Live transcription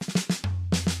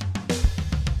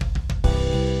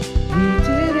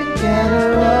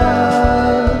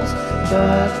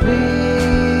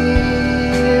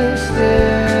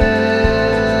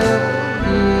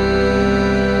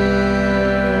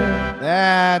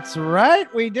That's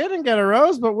right. We didn't get a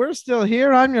rose, but we're still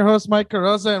here. I'm your host, Mike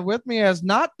Carosa, and with me as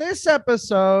not this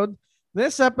episode.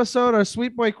 This episode, our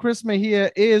sweet boy Chris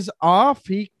Mejia is off.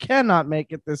 He cannot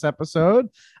make it this episode.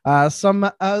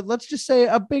 Let's just say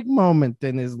a big moment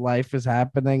in his life is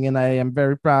happening, and I am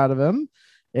very proud of him.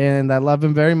 And I love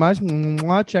him very much.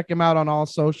 Check him out on all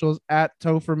socials at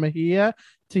Topher Mejia,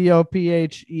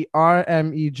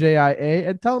 TOPHERMEJIA,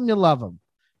 and tell him you love him.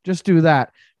 Just do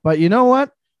that. But you know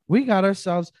what? We got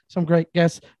ourselves some great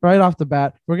guests right off the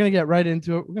bat. We're going to get right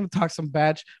into it. We're going to talk some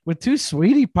batch with two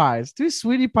sweetie pies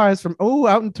from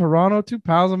out in Toronto, two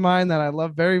pals of mine that I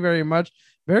love very, very much.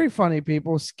 Very funny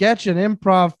people, sketch and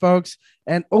improv folks.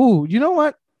 And you know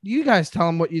what? You guys tell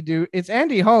them what you do. It's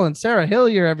Andy Hull and Sarah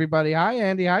Hillier, everybody. Hi,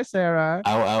 Andy. Hi, Sarah.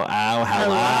 Hello.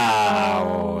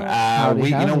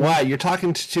 You know what? You're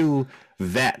talking to two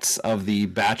vets of the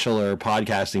Bachelor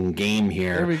podcasting game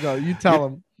here. There we go. You tell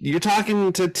them. You're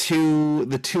talking to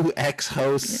the two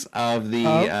ex-hosts of the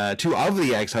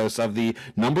ex-hosts of the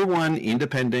 #1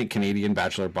 independent Canadian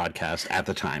Bachelor podcast at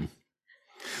the time,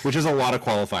 which is a lot of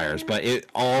qualifiers, but it's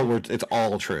all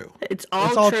true. It's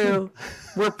all true.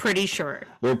 We're pretty sure.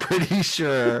 You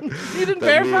didn't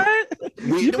verify it?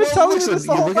 You look at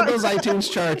those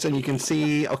iTunes charts and you can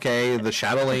see, okay, the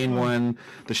Chatelaine one,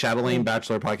 the Chatelaine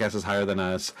Bachelor podcast is higher than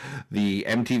us. The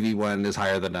MTV one is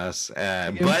higher than us.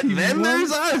 But then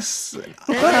there's us.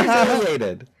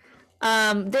 Affiliated.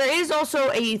 There is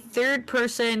also a third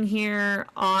person here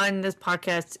on this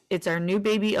podcast. It's our new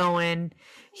baby Owen.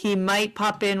 He might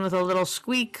pop in with a little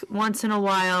squeak once in a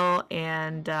while,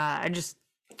 and I just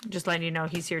letting you know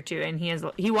he's here too, and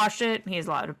he watched it, and he has a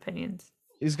lot of opinions.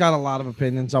 He's got a lot of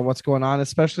opinions on what's going on,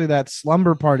 especially that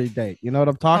slumber party date. You know what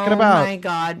I'm talking about? Oh my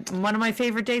God. One of my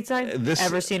favorite dates I've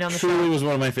ever seen on the show. Truly was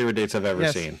one of my favorite dates I've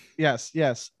ever seen. Yes.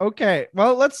 Okay.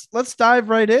 Well, let's dive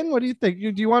right in. What do you think?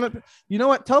 Do you want to, you know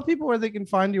what? Tell people where they can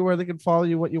find you, where they can follow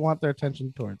you, what you want their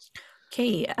attention towards.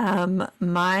 Okay.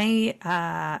 My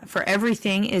for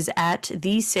everything is at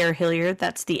the Sarah Hillier.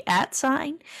 That's the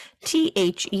 @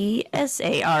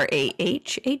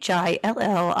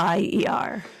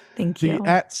 THESARAHHILLIER. Thank you.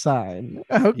 The @sign.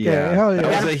 Okay. Yeah, hell yeah.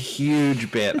 That was a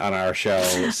huge bit on our show.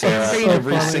 Sarah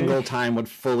every single time would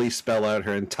fully spell out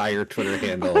her entire Twitter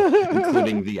handle,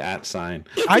 including the @sign.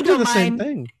 I do the same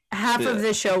thing. Half of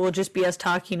this show will just be us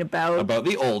talking about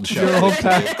the old show. Called the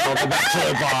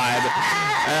Bachelor Pod.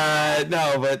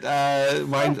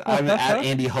 I'm at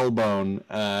Andy Hullbone,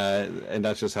 and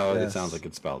that's just how it sounds like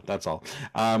it's spelled. That's all.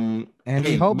 Andy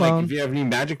Hullbone. Mike, if you have any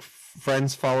magic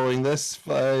friends following this,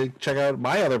 check out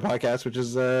my other podcast, which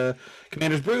is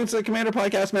Commander's Brew. It's a Commander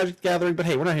podcast, Magic the Gathering. But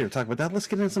hey, we're not here to talk about that. Let's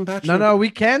get into some Bachelor. No, we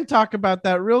can talk about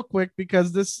that real quick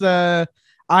because this.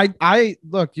 I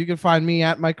look, you can find me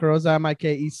at Mike Carosa,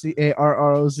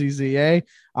 MikeCarrozza.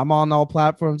 I'm on all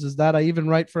platforms as that. I even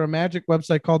write for a Magic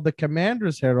website called the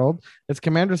Commander's Herald. It's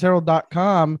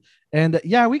commandersherald.com. And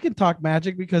we can talk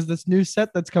Magic because this new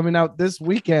set that's coming out this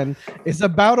weekend is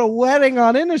about a wedding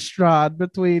on Innistrad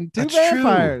between two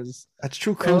vampires. That's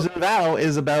true. Crimson Vow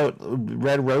is about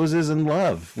red roses and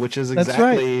love, which is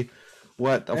exactly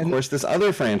what, of course, this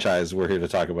other franchise we're here to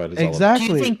talk about is exactly.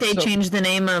 Do you think they changed the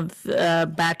name of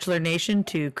Bachelor Nation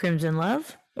to Crimson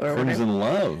Love? Or Crimson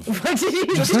Love.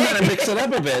 Just trying to mix it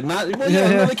up a bit.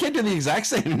 They can't do the exact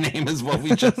same name as what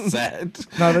we just said.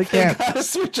 No, they can't. They gotta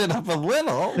switch it up a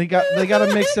little. They got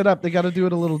to mix it up. They got to do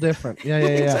it a little different. Yeah.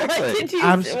 Exactly.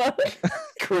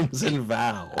 Crimson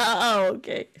Vow. Oh,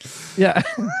 okay. Yeah.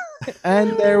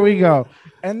 And there we go.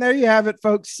 And there you have it,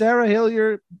 folks. Sarah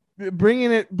Hillier.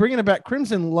 Bringing it back.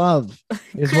 Crimson Love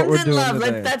is what we're doing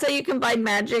today. That's how you combine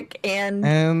Magic and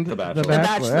the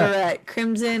Bachelorette.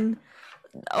 Crimson,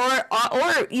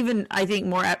 or even I think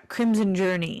more at Crimson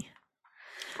Journey.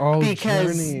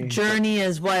 Because Journey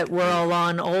is what we're all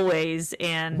on always,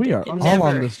 and we are all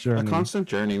on this journey. A constant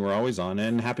journey. We're always on,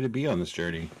 and happy to be on this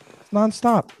journey. It's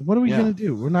nonstop. What are we gonna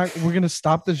do? We're gonna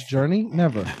stop this journey.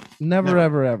 Never,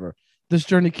 ever. This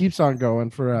journey keeps on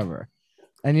going forever.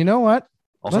 And you know what?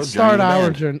 Also, let's start our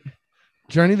journey.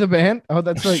 Journey the band. Oh,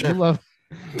 that's right. Sure. You love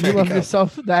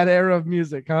yourself that era of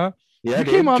music, huh? Yeah, you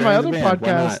came on my other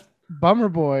podcast, Bummer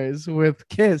Boys, with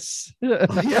Kiss. Yeah,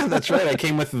 that's right. I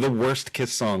came with the worst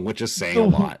Kiss song, which is saying a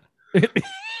lot.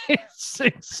 It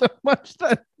sings so much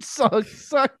that song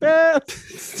sucked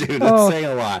ass. Dude, that's saying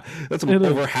a lot. That's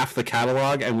over half the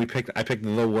catalog, and I picked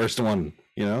the worst one.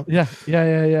 You know? Yeah.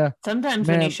 Sometimes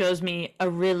when he shows me a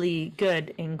really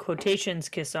good, in quotations,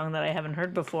 Kiss song that I haven't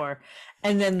heard before,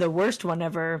 and then the worst one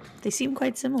ever, they seem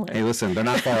quite similar. Hey, listen, they're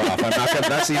not far off. I'm not gonna,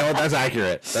 that's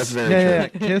accurate. That's very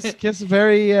true. Yeah. Kiss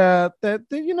very,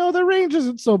 their range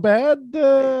isn't so bad.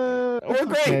 or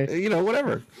great, okay.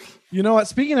 Whatever. You know what?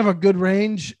 Speaking of a good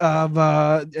range of,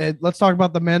 let's talk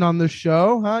about the men on the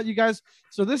show, huh? You guys.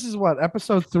 So this is what,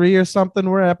 episode 3 or something.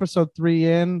 We're episode 3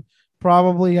 in,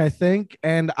 probably, I think.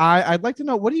 And I'd like to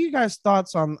know, what are you guys'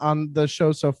 thoughts on the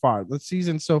show so far, the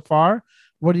season so far?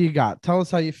 What do you got? Tell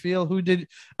us how you feel. Who did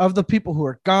of the people who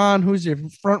are gone? Who's your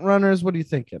front runners? What are you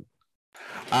thinking?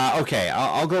 Okay,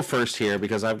 I'll go first here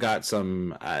because I've got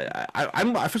some.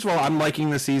 I'm first of all, I'm liking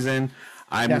the season.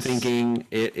 I'm thinking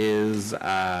it is.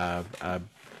 I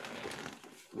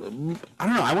don't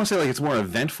know. I want to say like it's more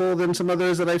eventful than some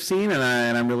others that I've seen,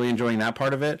 and I'm really enjoying that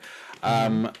part of it.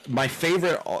 My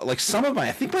favorite, like some of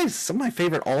my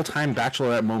favorite all-time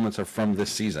Bachelorette moments are from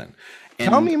this season. And,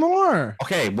 tell me more.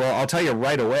 Okay, well, I'll tell you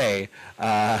right away.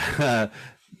 The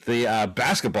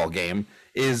basketball game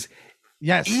is.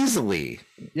 Easily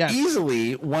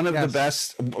one of the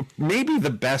best, maybe the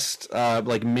best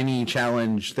like mini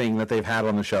challenge thing that they've had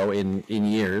on the show in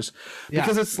years,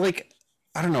 because it's like,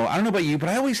 I don't know about you, but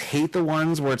I always hate the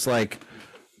ones where it's like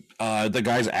the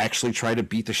guys actually try to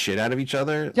beat the shit out of each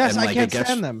other. Yes, and, like, I can't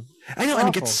stand them. I know, and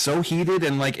it gets so heated,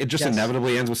 and like it just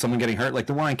inevitably ends with someone getting hurt. Like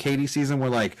the one on Katie season, where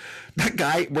like that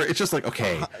guy, where it's just like,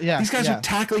 okay, these guys are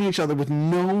tackling each other with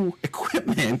no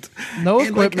equipment, in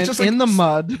the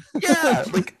mud. Yeah,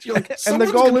 like you're like, and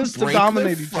the goal is to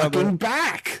dominate each other.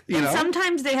 Back, and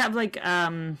sometimes they have like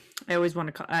I always want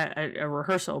to call a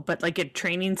rehearsal, but like a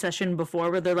training session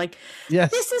before where they're like,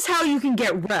 this is how you can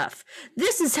get rough.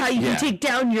 This is how you can take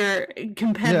down your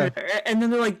competitor. And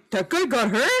then they're like, that guy got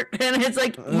hurt? And it's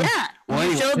like,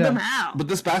 we showed them how. But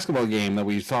this basketball game that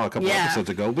we saw a couple episodes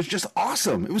ago was just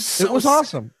awesome. It was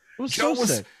awesome. It was so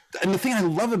sick. And the thing I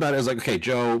love about it is like, okay,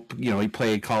 Joe, he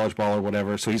played college ball or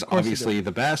whatever, so he's obviously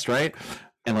the best, right?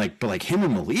 And like, but like him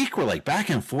and Malik were like back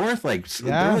and forth. Like,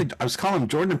 I was calling them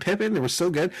Jordan and Pippen. They were so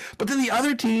good. But then the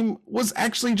other team was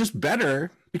actually just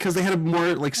better because they had a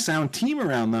more like sound team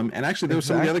around them. And actually, there were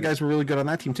some of the other guys were really good on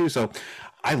that team too. So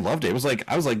I loved it. It was like,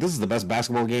 I was like, this is the best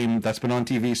basketball game that's been on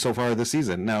TV so far this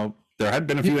season. Now there had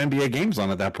been a few NBA games on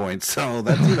at that point, so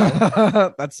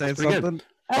that's that's saying something.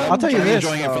 I'll tell you this. I'm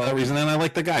enjoying it for that reason, and I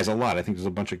like the guys a lot. I think there's a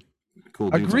bunch of cool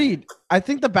dudes. Agreed. I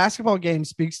think the basketball game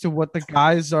speaks to what the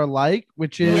guys are like,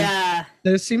 which is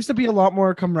there seems to be a lot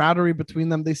more camaraderie between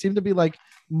them. They seem to be like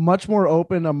much more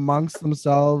open amongst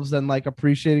themselves and like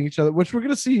appreciating each other, which we're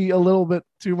going to see a little bit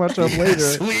too much of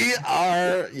later. We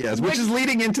are, which is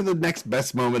leading into the next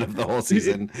best moment of the whole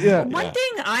season. One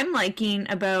thing I'm liking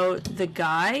about the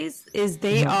guys is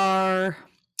they are...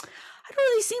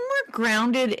 they seem more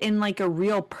grounded in like a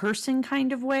real person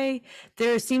kind of way.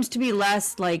 There seems to be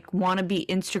less like wannabe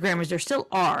Instagrammers. There still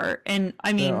are, and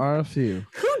I mean, there are a few.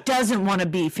 Who doesn't want to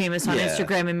be famous on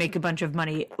Instagram and make a bunch of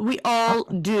money? We all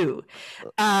do.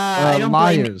 I don't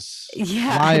liars.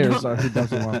 Liars are who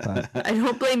doesn't want that. I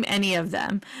don't blame any of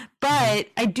them, but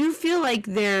I do feel like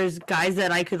there's guys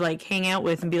that I could like hang out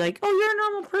with and be like, "Oh, you're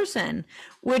a normal person,"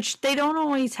 which they don't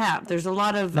always have. There's a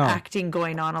lot of acting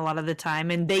going on a lot of the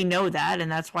time, and they know that,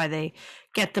 and that's why they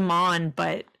get them on.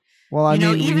 But I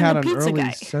mean, we had an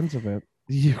early sense of it.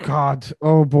 God,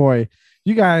 oh boy,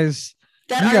 you guys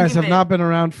have not been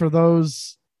around for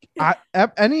those.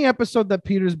 Any episode that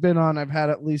Peter's been on, I've had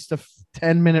at least a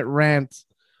 10-minute rant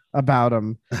about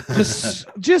him,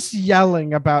 just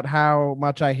yelling about how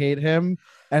much I hate him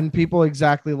and people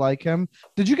exactly like him.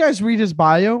 Did you guys read his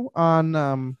bio on?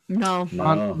 No.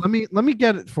 Let me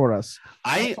get it for us.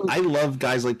 I love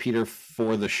guys like Peter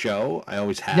for the show. I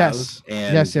always have. Yes.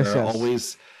 They're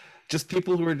always just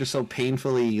people who are just so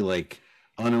painfully like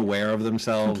unaware of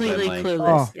themselves, completely and, like,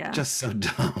 clueless, just so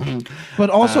dumb. But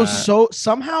also so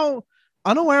somehow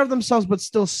unaware of themselves, but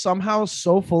still somehow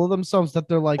so full of themselves that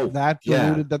they're like that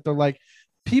deluded that they're like,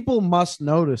 people must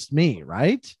notice me,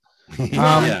 right?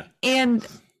 And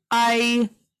I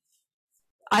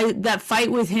that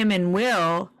fight with him and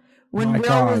Will, when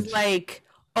Will was like,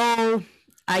 "Oh,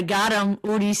 I got him.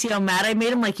 Oh, do you see how mad I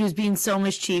made him? Like he was being so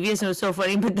mischievous and it was so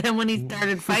funny." But then when he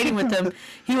started fighting with him,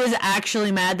 he was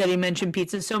actually mad that he mentioned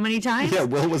pizza so many times. Yeah,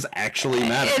 Will was actually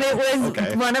mad. And it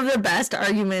was one of the best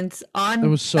arguments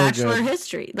on Bachelor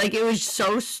history. Like it was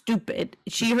so stupid.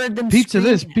 She heard them pizza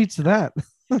this, pizza that.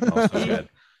 Oh, so good.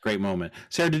 Great moment.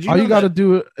 Sarah, did you all you got to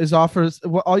do is offer,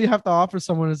 all you have to offer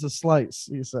someone is a slice,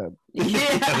 you said.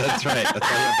 Yeah, that's right. That's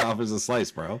all you have to offer is a slice,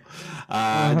 bro.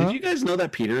 Did you guys know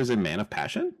that Peter is a man of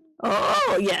passion?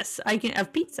 Oh, yes. I can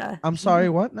have pizza. I'm sorry,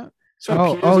 what? No.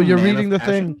 So you're reading the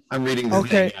thing. I'm reading the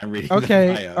thing. I'm reading the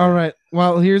bio. All right.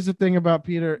 Well, here's the thing about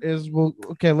Peter is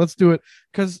let's do it.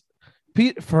 Because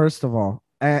Pete, first of all,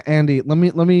 Andy, let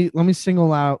me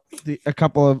single out a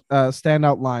couple of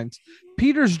standout lines.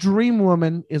 Peter's dream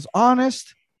woman is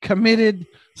honest, committed,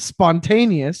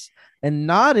 spontaneous, and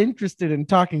not interested in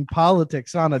talking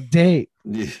politics on a date.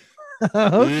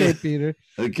 Okay, Peter.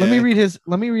 Okay. Let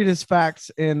me read his facts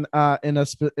in a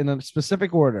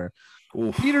specific order.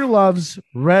 Oof. Peter loves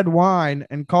red wine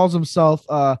and calls himself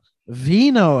a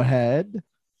vino head.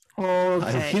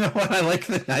 Okay. You know what? I like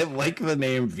the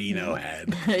name Vino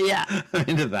Head. Yeah. I'm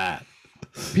into that.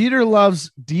 Peter loves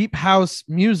deep house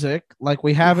music, like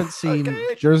we haven't seen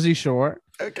Okay. Jersey Shore.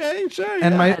 Okay, sure.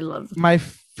 And yeah. I love my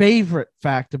favorite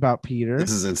fact about Peter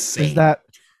This is insane. is that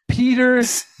Peter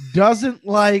doesn't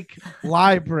like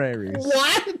libraries.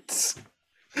 What?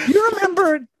 You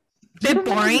remember? bit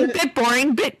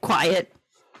boring, bit quiet.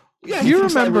 Yeah, Do you he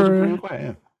thinks libraries are remember- pretty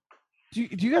quiet, yeah. Do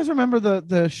you guys remember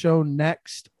the show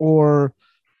Next or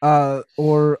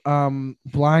Blind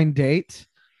Date,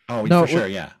 Oh, No, for sure,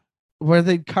 yeah. where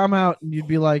they'd come out and you'd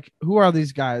be like, who are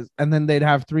these guys? And then they'd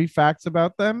have 3 facts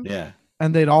about them, Yeah.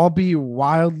 and they'd all be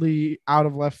wildly out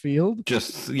of left field.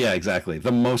 Just yeah, exactly.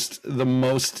 The most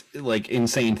like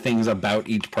insane things about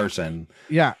each person.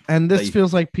 Yeah, and this Like-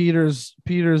 feels like Peter's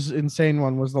insane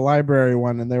one was the library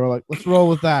one, and they were like, let's roll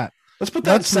with that. Let's put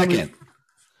that Let's really- second.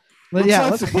 Let's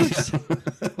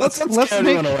Let's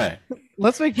make- one away.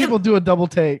 let's make people do a double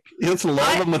take. Let's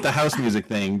love them with the house music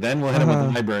thing. Then we'll hit them with the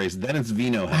libraries. Then it's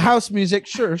Vino Head. House music,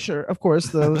 sure, of course,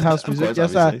 the house Of music, course,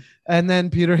 yes. obviously. And then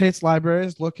Peter hates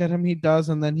libraries. Look at him, he does,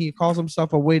 and then he calls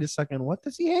himself a. Wait a second, what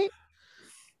does he hate?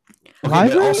 Okay, but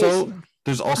libraries? also,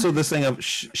 there's also this thing of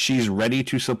she's ready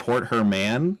to support her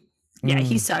man, Yeah,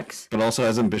 he Mm. sucks. but also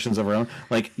has ambitions of her own.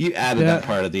 Like you added Yeah. that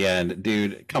part at the end,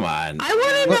 dude. Come on. I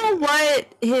want to know what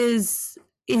his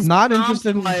Not prompt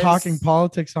interested in was. talking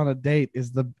politics on a date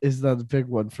is the big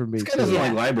one for me This guy doesn't too.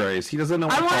 like libraries. He doesn't know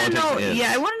what I want to politics know. is.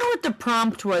 Yeah, I want to know what the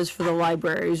prompt was for the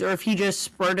libraries, or if he just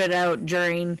spurted out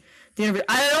during the interview.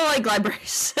 I don't like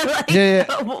libraries. Like, Yeah,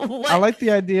 what? I like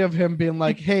the idea of him being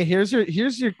like, "Hey, here's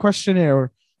your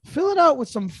questionnaire. Fill it out with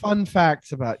some fun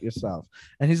facts about yourself."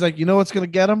 And he's like, "You know what's gonna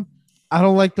get him? I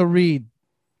don't like to read.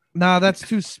 Nah, that's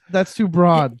too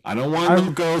broad. I don't want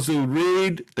no girls who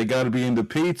read. They got to be into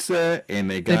pizza,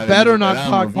 and they got. Better not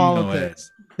talk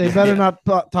politics. They better not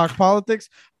talk politics,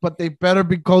 but they better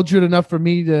be cultured enough for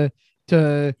me to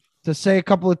say a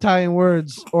couple Italian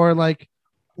words." Or like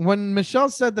when Michelle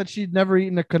said that she'd never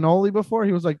eaten a cannoli before,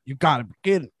 he was like, "You gotta be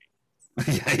kidding."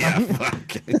 yeah,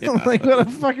 fuck. I'm like, what a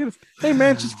fucking hey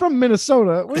man, she's from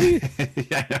Minnesota. What do you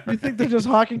Yeah, you think they're just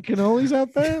hawking cannolis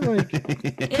out there? Like,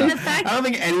 And the fact- I don't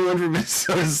think anyone from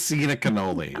Minnesota has seen a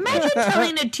cannoli. Imagine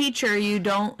telling a teacher you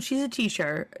don't. She's a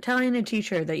teacher. Telling a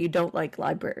teacher that you don't like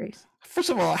libraries. First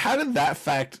of all, how did that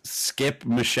fact skip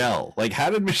Michelle? Like, how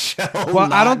did Michelle?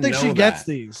 well, I don't not think she know gets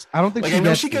that? these. I don't think Like, she I know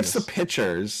gets she gets these. the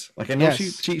pictures. Like, I know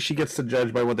Yes. she gets to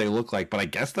judge by what they look like, but I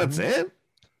guess that's it.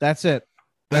 That's it.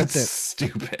 That's That's it.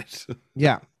 stupid.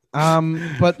 Yeah.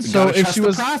 But You so gotta if trust she the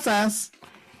was, process.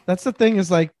 that's the thing is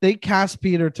like they cast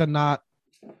Peter to not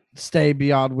stay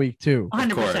beyond week 2, 100%.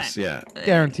 Of course, yeah.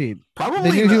 guaranteed.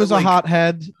 Probably They knew he was a like,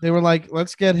 hothead. They were like,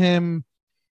 let's get him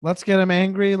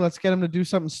angry. Let's get him to do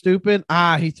something stupid.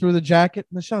 He threw the jacket.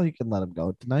 Michelle, you can let him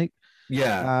go tonight.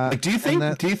 Yeah. Like, do you and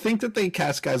think that they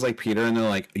cast guys like Peter and they're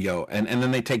like, yo, and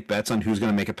then they take bets on who's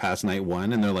gonna make it past night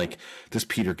 1, and they're like, this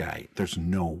Peter guy, there's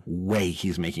no way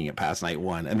he's making it past night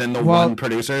 1. And then the one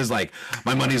producer is like,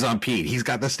 my money's on Pete. He's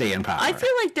got the staying power. I feel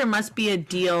like there must be a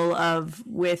deal of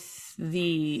with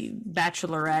the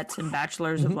bachelorettes and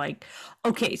bachelors of like,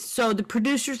 okay, so the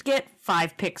producers get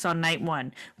 5 picks on night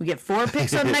 1, we get 4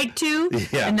 picks on night 2,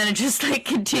 Yeah. and then it just like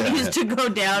continues to go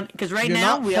down because right You're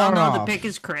now not we all far know off. the pick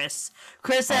is Chris.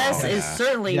 Chris S is yeah.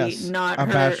 certainly Yes, not a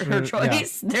her bachelor,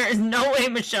 choice. There is no way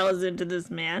Michelle is into this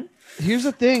man. Here's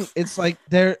the thing. It's like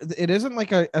it isn't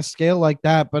like a scale like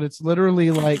that, but it's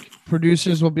literally like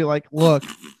producers will be like, look,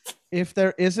 if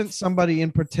there isn't somebody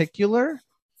in particular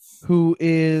who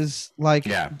is like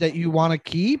Yeah. that you want to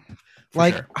keep,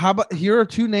 like sure. how about here are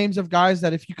 2 names of guys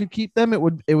that if you could keep them, it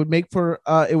would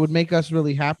make us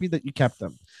really happy that you kept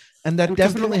them. And that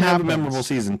Because definitely they have a happens. memorable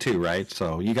season 2, right?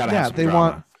 So you gotta Yeah, have some they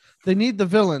drama. they need the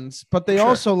villains, but they Sure.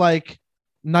 also like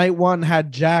night 1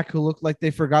 had Jack who looked like they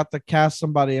forgot to cast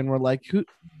somebody and were like, who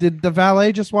did the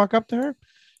valet just walk up to her?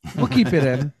 We'll keep it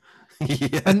in.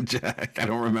 Yeah, Jack. I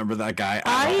don't remember that guy. at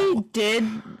I all. did.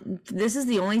 This is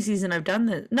the only season I've done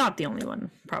this. Not the only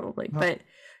one, probably, but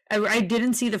I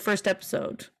didn't see the first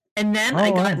episode, and then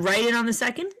I got wow. right in on the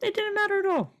second. It didn't matter at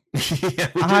all. Yeah, we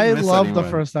didn't I miss love the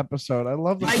anyone. first episode. I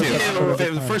love the I first do. episode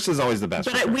every The time. first is always the best.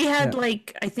 But for sure. we had Yeah.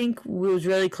 like I think we was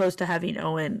really close to having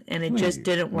Owen, and it just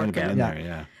didn't Might have work been out. in Yeah.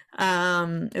 there,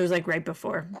 yeah. It was like right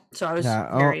before, so I was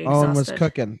Yeah, very Owen was exhausted.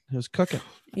 cooking. He was cooking.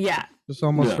 Yeah, just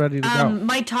almost ready to go.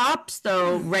 My tops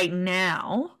though right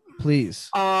now Please.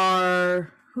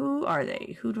 are who are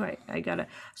they? Who do I gotta?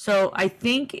 So I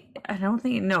don't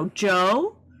think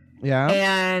Joe Yeah.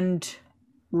 and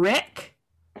Rick.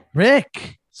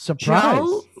 Rick. Surprise.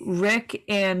 Joe, Rick,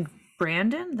 and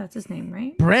Brandon. That's his name,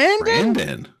 right?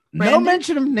 Brandon. No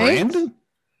mention of Nate. Brandon?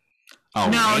 Oh,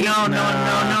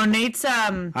 no. Nate's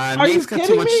Are Nate's you got kidding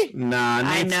too much. me? Nah,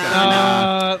 I Nate's know.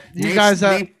 got You guys.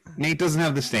 Nate doesn't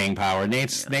have the staying power.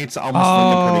 Nate's almost like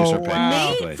a producer pick.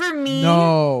 wow. Nate for me.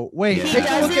 No. Wait. Yeah. Take a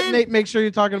look at doesn't- Nate. Make sure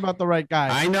you're talking about the right guy.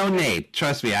 I know Nate.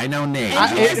 Trust me, I know Nate.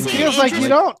 And It Listen, feels like you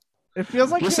don't. It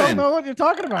feels like you Listen. don't know what you're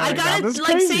talking about. I right now. gotta This is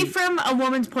like crazy. say from a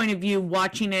woman's point of view,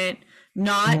 watching it,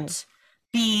 not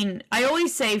being. I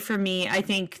always say for me, I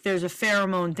think there's a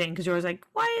pheromone thing because you're always like,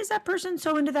 why is that person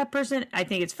so into that person? I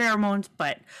think it's pheromones,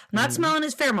 but I'm not smelling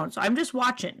his pheromones, so I'm just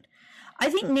watching. I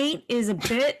think Nate is a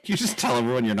bit. You just tell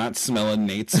everyone you're not smelling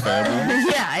Nate's pheromones.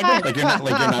 Yeah, I did. Like you're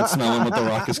not smelling what the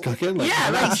Rock is cooking. Yeah,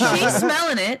 like she's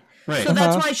smelling it. Right. So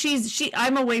that's why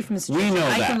I'm away from the We situation. know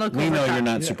I that. can look We over know top. you're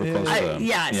not super close to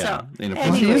them. so in a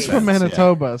anyways. He is from sense,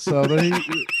 Manitoba, so there yeah.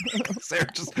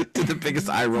 Sarah just did the biggest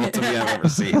eye roll to me I've ever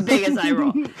seen. Biggest eye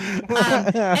roll.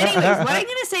 Anyways, what I'm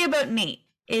gonna say about Nate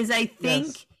is I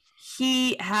think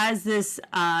he has this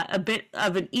a bit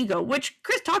of an ego, which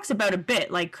Chris talks about a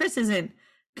bit. Like Chris isn't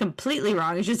completely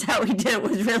wrong. It's just how he did it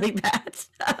was really bad.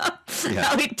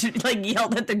 How he like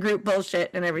yelled at the group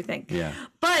bullshit and everything. Yeah.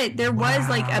 But there was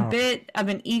like a Wow. bit of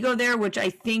an ego there, which I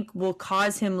think will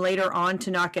cause him later on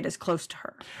to not get as close to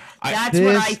her. That's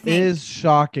what I This think. is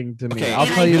shocking to me. Okay, I'll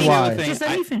And tell I you think why. the thing- Just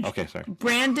let me finish. Okay, sorry.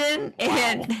 Brandon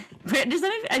and I just want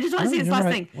to No, say this you're last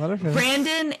right. thing. Let her finish.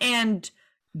 Brandon and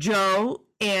Joe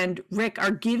and Rick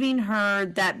are giving her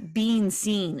that being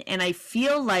seen, and I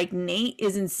feel like Nate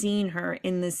isn't seeing her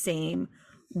in the same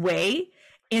way.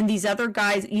 And these other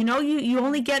guys, you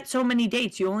only get so many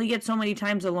dates, you only get so many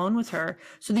times alone with her.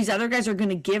 So these other guys are going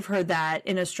to give her that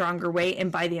in a stronger way,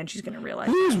 and by the end, she's going to realize.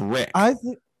 Who's Rick?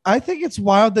 I think it's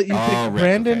wild that you Oh, think Rick,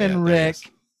 Brandon okay, and yeah, there it Rick. is.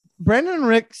 Brandon and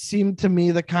Rick seem to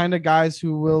me the kind of guys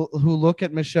who look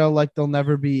at Michelle like they'll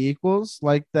never be equals,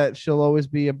 like that she'll always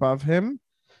be above him,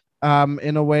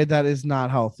 in a way that is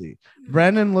not healthy.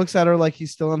 Brandon looks at her like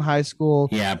he's still in high school.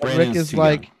 Yeah, and Brandon's Rick is too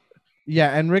like, young.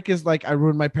 yeah, and Rick is like, I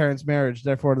ruined my parents' marriage,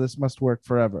 therefore this must work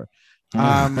forever.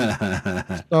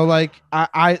 So like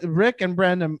I Rick and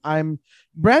Brandon,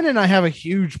 I have a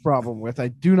huge problem with. I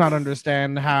do not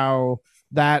understand how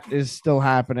that is still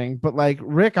happening. But like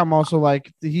Rick, I'm also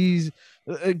like, he's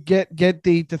get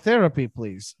Dee to therapy,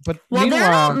 please. But Well, they're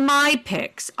meanwhile, not my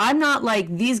picks. I'm not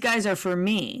like these guys are for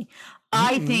me.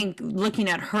 I think looking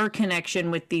at her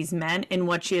connection with these men and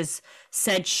what she has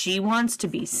said she wants to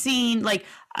be seen, like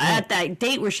at that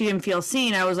date where she didn't feel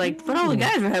seen, I was like, but all the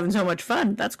guys were having so much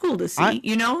fun. That's cool to see,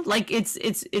 like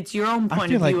it's your own I point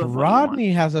feel of like view of what you want.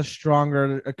 Rodney has a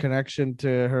stronger connection to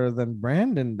her than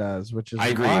Brandon does, which is I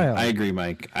agree. wild. I agree,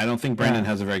 Mike. I don't think Brandon Yeah.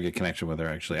 has a very good connection with her.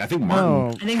 Actually, I think No.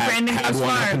 Martin. I think Brandon had goes one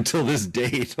far. up until this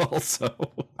date. Also,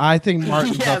 I think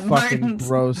Martin's Yeah, a fucking Martin's-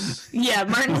 gross. Yeah,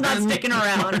 Martin's not sticking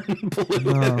around. Martin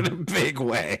blew it in a big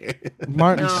way.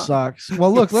 Martin No. sucks.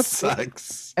 Well, look, let's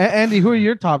sucks. Andy, who are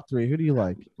your top three? Who do you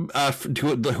like?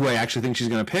 Who I actually think she's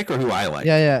gonna pick, or who I like.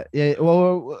 Yeah. Well,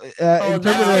 Oh, in terms of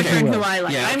that's like, different who who else? I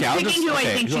like. Yeah, I'm okay, I'll picking just- who I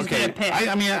okay, think she's okay. gonna pick.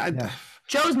 I mean, Yeah.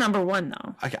 Joe's number one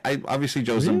though. I obviously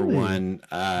Joe's number Really? one.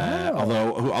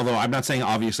 Oh. Although I'm not saying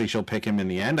obviously she'll pick him in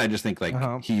the end. I just think like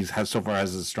Uh-huh. he's has so far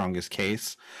has the strongest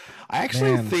case. I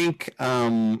actually Man. think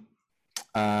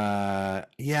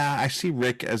I see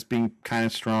Rick as being kind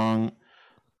of strong.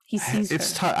 He sees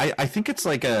It's her. tough. I think it's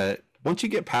like once you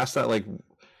get past that like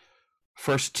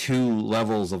first two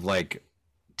levels of like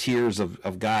tiers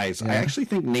of guys, I Yeah. actually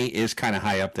think Nate is kind of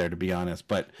high up there, to be honest.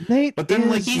 But Nate then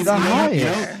like is he's the high up highest.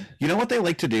 there. you know what they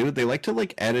like to do? They like to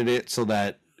like edit it so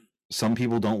that some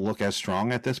people don't look as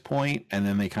strong at this point, and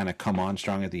then they kind of come on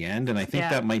strong at the end. And I think Yeah.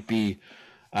 that might be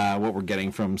what we're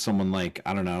getting from someone like,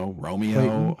 I don't know,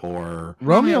 Romeo or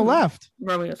Romeo left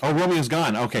Romeo's. Romeo's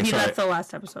gone. Okay, He sorry. left the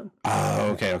last episode.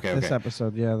 Oh, okay. this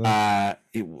episode. Yeah,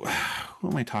 Who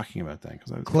am I talking about then?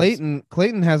 Because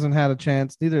Clayton hasn't had a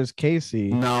chance. Neither is Casey.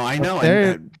 No, I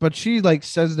know. But she like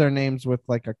says their names with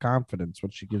like a confidence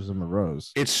when she gives them a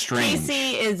rose. It's strange.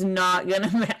 Casey is not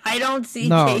gonna. I don't see.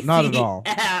 No, Casey not at all.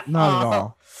 Not at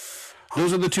all.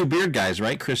 Those are the two beard guys,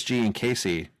 right? Chris G and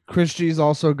Casey. Chris G's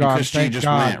also And gone. Chris G Thank just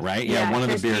God. went, right? Yeah, Yeah, one of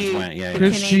the Chris beards G. went. Yeah, The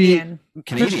Chris G- Canadian.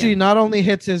 Christie not only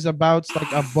hits his abouts like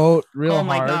a boat real Oh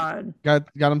my hard, god.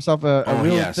 got himself a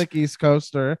real thick East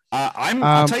Coaster.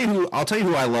 I'll tell you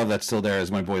who I love that's still there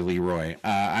is my boy Leroy.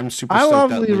 I'm super. I love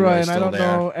that Leroy, and I don't there.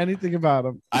 know anything about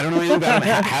him. I don't know anything about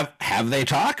him. Have they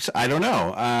talked? I don't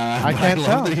know. I can't love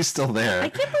tell that he's still there. I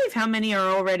can't believe how many are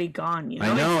already gone. You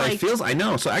know, I know. It's It feels. I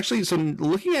know. So actually,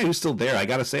 looking at who's still there, I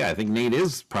gotta say, I think Nate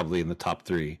is probably in the top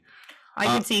 3.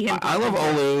 I could see him. I love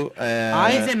Olu.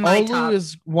 He's in my Olu top.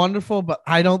 is wonderful, but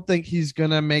I don't think he's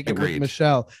gonna make it with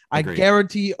Michelle. Agreed. I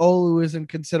guarantee Olu is in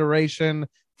consideration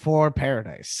for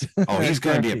Paradise. Oh, he's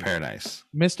gonna be at Paradise.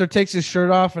 Mister takes his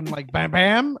shirt off and like bam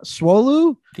bam,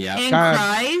 Swolu. Yeah, and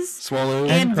cries. Swallow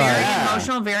And very cries.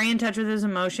 emotional, very in touch with his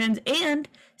emotions, and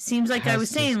seems like I was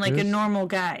saying, like a normal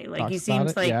guy. Like he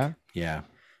seems like yeah.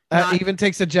 Even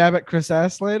takes a jab at Chris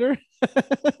S later.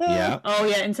 Yeah. Oh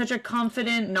yeah, in such a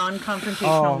confident,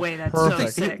 non-confrontational way. That's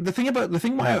perfect. so sick. The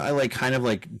thing why I like kind of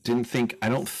like I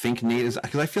don't think Nate is,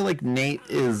 because I feel like Nate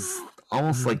is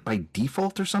almost like by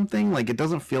default or something. Like it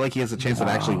doesn't feel like he has a chance of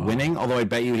actually winning. Although I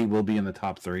bet you he will be in the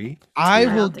top 3. I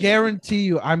will guarantee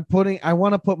you. I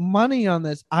want to put money on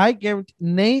this. I guarantee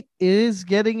Nate is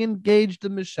getting engaged to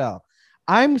Michelle.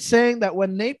 I'm saying that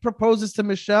when Nate proposes to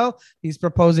Michelle, he's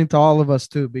proposing to all of us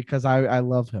too, because I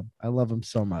love him. I love him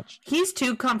so much. He's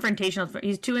too confrontational.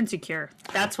 He's too insecure.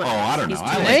 That's what. I don't know.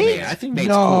 I think Nate's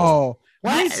cool.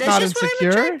 Nate's not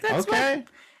insecure. Okay.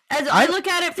 As I look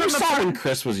at it from when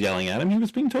Chris was yelling at him, he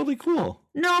was being totally cool.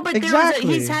 No, but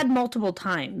he's had multiple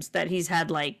times that he's had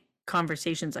like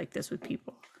conversations like this with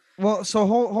people. Well, so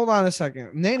hold on a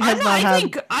second. Nate has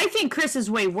I think Chris is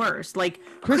way worse. Like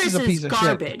Chris is a piece of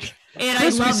garbage. shit. And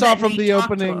Chris, I love we saw that from Nate the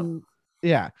opening.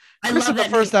 Yeah, Chris in the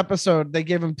first episode, they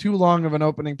gave him too long of an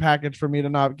opening package for me to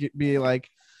not be like,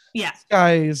 this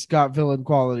guy's got villain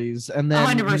qualities, and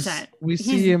then 100%. We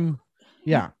see him.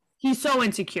 Yeah. He's so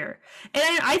insecure.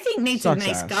 And I think Nate's a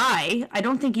nice guy. I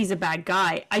don't think he's a bad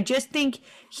guy. I just think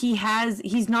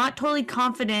he's not totally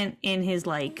confident in his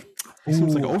like. He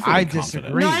seems like overly I confident.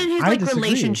 disagree. Not in his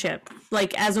relationship.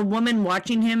 Like as a woman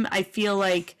watching him, I feel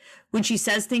like when she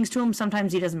says things to him,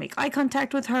 sometimes he doesn't make eye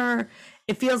contact with her.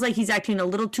 It feels like he's acting a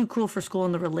little too cool for school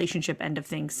in the relationship end of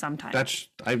things sometimes.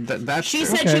 That's she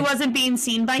said she wasn't being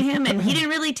seen by him, and he didn't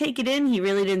really take it in. He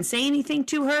really didn't say anything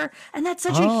to her, and that's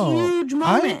such a huge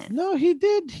moment. No, he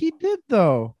did. He did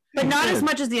though. But not as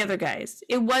much as the other guys.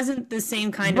 It wasn't the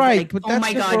same kind of like, oh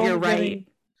my God, you're right.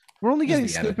 We're only getting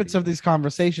snippets of these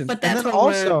conversations. But that's what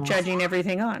we're judging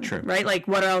everything on, right? Like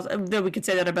what else? We could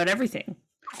say that about everything.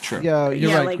 True. Yeah,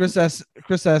 you're right. Like,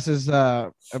 Chris S is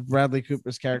Bradley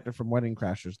Cooper's character from Wedding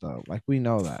Crashers, though. Like we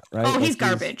know that, right? Oh, he's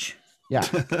garbage. Yeah.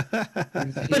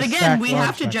 But again, we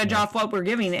have to judge off what we're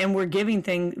giving, and we've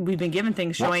been given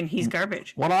things showing he's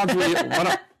garbage. What odds will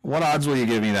you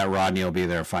give me that Rodney will be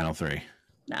there final 3?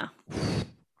 No.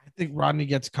 I think Rodney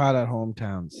gets caught at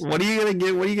hometowns. What are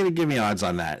you gonna give me odds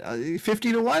on that?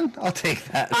 50-1? I'll take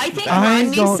that. I think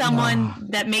Rodney's someone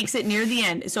that makes it near the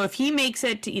end. So if he makes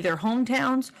it to either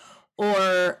hometowns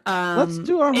or let's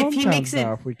do our hometowns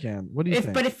now if we can. What do you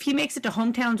think? But if he makes it to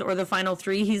hometowns or the final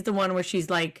 3, he's the one where she's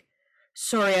like,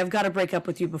 sorry, I've got to break up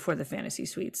with you before the fantasy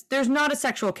suites. There's not a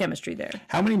sexual chemistry there.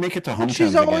 How many make it to hometowns?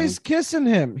 She's always kissing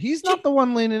him. He's not the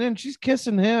one leaning in. She's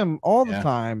kissing him all the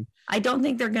time. I don't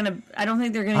think they're gonna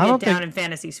get down in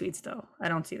fantasy suites though. I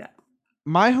don't see that.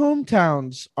 My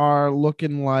hometowns are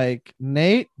looking like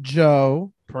Nate,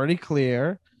 Joe, pretty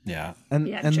clear. Yeah. And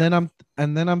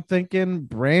then I'm thinking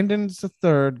Brandon's the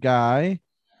third guy.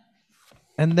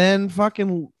 And then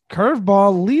fucking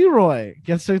curveball Leroy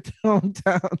gets her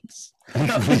hometowns.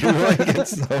 Leroy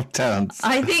gets hometowns.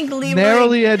 I think Leroy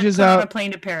narrowly edges out on a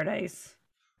plane to paradise.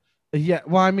 Yeah,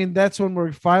 well, I mean, that's when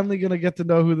we're finally gonna get to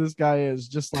know who this guy is.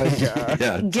 Just like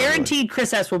guaranteed,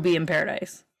 Chris S will be in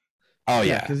paradise. Oh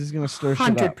yeah, because he's gonna stir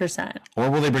shit up. 100%. Or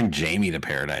will they bring Jamie to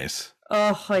paradise?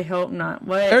 Oh, I hope not.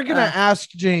 What? They're gonna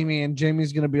ask Jamie, and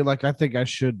Jamie's gonna be like, "I think I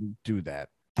shouldn't do that."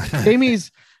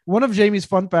 One of Jamie's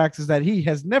fun facts is that he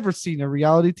has never seen a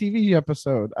reality TV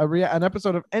episode, an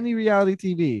episode of any reality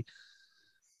TV.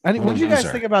 What do you guys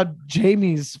think about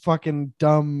Jamie's fucking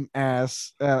dumb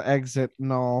ass exit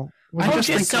and all?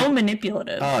 Just so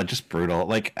manipulative. Oh, just brutal.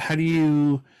 Like, how do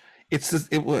you?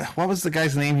 What was the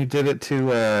guy's name who did it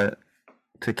to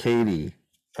Katie?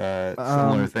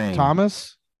 Similar thing.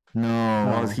 Thomas.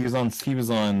 No, No. he was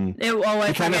on. I He kind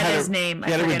of forget had his name. He I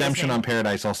had a forget his redemption name. on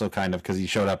Paradise, also kind of because he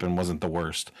showed up and wasn't the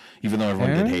worst, even though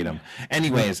everyone Aaron? did hate him.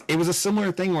 Anyways, it was a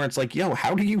similar thing where it's like, yo,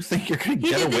 how do you think you're gonna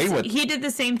get away with? He did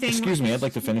the same thing. Excuse me, I'd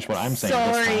like to finish what I'm saying.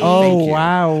 This Sorry. time. Oh Thank you.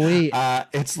 wow, wait.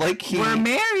 It's like We're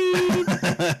married.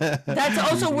 That's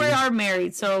also we are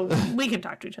married, so we can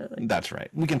talk to each other. That's right.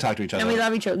 We can talk to each other. And we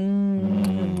love each other.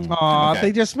 Aw, okay.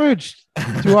 they just smooched.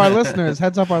 To our listeners,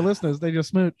 heads up, our listeners, they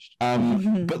just smooched.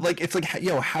 But like, it's like,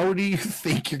 yo, how do you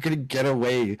think you're gonna get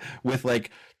away with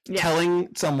like Yeah. telling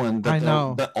someone that, I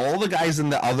know. that all the guys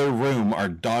in the other room are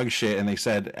dog shit and they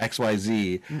said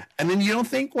XYZ, and then you don't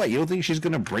think what? You don't think she's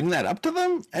gonna bring that up to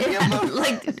them? Any of them?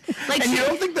 like And you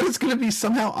don't think that it's gonna be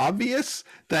somehow obvious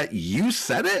that you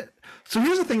said it? So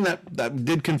here's the thing that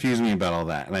did confuse me about all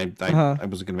that, and I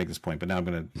wasn't gonna make this point, but now I'm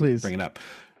gonna bring it up.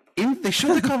 They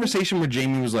showed the conversation where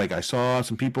Jamie was like, I saw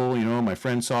some people, my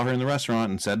friend saw her in the restaurant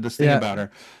and said this thing about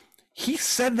her. He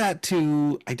said that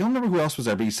to, I don't remember who else was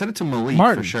there, but he said it to Malik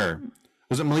Martin. for sure.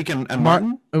 Was it Malik and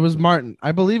Martin? It was Martin.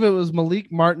 I believe it was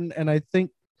Malik, Martin, and I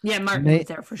think Martin was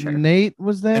there for sure. Nate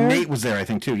was there. And Nate was there, I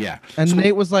think, too, yeah. And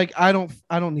Nate was like, I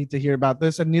don't need to hear about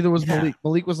this. And neither was Malik.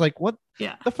 Malik was like, what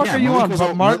the fuck are you Malik on? was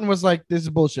But Martin was like, this is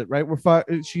bullshit, right?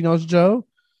 She knows Joe.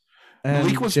 And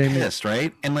Malik was pissed,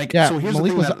 right? And like, yeah, so here's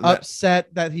Malik the thing was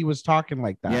upset that he was talking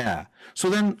like that. Yeah. So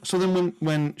then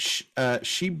when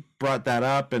she brought that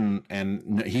up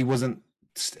and he wasn't,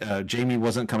 Jamie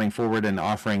wasn't coming forward and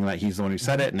offering that he's the one who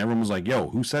said it, and everyone was like, "Yo,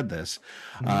 who said this?"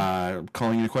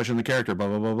 Calling into question the character, blah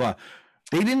blah blah blah.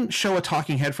 They didn't show a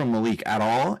talking head from Malik at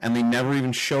all, and they never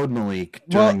even showed Malik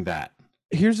during that.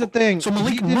 Here's the thing. So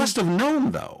Malik must have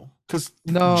known though, because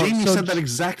Jamie said that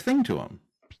exact thing to him.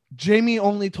 Jamie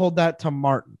only told that to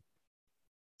Martin.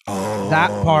 Oh,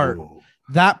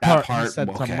 that part he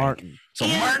said to Martin. So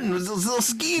Martin was a little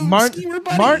schemer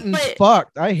buddy. Martin's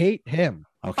fucked. I hate him.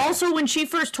 Okay. Also, when she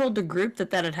first told the group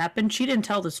that had happened, she didn't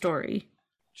tell the story.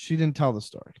 She didn't tell the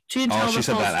story. She didn't tell the full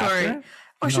story. After?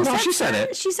 Or she said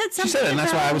it. She said something. She said it, and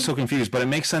that's why I was so confused. But it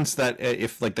makes sense that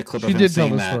if like the clip of she him did saying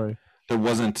tell the that story. There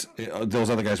wasn't, those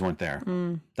other guys weren't there.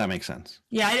 That makes sense.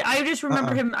 Yeah, I just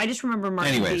remember him. I just remember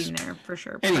Martin being there for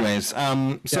sure. Anyways,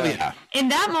 so yeah. In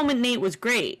that moment, Nate was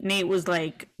great. Nate was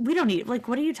like, "We don't need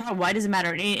what are you talking? Why does it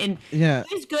matter?" And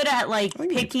he's good at like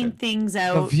picking things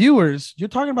out. The viewers, you're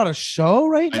talking about a show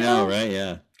right now. I know, right?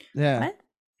 Yeah. Yeah. What?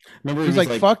 Remember, he's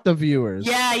like, "Fuck the viewers."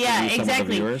 Yeah,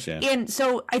 exactly. Viewers, yeah. And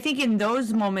so I think in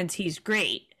those moments he's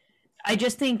great. I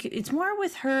just think it's more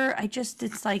with her.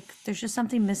 It's like there's just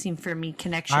something missing for me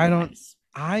connection.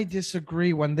 I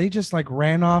disagree. When they just like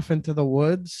ran off into the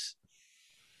woods.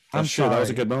 I'm sure that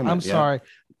was a good moment. I'm sorry.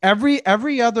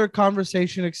 Every other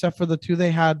conversation except for the two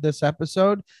they had this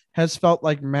episode has felt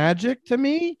like magic to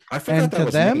me. I forgot and that to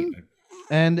was them. Nate.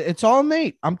 And it's all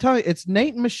Nate. I'm telling you, it's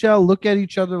Nate and Michelle look at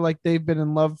each other like they've been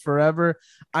in love forever.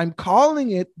 I'm calling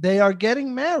it. They are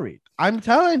getting married. I'm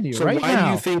telling you right now. So why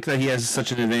do you think that he has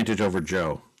such an advantage over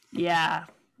Joe? Yeah.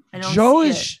 Joe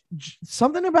is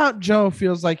something about Joe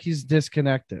feels like he's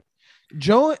disconnected.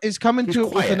 Joe is coming to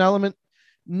it with an element.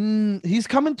 He's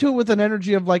coming to it with an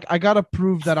energy of like, I got to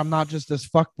prove that I'm not just this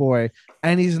fuck boy,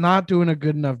 and he's not doing a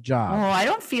good enough job. Oh, I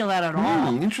don't feel that at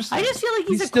all. Interesting. I just feel like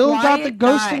he's still got the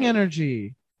ghosting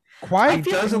energy. Quiet.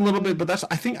 He does a little bit, but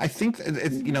I think it's,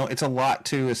 it's a lot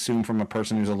to assume from a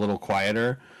person who's a little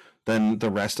quieter than the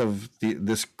rest of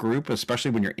this group, especially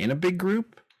when you're in a big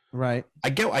group. Right. I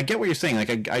get what you're saying.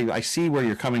 Like I see where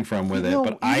you're coming from with it,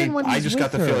 but I just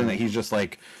got the feeling that he's just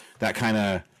like that kind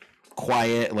of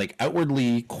quiet, like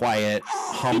outwardly quiet,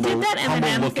 humble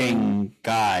looking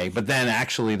guy. But then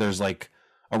actually there's like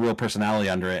a real personality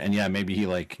under it, and maybe he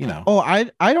Oh,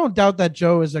 I don't doubt that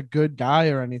Joe is a good guy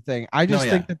or anything. I just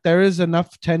think that there is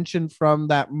enough tension from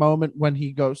that moment when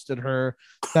he ghosted her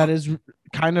that is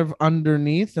kind of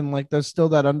underneath, and like there's still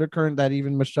that undercurrent that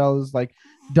even Michelle is like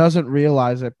doesn't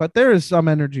realize it, but there is some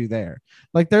energy there.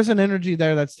 Like there's an energy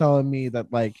there that's telling me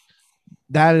that like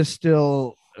that is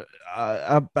still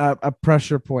a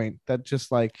pressure point that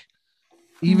just like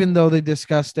even though they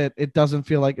discussed it, it doesn't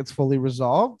feel like it's fully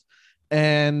resolved.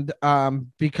 And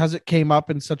because it came up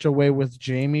in such a way with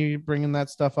Jamie bringing that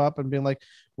stuff up and being like,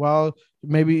 well,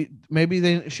 maybe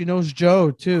she knows Joe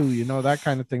too, that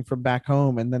kind of thing from back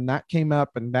home. And then that came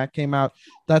up and that came out.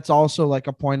 That's also like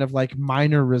a point of like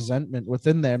minor resentment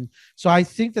within them. So I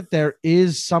think that there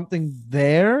is something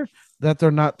there that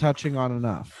they're not touching on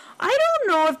enough. I don't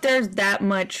know if there's that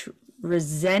much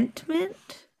resentment.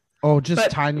 Oh, just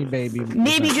tiny baby.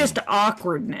 Maybe just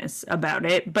awkwardness about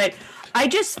it. But I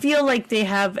just feel like they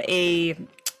have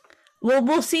Well,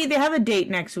 we'll see. They have a date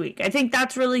next week. I think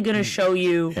that's really going to show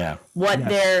you Yeah. what Yes.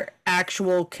 their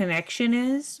actual connection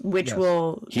is, which Yes.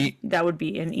 will He that would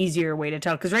be an easier way to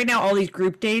tell. Because right now, all these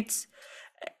group dates,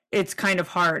 it's kind of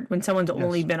hard when someone's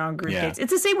only been on group Yeah. dates.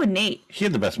 It's the same with Nate. he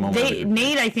had the best moment. of the group.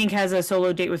 Nate, I think, has a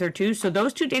solo date with her too. So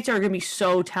those two dates are going to be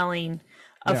so telling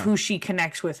of Yeah. who she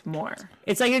connects with more.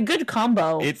 It's like a good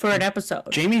combo for an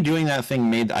episode. Jamie doing that thing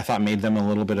made them a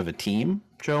little bit of a team,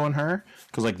 Joe and her,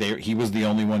 because like he was the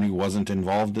only one who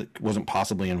wasn't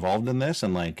possibly involved in this,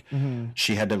 and like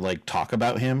she had to like talk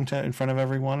about him in front of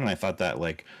everyone, and I thought that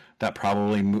like that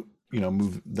probably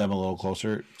moved them a little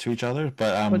closer to each other,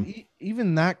 but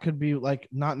even that could be like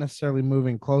not necessarily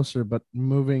moving closer, but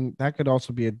moving that could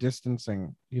also be a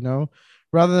distancing,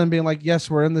 rather than being like, yes,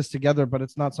 we're in this together, but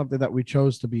it's not something that we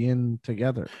chose to be in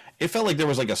together. it felt like there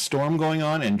was like a storm going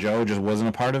on, and Joe just wasn't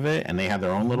a part of it, and they had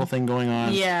their own little thing going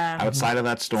on outside of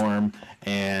that storm,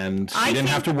 and she didn't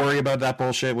have to worry about that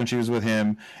bullshit when she was with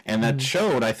him, and that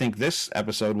showed, I think, this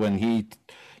episode when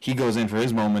he goes in for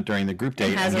his moment during the group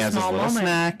date, and he has this little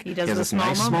snack. He has this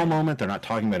nice small moment. They're not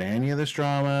talking about any of this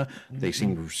drama. They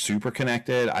seem super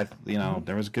connected.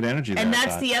 There was good energy there. And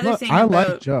that's the other thing. I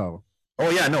like Joe. Oh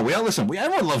yeah, no,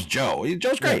 everyone loves Joe.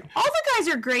 Joe's great. All the guys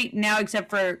are great now, except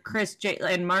for Chris,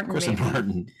 and Martin. Chris and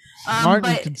Martin.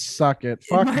 Martin can suck it.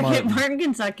 Fuck Martin. Martin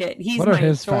can suck it. He's what are my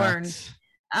his thorn. facts?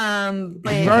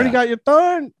 But You've already got your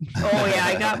thorn. Oh yeah,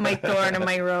 I got my thorn and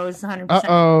my rose, 100%.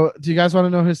 Uh-oh. Do you guys want to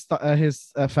know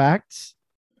his facts?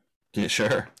 Yeah,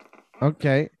 sure.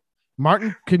 Okay.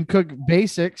 Martin can cook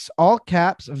basics, all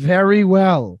caps, very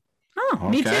well. Oh,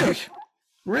 me too.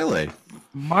 Really?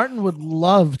 Martin would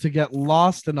love to get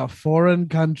lost in a foreign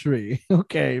country.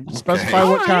 Okay. Specify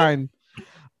what kind.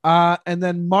 And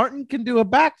then Martin can do a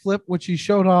backflip, which he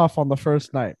showed off on the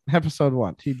first night, episode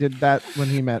 1. He did that when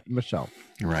he met Michelle.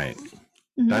 Right.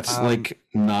 That's like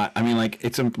not. I mean, like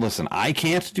listen. I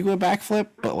can't do a backflip,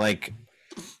 but like,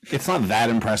 it's not that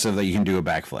impressive that you can do a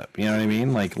backflip. You know what I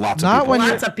mean? Like lots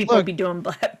of people be doing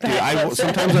backflips.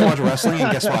 Sometimes I watch wrestling,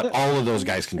 and guess what? All of those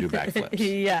guys can do backflips.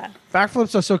 Yeah.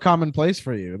 Backflips are so commonplace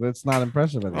for you. That's not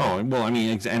impressive anymore. Oh well, I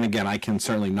mean, and again, I can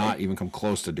certainly not even come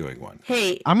close to doing one.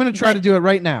 Hey, I'm gonna try to do it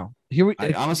right now.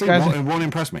 Honestly, it won't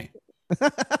impress me.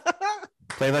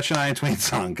 Play that Shania Twain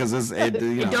song because it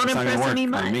don't impress me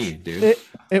much. On me, dude.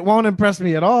 It won't impress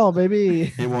me at all,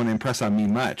 baby. It won't impress on me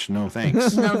much. No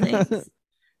thanks. No thanks.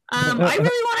 I really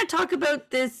want to talk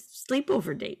about this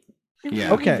sleepover date.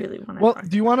 Yeah. Okay. Well,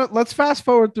 do you want to? Let's fast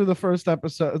forward through the first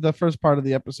episode, the first part of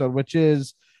the episode, which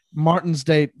is Martin's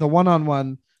date, the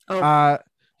one-on-one. Oh.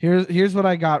 Here's what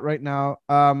I got right now.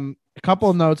 A couple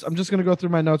of notes. I'm just gonna go through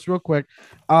my notes real quick.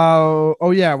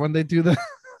 Oh yeah, when they do the.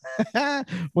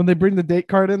 When they bring the date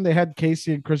card in, they had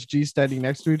Casey and Chris G standing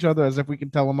next to each other as if we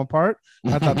could tell them apart.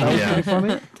 I thought that was pretty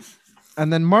funny.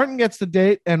 And then Martin gets the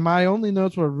date, and my only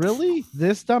notes were, really?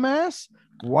 This dumbass?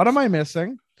 What am I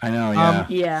missing? I know, yeah.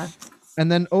 Yeah.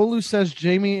 And then Olu says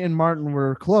Jamie and Martin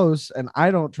were close, and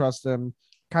I don't trust him.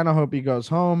 Kind of hope he goes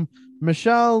home.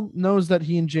 Michelle knows that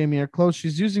he and Jamie are close.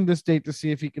 She's using this date to see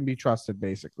if he can be trusted,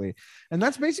 basically. And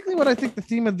that's basically what I think the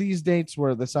theme of these dates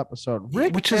were this episode.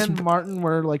 Rick and Martin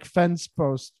were like fence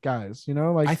post guys,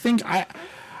 like I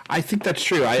think that's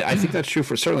true. I think that's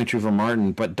certainly true for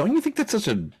Martin, but don't you think that's such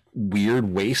a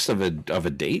weird waste of a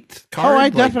date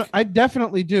card? Oh, I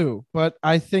definitely do, but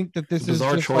I think that this is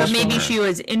our choice. Maybe she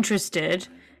was interested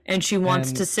and she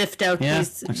wants to sift out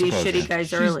these shitty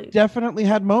guys early. She's definitely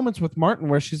had moments with Martin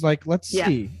where she's like, let's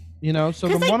see. So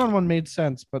the one-on-one made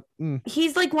sense, but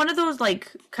he's like one of those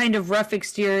like kind of rough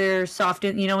exterior, soft,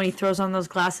 when he throws on those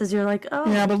glasses, you're like,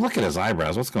 oh yeah, but look at his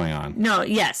eyebrows. What's going on? No,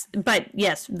 yes,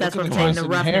 that's what I'm saying. The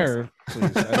roughness. Hair,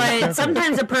 but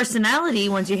sometimes a personality,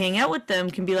 once you hang out with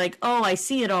them, can be like, oh, I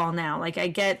see it all now. Like I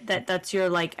get that that's your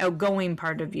like outgoing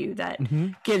part of you that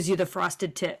gives you the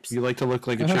frosted tips. You like to look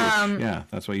like a chick. Yeah,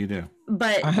 that's what you do.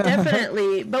 But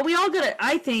definitely, but we all got it.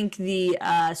 I think the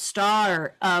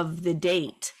star of the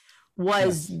date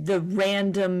was the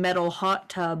random metal hot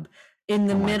tub in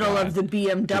the middle of the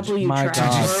BMW track.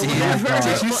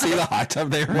 Did you see the hot tub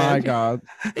they were in? My God.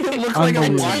 It looked like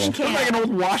an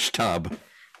old wash tub.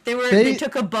 They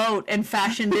took a boat and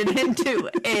fashioned it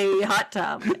into a hot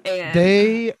tub. And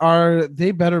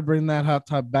they better bring that hot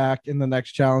tub back in the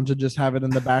next challenge and just have it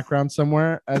in the background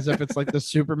somewhere as if it's like the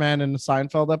Superman in the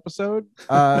Seinfeld episode.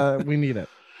 We need it.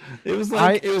 It was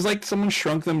like someone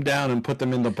shrunk them down and put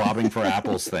them in the bobbing for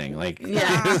apples thing. Like,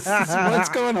 what's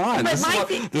going on?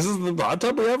 This is the hot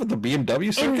tub we have at the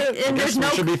BMW circuit. And I guess we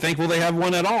should be thankful they have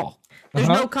one at all. There's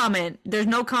no comment. There's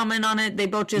no comment on it. They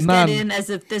both just get in as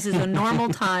if this is a normal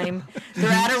time.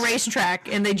 They're at a racetrack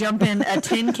and they jump in a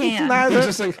tin can.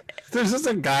 There's just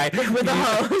a guy with a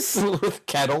hose with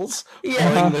kettles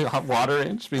pouring the hot water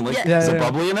in, just being like, "Is it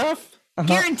bubbly enough?"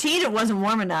 Guaranteed it wasn't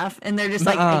warm enough, and they're just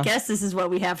like, I guess this is what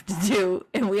we have to do,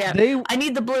 and we have. I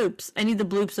need the bloops. I need the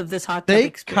bloops of this hot tub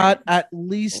experience. They cut at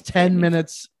least 10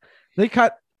 minutes. They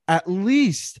cut at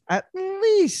least 10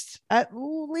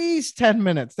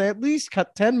 minutes. They at least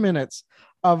cut 10 minutes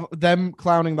of them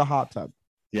clowning the hot tub.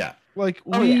 Yeah, like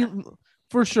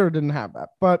for sure didn't have that,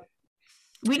 but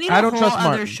we need a whole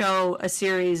other show, a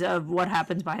series of what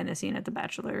happens behind the scene at the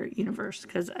Bachelor universe,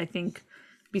 because I think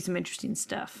it'd be some interesting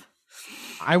stuff.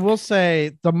 I will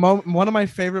say one of my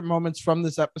favorite moments from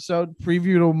this episode,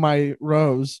 preview to my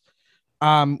rose,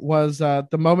 was the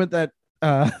moment that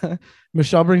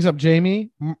Michelle brings up Jamie.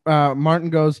 Martin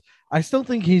goes, "I still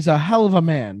think he's a hell of a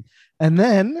man." And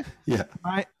then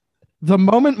the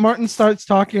moment Martin starts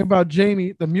talking about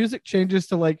Jamie, the music changes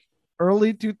to like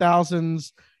early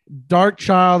 2000s Dark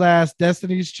Child ass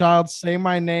Destiny's Child Say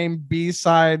My Name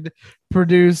B-side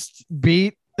produced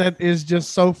beat. That is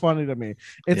just so funny to me.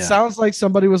 It sounds like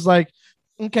somebody was like,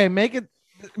 okay, make it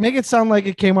sound like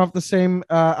it came off the same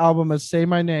album as Say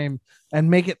My Name,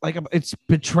 and make it like it's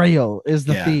betrayal is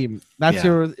the theme. That's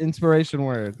your inspiration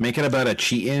word. Make it about a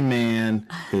cheating man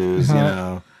who's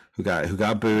who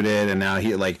got booted, and now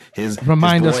he like his boy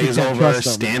is over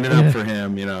standing up for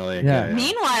him.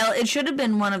 Meanwhile, it should have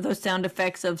been one of those sound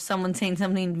effects of someone saying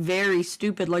something very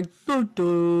stupid, like doo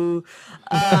doo.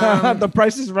 The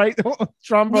Price is Right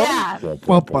trombone. Yeah,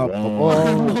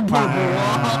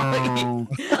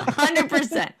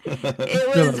 100%.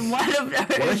 It was one of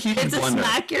it's a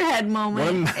smack your head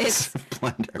moment. It's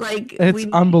like it's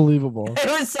unbelievable. It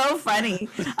was so funny.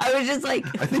 I was just like,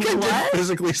 I think I did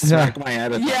physically smack my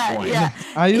head at that point. Yeah.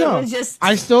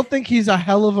 I still think he's a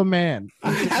hell of a man.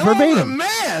 Hell of a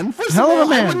man. First of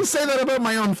all, I wouldn't say that about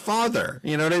my own father.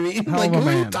 You know what I mean? Hell like, who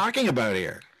are you talking about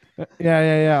here?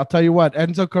 Yeah. I'll tell you what,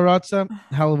 Enzo Carrozza,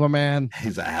 hell of a man.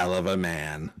 He's a hell of a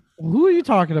man. Who are you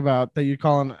talking about that you're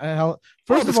calling a hell?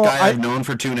 First of all, guy I've known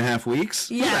for 2.5 weeks.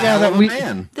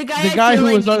 Man. The guy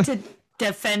who was to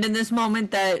defend in this moment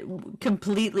that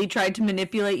completely tried to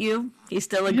manipulate you. He's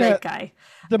still a great guy.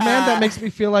 The man that makes me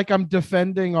feel like I'm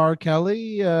defending R.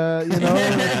 Kelly,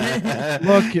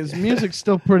 look, his music's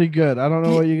still pretty good. I don't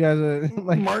know what you guys are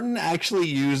like. Martin actually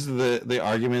used the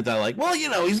argument that like, well,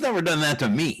 he's never done that to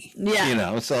me.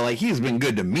 Yeah. So like he's been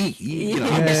good to me.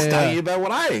 I'm just telling you about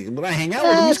when I hang out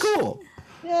with him, he's cool.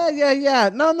 Yeah.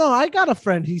 No, I got a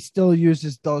friend. He still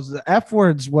uses those F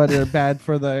words when they're bad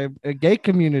for the gay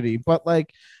community, but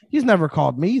like he's never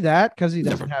called me that because he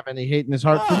doesn't have any hate in his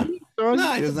heart for me. So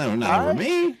no, he doesn't have for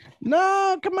me.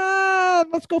 No, come on,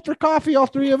 let's go for coffee, all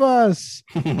three of us.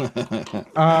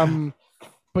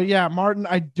 But yeah, Martin,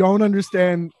 I don't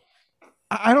understand.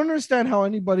 I don't understand how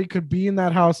anybody could be in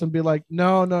that house and be like,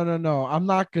 no. I'm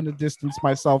not going to distance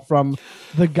myself from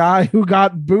the guy who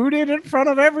got booted in front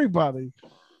of everybody.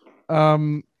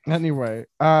 Anyway,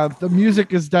 the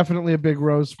music is definitely a big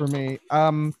rose for me.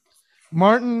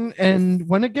 Martin, and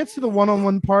when it gets to the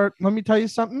one-on-one part, let me tell you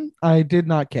something. I did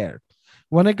not care.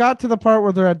 When it got to the part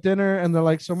where they're at dinner and they're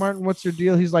like, so Martin, what's your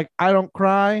deal? He's like, I don't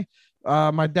cry.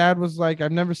 My dad was like,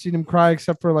 I've never seen him cry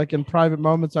except for like in private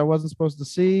moments I wasn't supposed to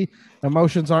see.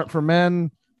 Emotions aren't for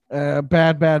men.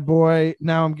 Bad boy.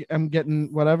 Now I'm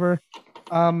getting whatever.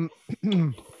 I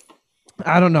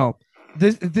don't know.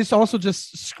 This also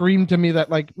just screamed to me that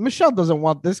like Michelle doesn't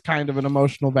want this kind of an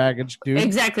emotional baggage, dude.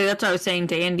 Exactly. That's what I was saying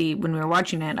to Andy when we were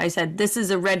watching it. I said, this is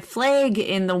a red flag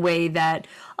in the way that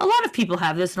a lot of people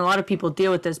have this and a lot of people deal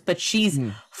with this, but she's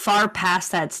far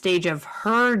past that stage of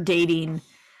her dating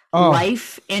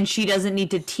life, and she doesn't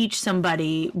need to teach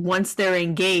somebody once they're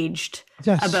engaged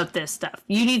about this stuff.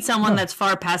 You need someone that's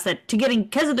far past that to getting,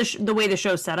 because of the way the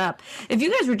show's set up. If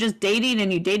you guys were just dating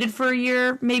and you dated for a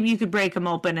year, maybe you could break them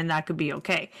open and that could be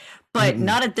okay. But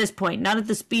not at this point, not at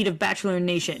the speed of Bachelor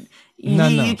Nation.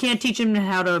 You can't teach him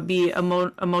how to be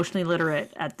emotionally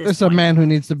literate at this point. It's a man who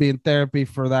needs to be in therapy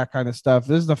for that kind of stuff.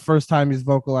 This is the first time he's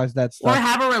vocalized that stuff. Or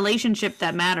have a relationship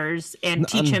that matters and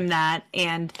teach him that,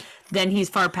 and then he's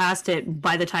far past it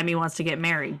by the time he wants to get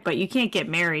married. But you can't get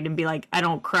married and be like, I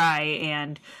don't cry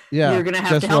and Yeah, you're gonna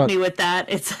have guess to help what? me with that.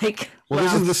 It's like, Well, wow.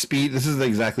 this is the speed. This is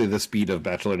exactly the speed of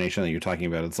Bachelor Nation that you're talking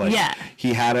about. It's like Yeah.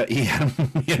 he had a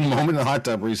moment in the hot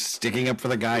tub where he's sticking up for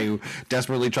the guy who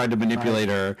desperately tried to manipulate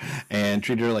her and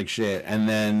treated her like shit, and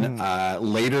then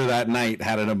later that night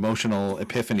had an emotional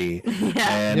epiphany.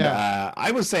 And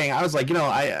I was like,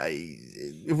 I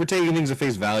if we're taking things at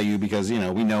face value, because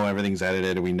we know everything's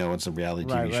edited and we know it's a reality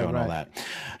TV show and all that,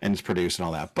 and it's produced and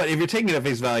all that, but if you're taking it at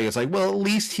face value, it's like, well, at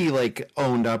least he like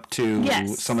owned up to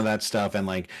some of that stuff and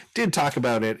like did talk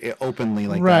about it openly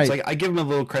like that. It's like I give him a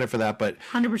little credit for that, but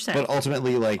 100%. But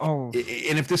ultimately, like, and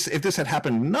if this had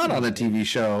happened not on a TV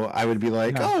show, I would be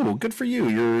like, oh, good for you.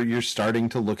 You're starting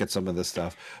to look at some of this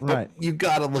stuff, but you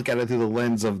got to look at it through the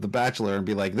lens of The Bachelor and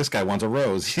be like, this guy wants a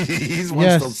rose. He's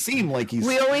wants to seem like he's.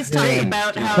 We always talk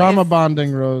about how trauma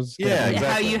bonding, Rose. Yeah, exactly.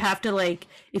 How you have to, like,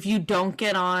 if you don't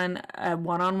get on a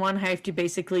one-on-one, have to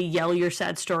basically yell your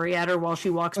sad story at her while she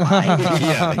walks by.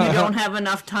 You don't have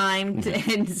enough time to,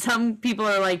 and some people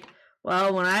are like,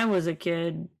 well, when I was a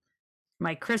kid,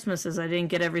 my Christmases, I didn't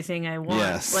get everything I want.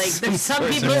 Yes. Like, there's some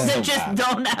people that just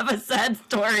don't have a sad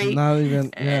story. Not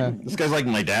even, This guy's like,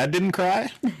 my dad didn't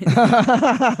cry.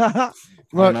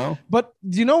 But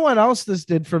do you know what else this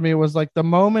did for me was like the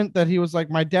moment that he was like,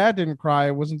 my dad didn't cry.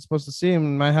 I wasn't supposed to see him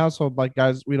in my household. Like,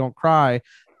 guys, we don't cry.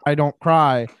 I don't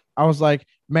cry. I was like,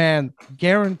 man,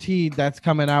 guaranteed that's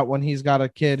coming out when he's got a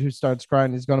kid who starts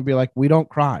crying. He's going to be like, we don't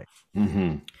cry.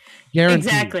 Mm-hmm. Guaranteed.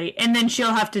 Exactly. And then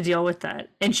she'll have to deal with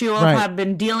that. And she'll have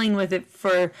been dealing with it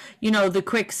for, the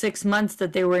quick 6 months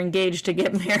that they were engaged to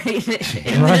get married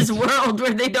in this world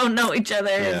where they don't know each other.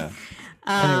 Yeah.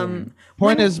 And,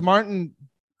 Point is, Martin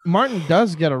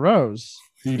does get a rose.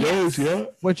 He does,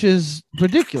 which is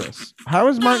ridiculous. How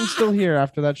is Martin still here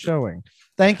after that showing?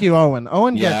 Thank you, Owen.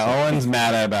 Owen gets it. Owen's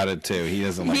mad about it too. He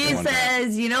doesn't like it. He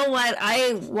says, you know what?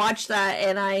 I watched that,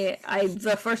 and I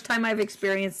the first time I've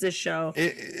experienced this show.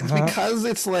 It's because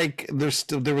it's like there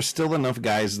were still enough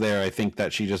guys there. I think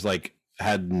that she just like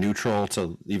had neutral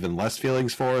to even less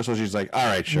feelings for. So she's like, all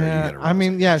right, sure. Yeah, you get it. I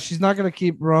mean, she's not gonna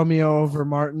keep Romeo over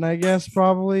Martin, I guess,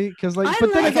 probably because like.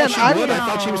 But then again, I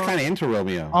thought she was kind of into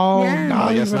Romeo. Oh,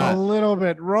 not even a little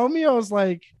bit. Romeo's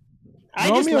like.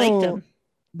 Just liked him.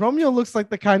 Romeo looks like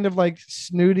the kind of like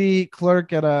snooty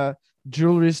clerk at a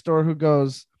jewelry store who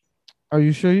goes, "Are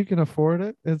you sure you can afford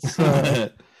it?" It's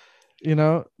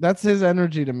that's his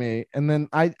energy to me. And then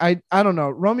I don't know.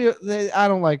 Romeo, I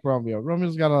don't like Romeo.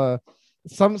 Romeo's got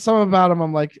some about him.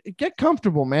 I'm like, get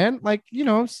comfortable, man. Like,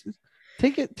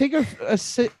 take a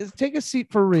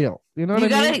seat for real. You know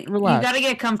what I mean? Relax. You gotta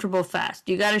get comfortable fast.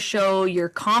 You gotta show your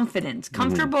confidence.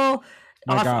 Comfortable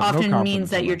often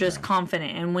means that you're just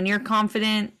confident. And when you're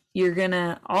confident, you're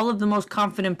gonna all of the most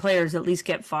confident players at least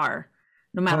get far,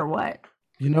 no matter what.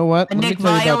 You know what? And Nick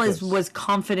Viall was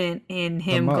confident in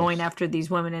him going after these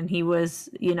women, and he was,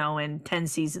 in 10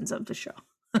 seasons of the show.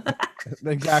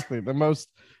 Exactly. The most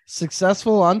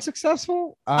successful,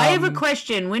 unsuccessful. I have a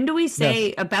question. When do we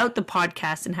say about the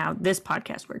podcast and how this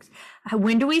podcast works?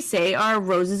 When do we say our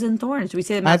roses and thorns? Do we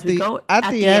say them as we go? At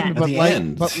the end. But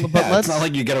it's not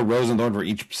like you get a rose and thorn for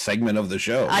each segment of the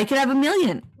show. I could have 1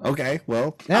 million. Okay,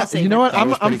 well, you know what?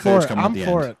 I'm for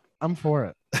it. I'm for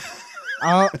it.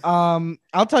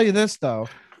 I'll tell you this though.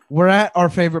 We're at our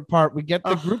favorite part. We get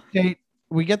the group date.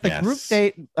 We get the group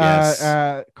date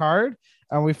card,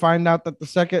 and we find out that the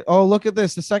second. Oh, look at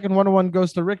this! The second 101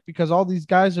 goes to Rick because all these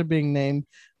guys are being named.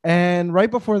 And right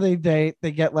before they date,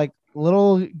 they get like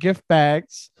little gift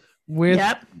bags with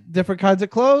different kinds of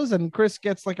clothes. And Chris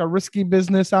gets like a risky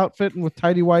business outfit and with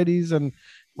tidy whities and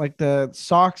like the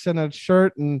socks and a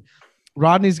shirt. And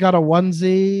Rodney's got a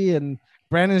onesie and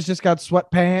Brandon's just got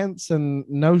sweatpants and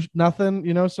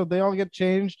nothing, so they all get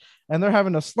changed and they're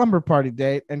having a slumber party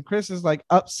date. And Chris is like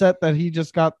upset that he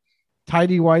just got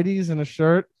tidy whities and a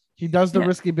shirt. He does the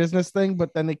risky business thing,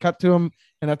 but then they cut to him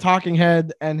in a talking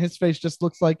head and his face just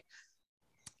looks like,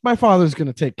 my father's going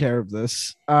to take care of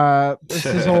this. It's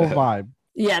his whole vibe.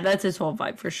 Yeah, that's his whole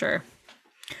vibe for sure.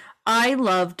 I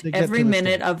loved every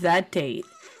minute of that date.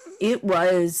 It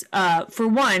was, for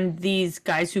one, these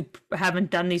guys who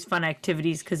haven't done these fun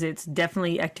activities, because it's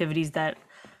definitely activities that,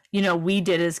 we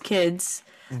did as kids,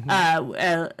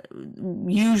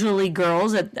 usually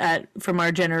girls from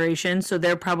our generation. So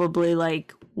they're probably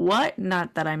like, what?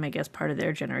 Not that I'm, I guess, part of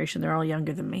their generation. They're all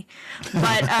younger than me.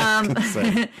 But I'm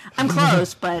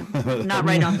close, but not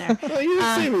right on there. Well, you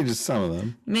didn't say me, just some of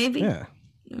them. Maybe. Yeah.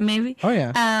 Maybe. Oh,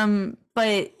 yeah.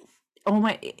 But,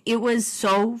 it was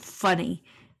so funny.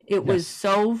 It was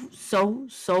so fun.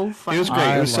 It was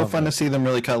great. It was so fun to see them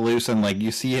really cut loose, and like you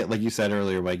see it, like you said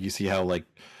earlier, Mike. You see how like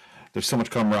there's so much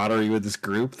camaraderie with this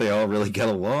group. They all really get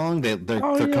along. They're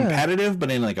competitive,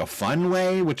 but in like a fun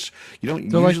way, which you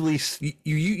don't usually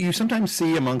you sometimes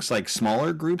see amongst like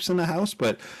smaller groups in the house,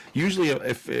 but usually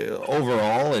if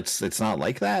overall it's not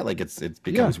like that. Like it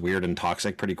becomes weird and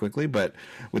toxic pretty quickly. But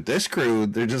with this crew,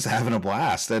 they're just having a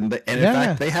blast, and in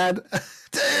fact they had.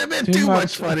 Too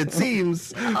much fun, it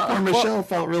seems. Poor Michelle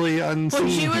felt really unseen.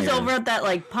 When she was over at that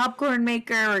like popcorn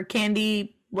maker or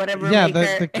candy whatever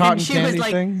maker, the cotton and she candy was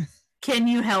like, thing. "Can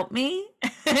you help me?"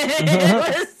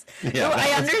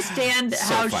 I understand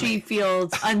how funny. she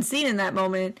feels unseen in that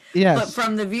moment. Yes. But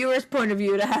from the viewer's point of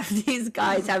view, to have these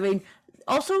guys having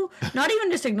also not even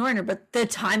just ignoring her, but the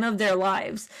time of their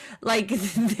lives, like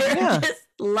they're just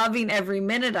loving every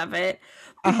minute of it.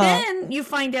 But then you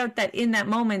find out that in that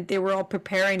moment they were all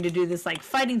preparing to do this like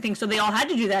fighting thing, so they all had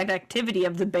to do that activity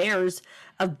of the bears,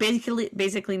 of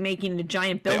basically making a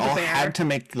giant Build-A-Bear. They all had to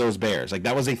make those bears. Like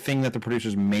that was a thing that the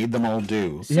producers made them all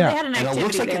do. So they had an activity. And it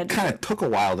looks like it kind of took a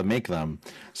while to make them.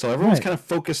 So everyone's kind of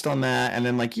focused on that, and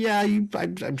then like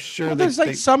I'm sure there's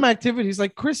like some activities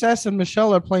like Chris S and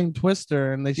Michelle are playing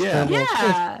Twister, and they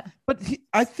But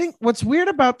I think what's weird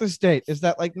about this date is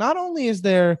that like not only is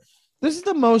this is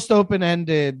the most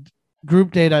open-ended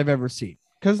group date I've ever seen.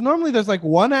 Because normally there's like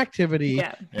one activity.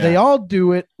 They all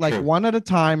do it like one at a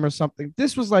time or something.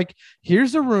 This was like,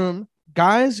 here's a room.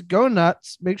 Guys, go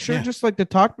nuts. Make sure just like to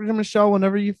talk to Michelle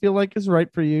whenever you feel like is right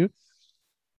for you.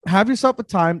 Have yourself a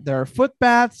time. There are foot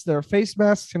baths. There are face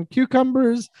masks and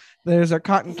cucumbers. There's a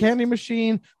cotton candy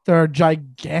machine. There are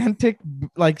gigantic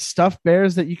like stuffed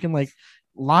bears that you can like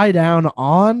lie down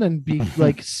on and be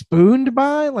like spooned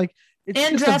by. Like, it's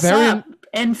and dress up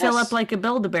and fill up like a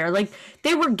Build-A-Bear. Like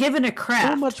they were given a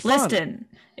craft. So much fun. Listen,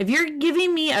 if you're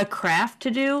giving me a craft to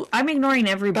do, I'm ignoring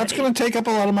everybody. That's going to take up a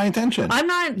lot of my attention. I'm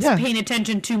not paying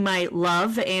attention to my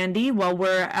love, Andy, while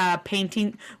we're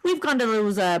painting. We've gone to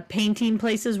those painting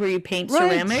places where you paint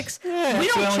ceramics. Yeah, we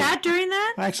don't chat during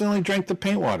that. I accidentally drank the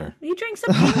paint water. You drink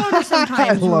some paint water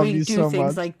sometimes when we do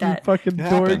things like that. You fucking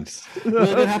dorks. It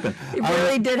really did happen. It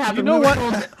really did happen. You know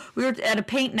what? We were at a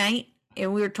paint night.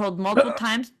 And we were told multiple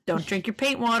times, don't drink your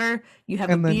paint water. You have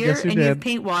a beer and you have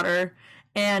paint water.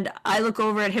 And I look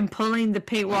over at him pulling the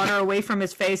paint water away from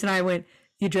his face, and I went,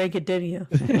 "You drank it, didn't you?"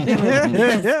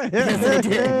 Yes, I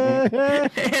did.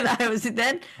 And I was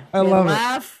then I love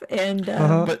laugh it. And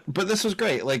but this was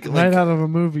great. Like right out of a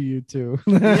movie, you two.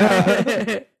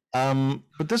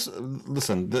 But this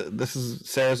is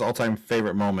Sarah's all-time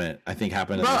favorite moment. I think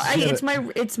happened. Well,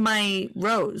 it's my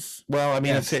Rose. Well, I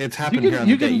mean, it's happened here on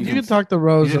the date. You can talk the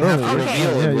Rose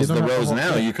earlier. It was the Rose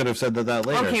now. You could have said that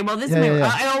later. Okay, well, this is my.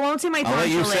 I won't say my. I'll let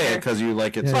you say it because you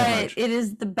like it so much. But it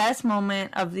is the best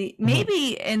moment of the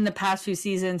maybe in the past few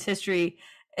seasons history.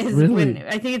 Is when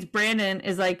I think it's Brandon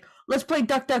is like, let's play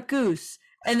Duck Duck Goose.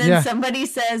 And then somebody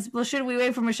says, well, should we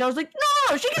wait for Michelle? I was like,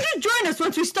 no, she can just join us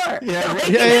once we start.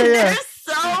 Everyone's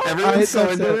so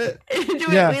into it.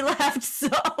 We laughed so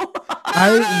hard.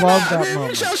 I love that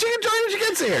moment. Michelle, she can join when she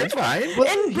gets here. It's fine.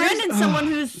 And Brandon's someone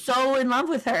who's so in love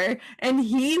with her. And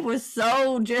he was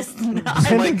so just not.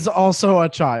 Brandon's also a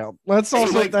child. That's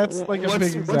also, that's like a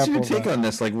big example. What's your take on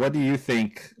this? Like, what do you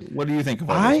think? What do you think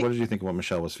about this? What did you think of what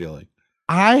Michelle was feeling?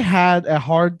 I had a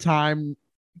hard time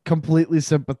completely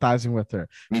sympathizing with her.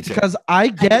 Me too. Because I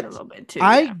get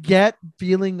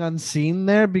feeling unseen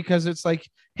there because it's like,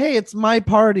 hey, it's my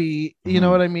party, you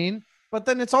know what I mean? But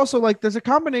then it's also like there's a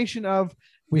combination of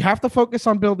we have to focus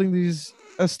on building these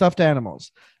stuffed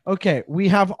animals. Okay, we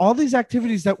have all these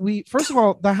activities that first of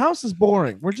all, the house is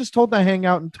boring. We're just told to hang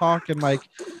out and talk and like,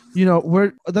 you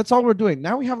know, that's all we're doing.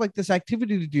 Now we have like this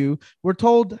activity to do. We're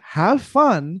told have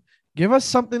fun. Give us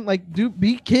something like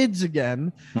be kids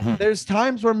again. There's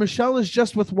times where Michelle is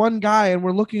just with one guy and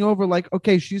we're looking over like,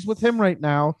 okay, she's with him right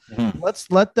now.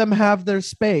 Let's let them have their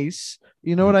space.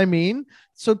 You know what I mean?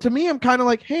 So to me, I'm kind of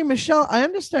like, hey, Michelle, I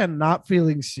understand not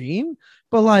feeling seen,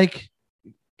 but like,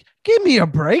 give me a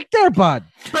break there, bud.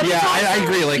 But I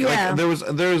agree. Like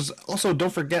there's also,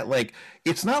 don't forget, like,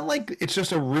 it's not like it's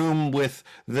just a room with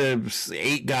the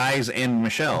 8 guys and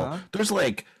Michelle. There's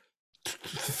like,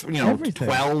 12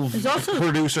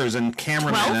 producers and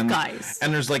cameramen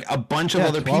and there's like a bunch of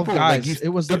other people. Guys. It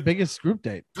was the biggest group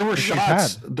date. There were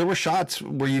shots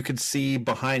where you could see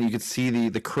behind, you could see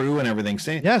the crew and everything.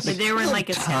 Yes, but there were like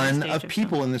a ton of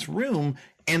people in this room,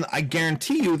 and I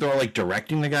guarantee you they're all like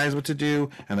directing the guys what to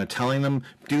do, and they're telling them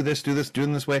do this, do it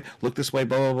this way, look this way,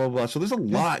 blah blah blah blah. So there's a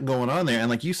lot going on there, and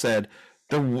like you said,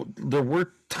 there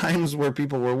were times where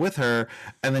people were with her,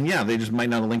 and then they just might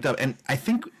not have linked up. And I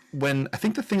think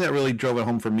the thing that really drove it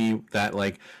home for me that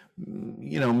like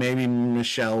maybe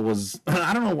Michelle was,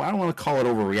 I don't know, I don't want to call it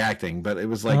overreacting, but it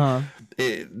was like,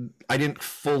 I didn't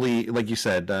fully, like you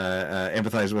said,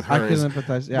 empathize with her. I can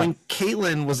empathize, yeah. When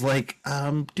Caitlyn was like,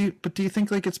 do you think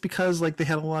like it's because like they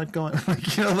had a lot going,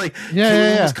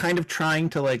 Caitlyn was kind of trying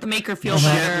to like make her feel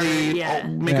better,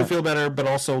 make her feel better, but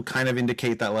also kind of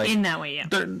indicate that like in that way,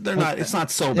 they're not, it's not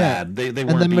so bad. They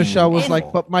weren't. And then Michelle was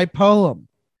like, but my poem.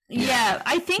 Yeah,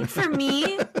 I think for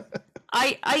me,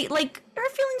 I like her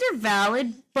feelings are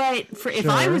valid, but if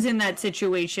I was in that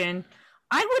situation,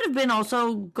 I would have been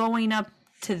also going up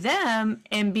to them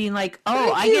and being like,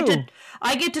 "Oh,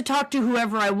 I get to talk to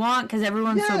whoever I want because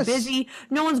everyone's so busy.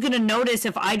 No one's gonna notice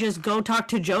if I just go talk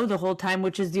to Joe the whole time,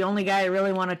 which is the only guy I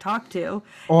really want to talk to."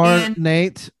 Or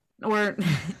Nate. Or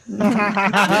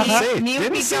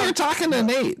didn't see her talking to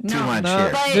Nate too much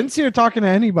here. Didn't see her talking to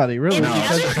anybody really. The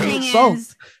other thing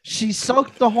is, she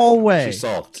soaked the whole way. She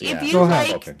sulked. If you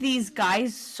like these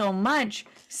guys so much,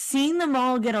 seeing them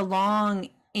all get along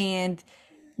and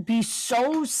be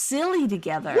so silly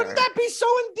together, wouldn't that be so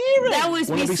endearing? That would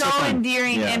be so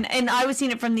endearing. Yeah. And I was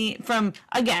seeing it from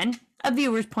again a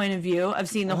viewer's point of view of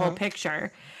seeing the whole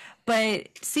picture. But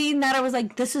seeing that, I was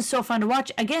like, this is so fun to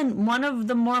watch. Again, one of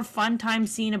the more fun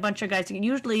times seeing a bunch of guys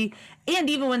usually, and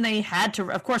even when they had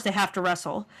to, of course, they have to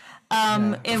wrestle.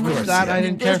 And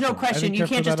there's no question, you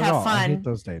can't just have fun. I hate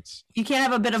those dates. You can't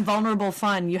have a bit of vulnerable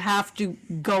fun. You have to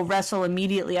go wrestle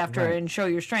immediately after and show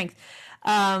your strength.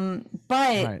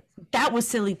 But that was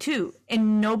silly too,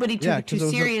 and nobody took it too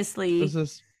seriously. There's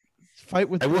this fight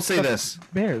with. I will say this.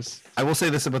 Bears. I will say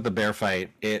this about the bear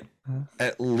fight. It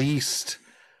at least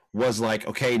was like,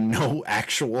 okay, no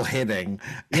actual hitting.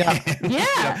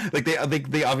 Like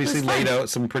they obviously laid out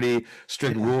some pretty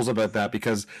strict rules about that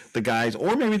because the guys,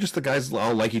 or maybe just the guys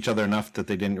all like each other enough that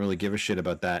they didn't really give a shit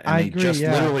about that, and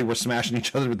literally were smashing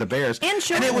each other with the bears.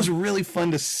 And it was really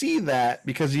fun to see that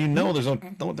because they're not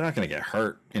going to get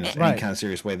hurt in any kind of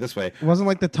serious way this way. It wasn't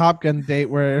like the Top Gun date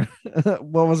where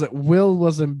what was it? Will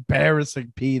was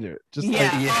embarrassing Peter.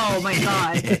 Oh my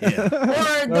god.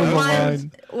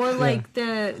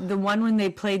 Or the one when they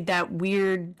played that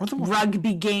weird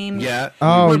rugby game. Yeah.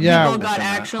 Where people got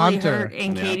actually hurt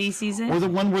in Katie's season. Or the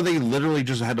one where they literally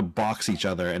just had to box each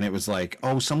other, and it was like,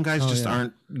 oh, some guys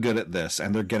aren't good at this,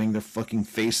 and they're getting their fucking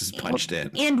faces punched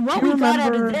in. And what we got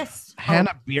out of this,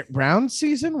 Hannah Brown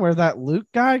season, where that Luke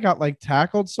guy got like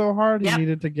tackled so hard he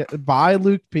needed to get by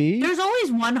Luke P. There's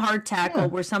always one hard tackle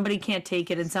where somebody can't take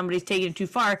it, and somebody's taking it too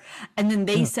far, and then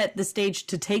they set the stage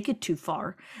to take it too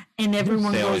far, and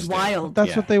everyone goes wild.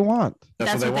 That's what they want.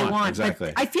 That's what they want.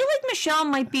 Exactly. But I feel like Michelle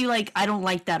might be like, I don't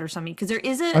like that or something, because there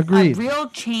is a real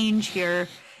change here.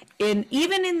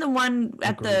 Even in the one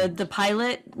at the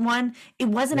pilot one, it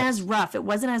wasn't as rough. It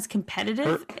wasn't as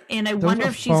competitive. And I wonder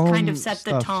if she's kind of set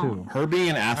the tone. Her being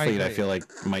an athlete, I feel like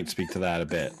might speak to that a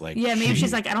bit. Like, maybe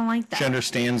she's like, I don't like that. She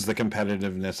understands the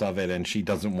competitiveness of it, and she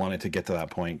doesn't want it to get to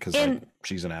that point because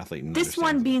she's an athlete. And this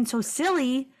one being so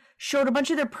silly showed a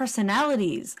bunch of their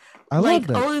personalities. I loved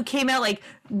it. Olu came out like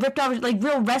ripped off like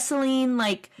real wrestling,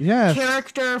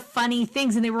 character, funny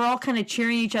things, and they were all kind of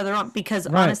cheering each other up because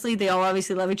honestly, they all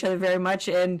obviously love each other very much,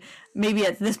 and maybe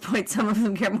at this point, some of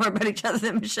them care more about each other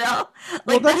than Michelle.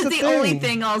 Like that's the only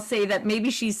thing I'll say that maybe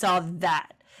she saw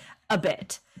that a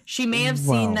bit. She may have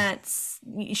seen that.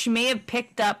 She may have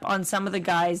picked up on some of the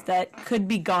guys that could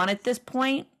be gone at this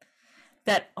point.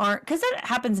 That aren't, because that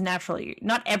happens naturally.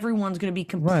 Not everyone's going to be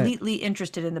completely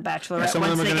interested in The Bachelorette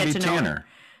once they get to know her.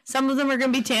 Some of them are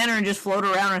going to be Tanner and just float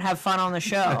around and have fun on the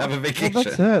show. Have a vacation. Well,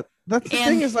 that's it. That's the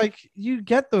thing is like you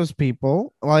get those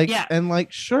people and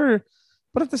sure,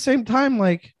 but at the same time,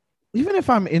 like even if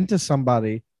I'm into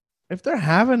somebody, if they're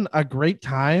having a great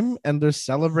time and they're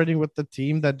celebrating with the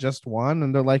team that just won,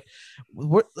 and they're like,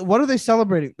 what are they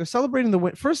celebrating? They're celebrating the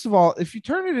win. First of all, if you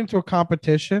turn it into a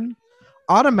competition,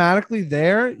 automatically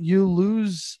there you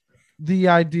lose the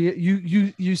idea.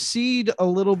 You cede a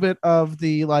little bit of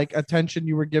the like attention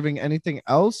you were giving anything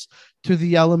else to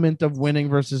the element of winning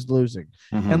versus losing.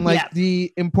 And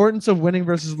the importance of winning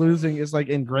versus losing is like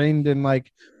ingrained in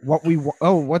like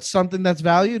what's something that's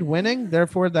valued? Winning,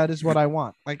 therefore that is what I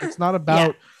want. Like it's not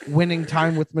about winning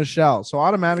time with Michelle. So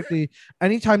automatically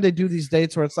anytime they do these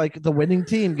dates where it's like the winning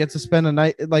team gets to spend a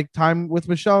night like time with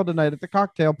Michelle tonight at the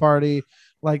cocktail party,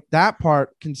 like that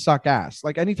part can suck ass.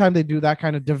 Like anytime they do that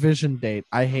kind of division date,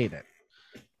 I hate it.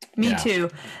 Me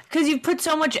too. Because you've put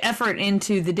so much effort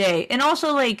into the day. And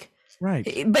also like, right.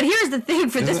 But here's the thing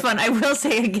for this one, I will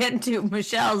say again to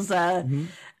Michelle's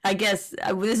I guess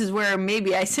this is where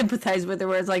maybe I sympathize with her,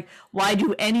 where it's like, why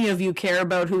do any of you care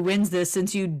about who wins this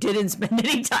since you didn't spend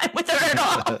any time with her at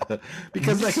all?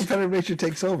 Because that competitive nature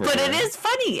takes over. But it is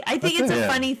funny. I think it's a Yeah.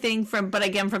 funny thing but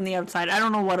again, from the outside, I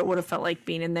don't know what it would have felt like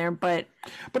being in there, but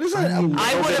is that I would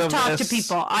have talked to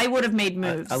people. I would have made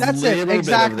moves. That's little it. bit of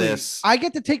Exactly. this. I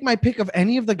get to take my pick of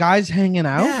any of the guys hanging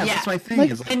out. Yeah, Yeah. that's my thing. Like,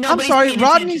 It's like, And I'm nobody's sorry, paying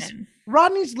Rodney's attention.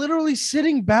 Rodney's literally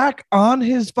sitting back on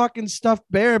his fucking stuffed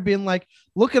bear, being like,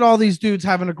 "Look at all these dudes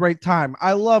having a great time.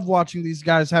 I love watching these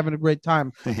guys having a great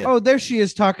time." Yeah. Oh, there she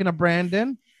is talking to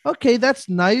Brandon. Okay, that's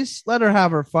nice. Let her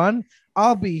have her fun.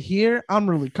 I'll be here. I'm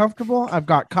really comfortable. I've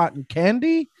got cotton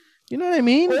candy. You know what I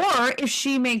mean? Or if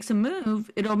she makes a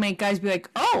move, it'll make guys be like,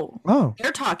 "Oh, Oh,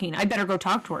 they're talking. I better go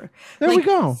talk to her." there we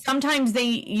go. Sometimes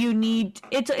you need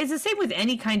it's the same with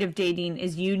any kind of dating,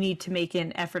 is you need to make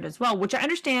an effort as well, which I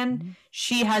understand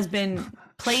she has been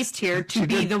placed here to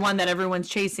be the one that everyone's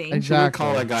chasing. She did Exactly.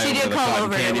 call that guy She over did the call cotton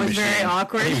over. It candy was very machine.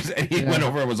 awkward. And he went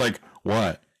over and was like,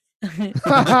 "What?" You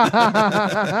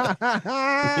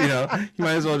know, you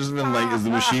might as well just been like, "Is the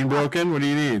machine broken? What do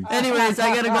you need?" Anyways,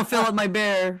 I gotta go fill up my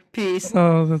bear piece.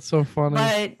 Oh, that's so funny.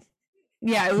 But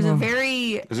yeah, it was a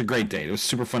very It was a great date. It was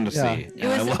super fun to Yeah. see. It was-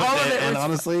 And I loved all of it And was-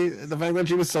 honestly, the fact that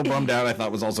she was so bummed out, I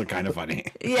thought was also kind of funny.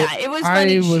 yeah, it was I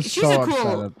funny. was She's so a upset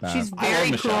cool. at that. She's I love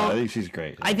very Michelle. I cool. think she's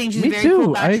great. I think she's Me a very too.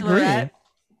 cool I agree. bachelorette.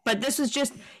 But this was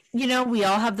just, we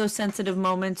all have those sensitive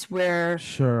moments where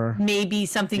Sure. maybe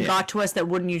something got to us that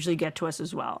wouldn't usually get to us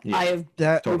as well. Yeah. I have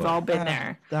That We've Totally. all been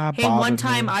there. that Hey, one bothered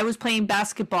time me. I was playing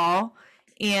basketball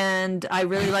and I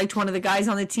really liked one of the guys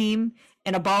on the team,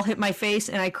 and a ball hit my face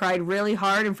and I cried really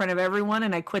hard in front of everyone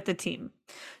and I quit the team.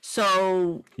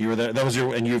 So You were there. That was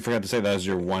your, and you forgot to say that was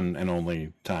your one and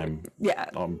only time yeah,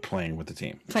 playing with the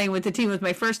team. playing with the team was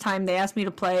my first time. They asked me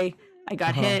to play. I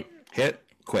got hit, Hit,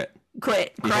 quit.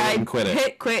 quit, You hit it cried, and quit it.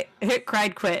 hit, quit, hit,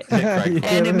 cried, quit. Hit, crack, quit.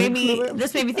 And it made me think of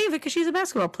it because she's a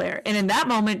basketball player. And in that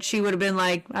moment, she would have been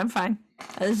like, "I'm fine.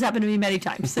 This has happened to me many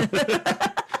times."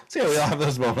 So yeah, we all have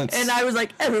those moments. And I was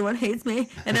like, "Everyone hates me."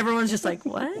 And everyone's just like,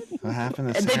 "What?" What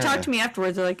happened? To And they Sarah? talked to me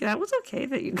afterwards. They're like, "That was okay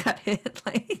that you got hit."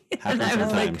 Like, and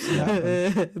Happens I was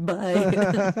sometimes. like,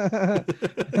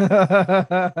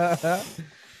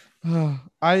 "Bye."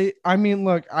 I mean,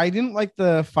 look, I didn't like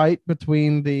the fight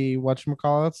between the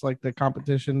whatchamacallits, like the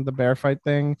competition, the bear fight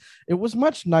thing. It was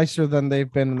much nicer than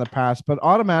they've been in the past, but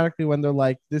automatically when they're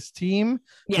like this team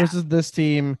Yeah. versus this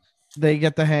team, they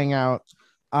get to hang out.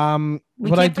 We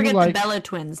What I can't do forget like, the Bella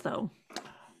twins, though.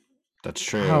 That's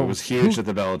true. Oh, It was huge who-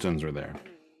 that the Bellatons were there.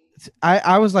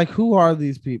 I was like, who are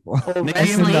these people? Nikki and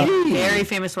Wrestling, Brie. very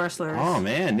famous wrestlers. Oh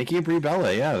man, Nikki and Brie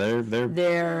Bella. Yeah, They're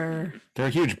they're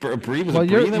huge. Brie was. Well, Brie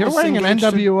you're that was wearing an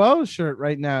engaged to- NWO shirt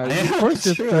right now. Yeah, Of course,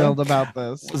 that's you're true. thrilled about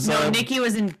this. was, no. Nikki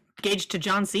was engaged to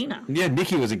John Cena. Yeah,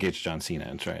 Nikki was engaged to John Cena.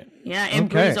 That's right. Yeah, and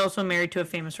Okay. Bree's also married to a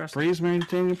famous wrestler. Brie's married to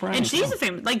Daniel Bryan. And she's a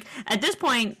famous. Like at this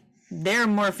point, they're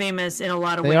more famous in a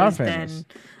lot of They ways are famous.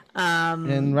 than.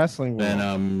 In wrestling world.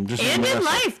 And just And in wrestling.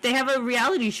 life, they have a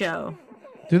reality show.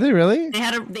 Do they really? They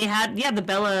had the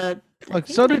Bella. Like,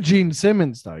 so did Gene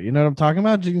Simmons, though. You know what I'm talking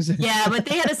about? Gene Simmons. Yeah, but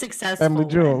they had a successful Family one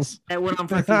Jewels. that went on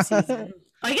for a few seasons.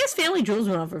 I guess Family Jewels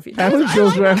went on for a few. Family I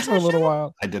Jewels like ran that for a little show.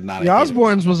 while. I did not. The I hated it.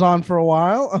 Osbournes was on for a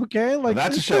while. Okay, like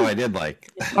That's a this show is- I did like.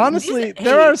 Honestly, These-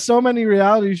 there hey. are so many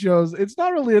reality shows. It's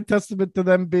not really a testament to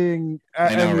them being.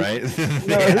 I know, and- right? They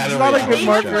No, had it's a not a reality good They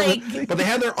marker. have, like, But they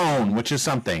had their own, which is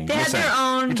something. They had Listen, their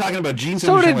own- You're talking about Gene So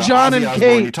Simmons. did you're talking John about and Ozzy Osbourne,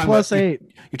 Kate you're talking plus about, 8.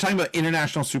 You're talking about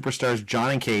international superstars,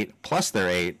 John and Kate plus their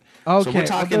 8. Okay, so well, we're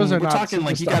talking. those are We're not talking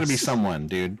like you got to be superstars. someone,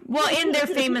 dude. well, and they're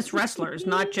famous wrestlers,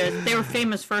 not just they were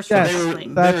famous first for Yes. They were,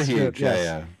 wrestling. That's they're huge. good,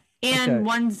 yes. Yeah, And Okay.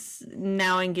 one's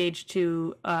now engaged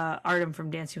to Artem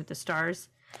from Dancing with the Stars.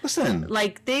 yeah. Listen,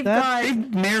 Like they've That-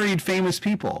 they've married famous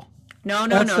people. no,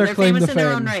 That's their they're claim famous to in their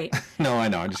fame. own right. No, I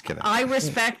know. I'm just kidding. I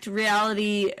respect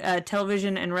reality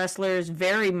television and wrestlers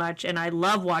very much, and I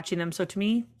love watching them. So to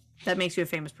me, that makes you a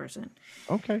famous person.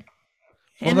 Okay.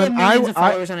 And Well, then then millions of I-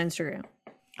 followers on Instagram.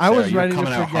 I was Sarah, you're ready to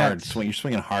coming out forget. hard. You're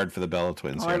swinging hard for the Bella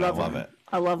Twins. Oh, here, I and love love them. it.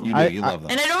 I love them. You do. I- You love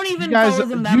them. And I don't You even guys, follow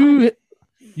them that much.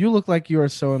 you look like you are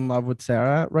so in love with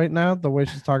Sarah right now. The way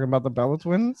she's talking about the Bella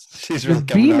Twins, She's just really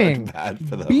coming beaming. out bad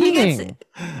for them. beaming.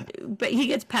 But he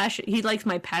gets passion. He likes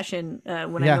my passion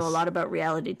when I Yes. know a lot about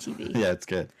reality TV. Yeah, it's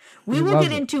good. We He will loves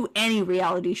get it. into any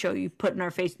reality show you put in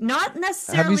our face. Not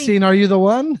necessarily. Have you seen Are You the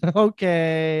One?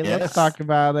 Okay, Yes. let's talk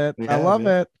about it. We I have, love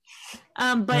yeah. it.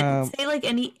 But Um, say like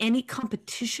any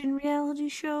competition reality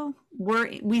show where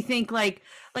we think like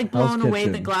Blown Away,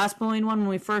 the Kitchen. glass blowing one, when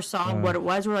we first saw what it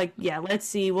was, we're like, yeah, let's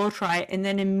see, we'll try it. And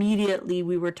then immediately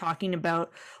we were talking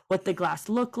about, what the glass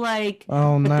looked like,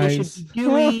 Oh, what they nice. should be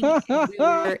doing. And we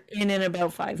were in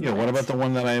about 5 minutes. What about the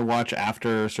one that I watch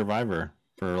after Survivor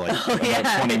for like Oh, about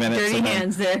yeah. 20 minutes? Dirty and then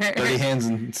Hands there. Dirty Hands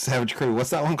and Savage Crew. What's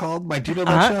that one called? Mike, do you know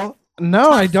that show?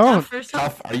 No, I don't. Stuff or something?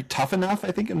 Tough. Are you Tough Enough?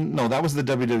 I think no, that was the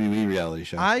WWE reality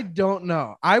show. I don't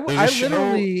know. I There's a show-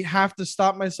 literally have to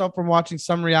stop myself from watching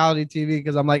some reality TV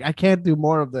because I'm like, I can't do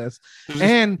more of this. There's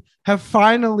And have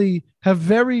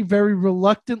very, very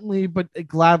reluctantly, but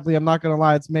gladly, I'm not going to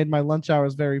lie, it's made my lunch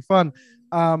hours very fun.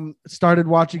 Started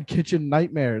watching Kitchen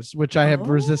Nightmares, which I have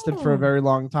resisted for a Oh. very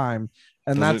long time.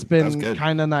 And That's been good.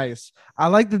 kind of nice. I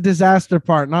like the disaster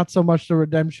part, not so much the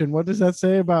redemption. What does that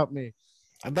say about me?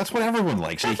 That's what everyone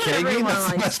likes. Are you That's what kidding me? everyone That's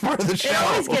the likes. best part of the show. It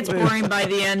always gets boring by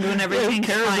the end when Who everything's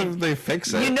cares fine. if they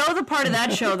fix it? You know the part of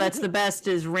that show that's the best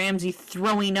is Ramsey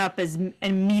throwing up as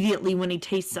immediately when he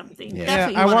tastes something. Yeah.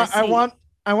 That's what I you want, see.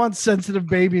 I want sensitive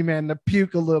baby man to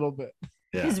puke a little bit.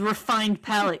 Yeah. His refined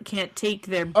palate can't take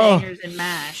their Oh. bangers and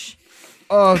mash.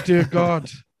 Oh dear God,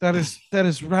 that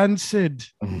is rancid.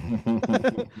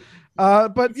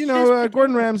 But you know,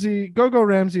 Gordon Ramsay, Go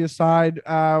Ramsay aside,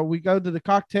 we go to the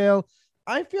cocktail.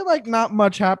 I feel like not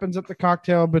much happens at the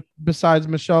cocktail, but besides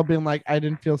Michelle being like, I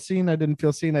didn't feel seen, I didn't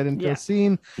feel seen, I didn't Yeah. feel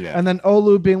seen. Yeah. And then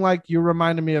Olu being like, you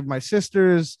reminded me of my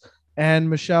sisters. And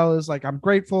Michelle is like, I'm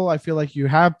grateful. I feel like you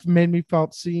have made me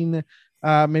felt seen,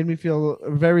 made me feel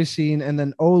very seen. And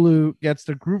then Olu gets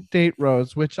the group date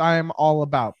rose, which I am all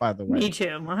about, by the way. Me too,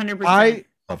 100%.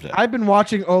 Loved it. I've been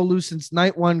watching Olu since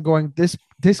night one, going,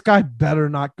 this guy better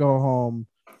not go home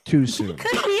too He soon.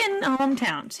 could be in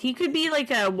hometowns. He could be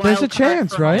like a wild There's a card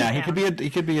chance, for right? Yeah, hometown. he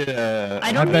could be a.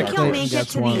 I don't I think bet he'll Clayton make it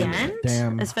gets to one. the end,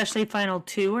 Damn. especially final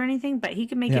 2 or anything, but he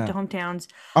can make Yeah. it to hometowns.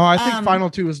 Oh, I think Um, final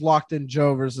 2 is locked in.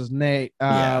 Joe versus Nate.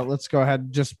 Yeah. Let's go ahead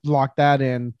and just lock that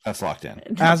in. That's locked in.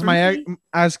 As my Really?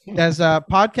 as a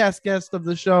podcast guest of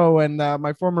the show and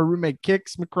my former roommate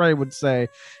Kix McRae would say,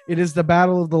 it is the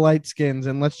battle of the light skins,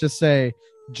 and let's just say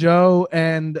Joe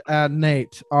and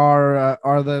Nate are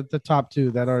the top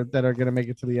 2 that are going to make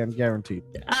it to the end, guaranteed.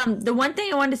 The one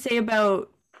thing I wanted to say about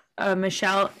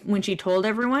Michelle when she told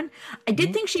everyone, I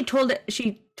did think she told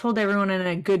everyone in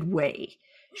a good way.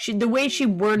 The way she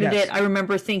worded Yes. it, I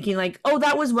remember thinking like, "Oh,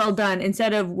 that was well done."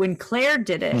 Instead of when Claire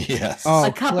did it. Yes. Oh,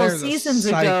 A couple Claire's a seasons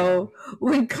psycho. ago,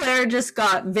 when Claire just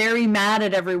got very mad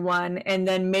at everyone and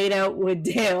then made out with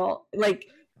Dale, like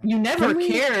you never Can we-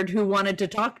 cared who wanted to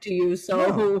talk to you,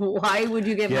 so why would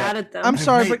you get Yeah. mad at them? I'm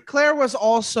sorry, Wait. but Claire was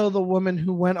also the woman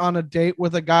who went on a date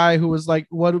with a guy who was like,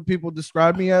 what do people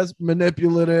describe me as?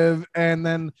 Manipulative. And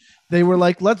then they were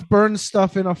like, let's burn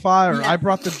stuff in a fire. Yeah. I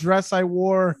brought the dress I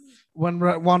wore when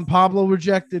Juan Pablo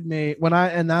rejected me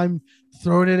I'm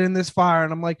throwing it in this fire.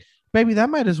 And I'm like, baby, that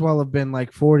might as well have been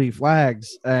like 40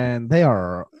 flags and they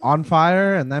are on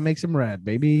fire and that makes them red,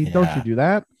 baby. Don't Yeah. you do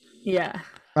that. Yeah.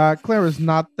 Claire is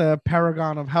not the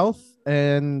paragon of health.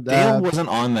 And Dale wasn't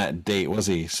on that date, was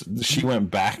he? She went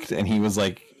back and he was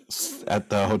like at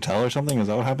the hotel or something. Is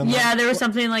that what happened? Yeah, there was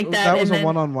something like that. that was and a then,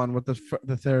 one-on-one with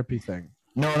the therapy thing.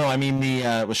 No, I mean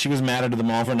she was mad at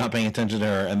them all for not paying attention to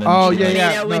her, and then Oh, she yeah, was- made yeah.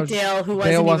 out No, with Dale, who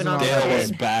Dale wasn't wasn't even on on the that Dale date.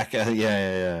 was back.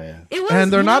 Yeah. It was,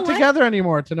 And they're you not know what? together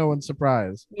anymore, to no one's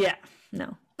surprise. Yeah,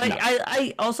 no. But No.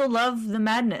 I also love the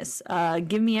madness.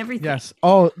 Give me everything. Yes.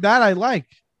 Oh, that I like.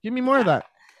 Give me more of that.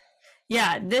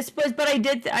 Yeah, this was, but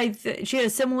she had a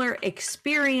similar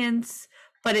experience,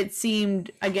 but it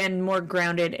seemed again more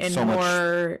grounded and So much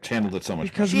more. She handled it so much.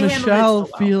 Because She handled it Michelle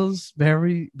so well. feels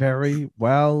very, very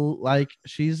well. Like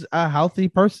she's a healthy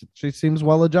person. She seems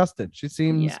well adjusted. She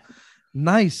seems Yeah,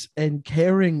 nice and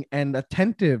caring and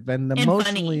attentive and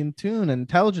emotionally funny. in tune,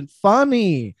 intelligent,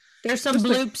 funny. there's some Just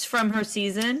like- bloops from her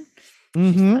season.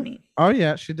 She's Mhm. funny. Oh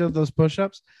yeah, she did those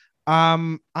push-ups.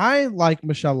 I like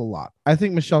Michelle a lot. I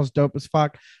think Michelle's dope as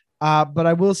fuck. But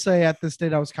I will say at this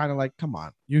date, I was kind of like, come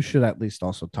on, you should at least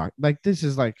also talk. Like this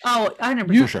is like Oh,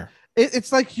 100%. You- For sure.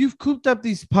 it's like you've cooped up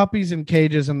these puppies in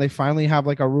cages and they finally have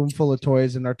like a room full of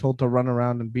toys and they're told to run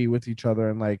around and be with each other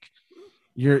and like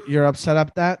you're upset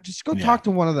at that. Just go Yeah. talk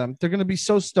to one of them. They're gonna be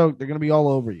so stoked. They're gonna be all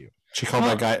over you. She called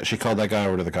that guy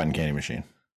over to the cotton candy machine.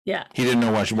 Yeah, He didn't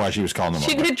know why she was calling him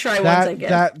she over. did try once, I That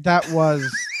guess. that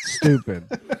was stupid.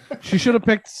 She should have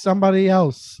picked somebody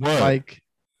else. What? Like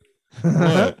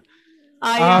What?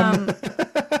 I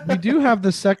we do have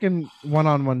the second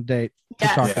one-on-one date to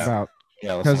Yes. talk Yeah. about.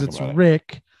 Yeah, let's Because talk it's about it.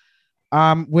 Rick,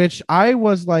 which I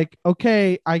was like,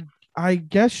 okay, I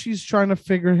guess she's trying to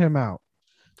figure him out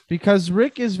because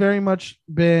Rick has very much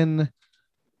been,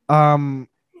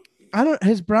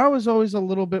 his brow is always a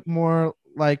little bit more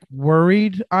like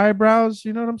worried eyebrows.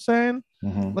 You know what I'm saying?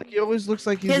 Like he always looks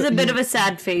like he has a bit of a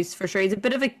sad face for sure. He's a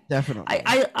bit of a definitely.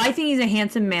 I think he's a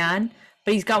handsome man,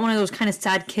 but he's got one of those kind of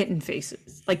sad kitten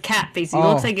faces, like cat face. He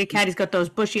looks like a cat. He's got those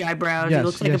bushy eyebrows. He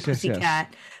looks like a pussy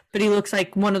cat, but he looks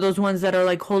like one of those ones that are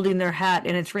like holding their hat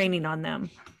and it's raining on them.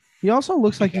 He also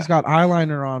looks like he's got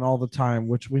eyeliner on all the time,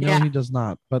 which we know he does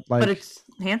not. But it's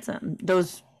handsome.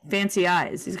 Those fancy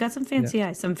eyes. He's got some fancy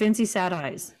eyes, some fancy sad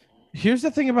eyes. Here's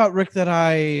the thing about Rick that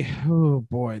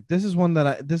this is one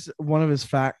of his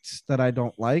facts that I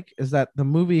don't like is that the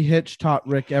movie Hitch taught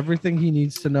Rick everything he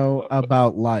needs to know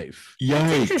about life.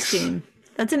 That's interesting.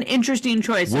 That's an interesting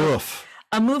choice. Woof.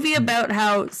 A movie about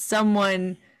how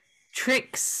someone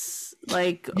tricks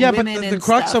women but the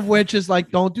crux of which is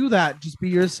like, don't do that. Just be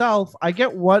yourself. I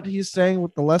get what he's saying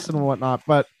with the lesson and whatnot,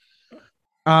 but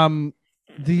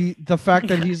the fact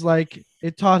that he's like,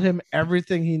 it taught him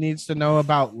everything he needs to know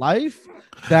about life.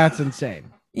 That's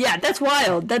insane. Yeah, that's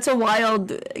wild. That's a wild,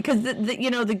 because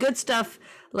the good stuff,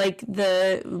 like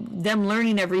them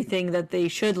learning everything that they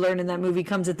should learn in that movie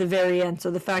comes at the very end.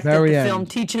 So the fact that the film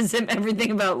teaches him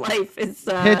everything about life is.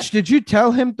 Hitch, did you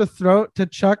tell him to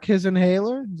chuck his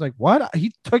inhaler? He's like, what?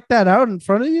 He took that out in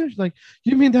front of you? He's like,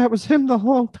 you mean that was him the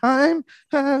whole time?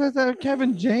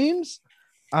 Kevin James?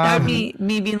 That would be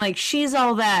me being like, she's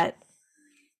all that.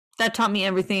 That taught me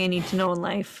everything I need to know in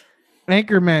life.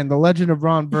 Anchorman, The Legend of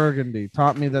Ron Burgundy,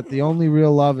 taught me that the only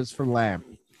real love is for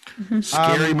lamb.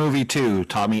 Scary Movie 2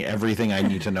 taught me everything I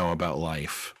need to know about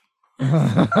life.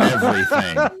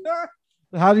 Everything.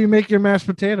 How do you make your mashed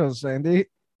potatoes, Sandy?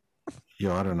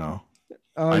 Yo, I don't know.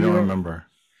 I don't remember.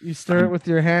 You stir it with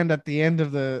your hand at the end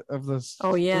of the.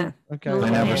 Oh yeah. Okay. I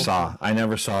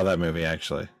never saw that movie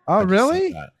actually. Oh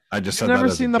really? I just You've never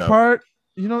seen the part.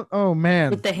 You don't. Oh man.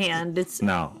 With the hand, it's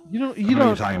no. You don't. What are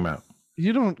you talking about?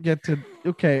 You don't get to.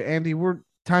 Okay, Andy, we're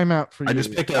time out for you. I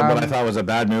just picked up what I thought was a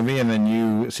bad movie, and then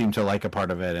you seem to like a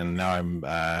part of it, and now I'm.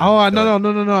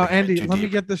 No, Andy. Let me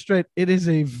get this straight. It is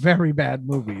a very bad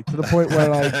movie to the point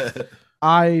where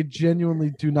I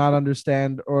genuinely do not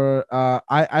understand, or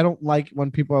I don't like when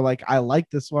people are like, I like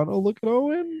this one. Oh, look at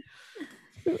Owen.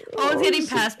 Owen's getting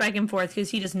passed back and forth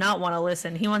because he does not want to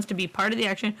listen. He wants to be part of the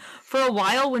action. For a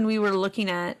while, when we were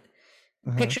looking at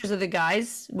pictures of the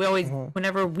guys, we always,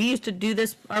 whenever we used to do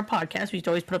this, our podcast, we used to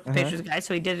always put up the pictures of the guys.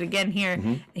 So he did it again here.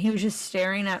 And he was just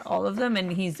staring at all of them.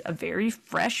 And he's a very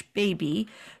fresh baby.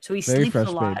 So he sleeps a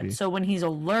lot. Baby. So when he's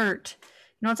alert,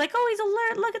 it's like, oh, he's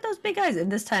alert. Look at those big eyes.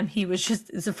 And this time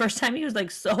it's the first time he was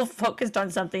like so focused on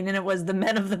something. And it was the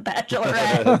men of the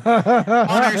Bachelorette on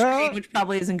our screen, which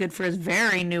probably isn't good for his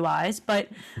very new eyes. But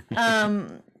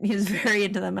he was very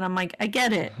into them. And I'm like, I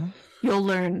get it. You'll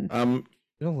learn.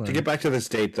 To get back to this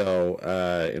date, though,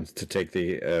 to take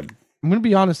the. I'm going to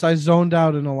be honest. I zoned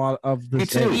out in a lot of this. Me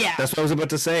too. Yeah. That's what I was about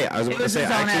to say. I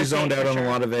actually zoned out on a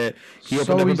lot of it. He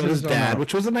opened up about his dad,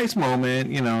 which was a nice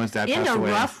moment. His dad passed away.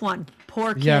 A rough one.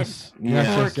 Poor kid. Yes.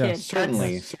 Poor kid.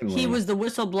 Certainly. He was the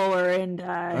whistleblower, and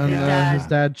his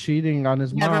dad cheating on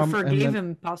his mom. Never forgave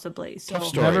him, possibly. So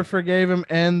never forgave him,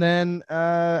 and then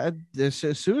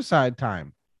suicide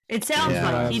time. It sounds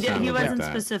like he wasn't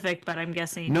specific, but I'm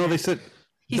guessing. No, they said.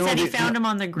 He found him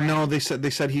on the ground. No, they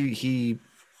said he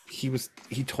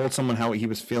told someone how he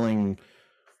was feeling.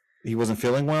 He wasn't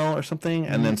feeling well or something,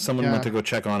 and then someone went to go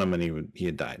check on him, and he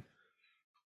had died.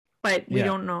 But we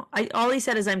don't know. All he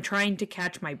said is, "I'm trying to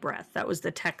catch my breath." That was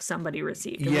the text somebody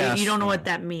received. Yes. You don't know what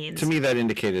that means. To me, that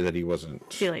indicated that he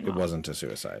wasn't feeling well. It wasn't a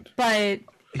suicide. But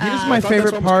here's my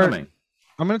favorite part.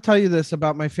 I'm going to tell you this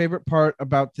about my favorite part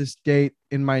about this date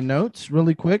in my notes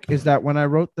really quick is that when I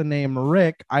wrote the name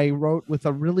Rick, I wrote with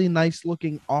a really nice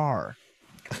looking R.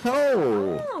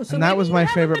 So and that was my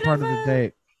favorite part of the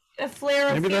date. A flare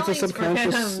of maybe that's a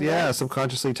subconscious, him,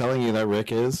 subconsciously telling you that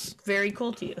Rick is very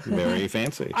cool to you, very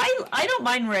fancy. I don't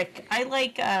mind Rick. I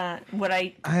like what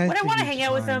I want to hang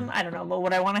out with him. I don't know, but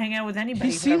would I want to hang out with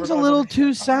anybody? He seems a little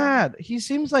too sad. He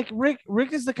seems like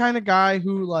Rick is the kind of guy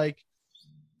who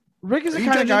watches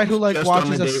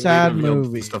a sad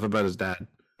movie. Stuff about his dad.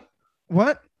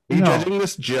 What? Are you judging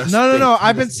this just? No.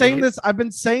 I've been saying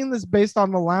this based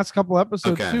on the last couple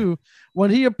episodes too.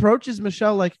 When he approaches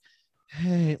Michelle, like,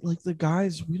 hey, like the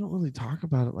guys, we don't really talk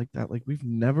about it like that. Like we've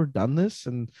never done this,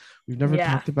 and we've never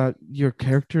talked about your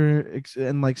character,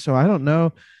 and like, so I don't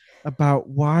know about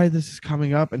why this is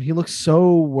coming up. And he looks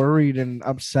so worried and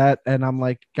upset, and I'm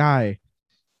like, guy,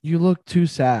 you look too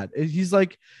sad. He's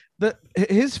like.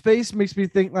 His face makes me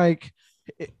think like,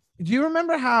 do you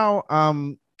remember how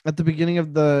at the beginning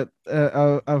of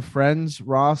of Friends,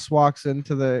 Ross walks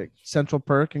into the Central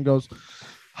Perk and goes,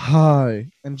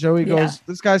 hi, and Joey goes,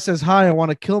 this guy says, hi, I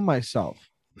want to kill myself.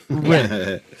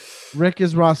 Rick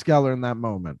is Ross Geller in that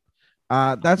moment.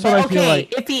 That's what I feel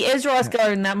like. If he is Ross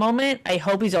Geller in that moment, I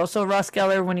hope he's also Ross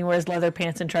Geller when he wears leather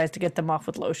pants and tries to get them off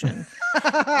with lotion.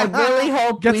 I really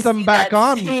hope gets them back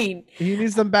on. Scene. He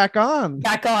needs them back on.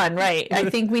 Back on, right? I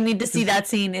think we need to see that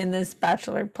scene in this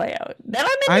Bachelor playout. Then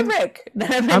I'm into Rick.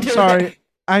 I'm sorry.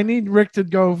 I need Rick to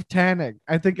go tanning.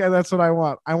 I think that's what I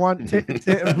want. I want Rick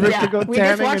to go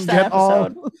tanning and get episode.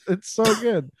 All. It's so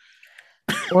good.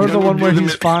 Or the one where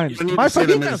he's fine. My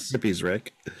Mississippi's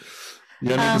Rick.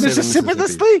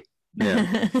 Mississippi.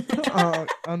 Yeah.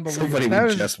 Unbelievable.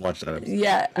 Somebody just watched that episode.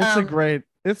 Yeah.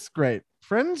 It's great.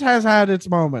 Friends has had its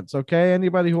moments. Okay.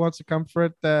 Anybody who wants to come for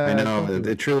it. I know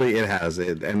it truly has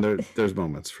it. And there's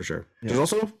moments for sure. Yeah. There's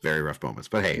also very rough moments,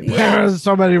 but hey, there's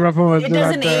so many rough moments. It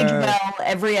doesn't age well.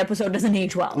 Every episode doesn't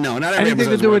age well. No, not every anything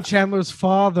to do with Chandler's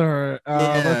father.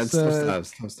 It's tough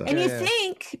stuff. And you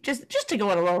think just to go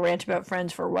on a little rant about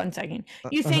Friends for 1 second,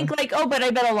 you think like, oh, but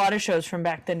I bet a lot of shows from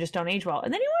back then just don't age well.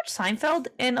 And then you watch Seinfeld,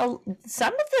 and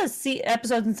some of the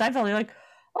episodes in Seinfeld, you're like,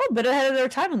 oh, but ahead of their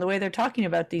time in the way they're talking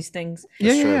about these things.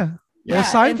 Yeah. Well,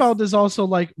 Seinfeld is also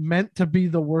like meant to be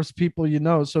the worst people you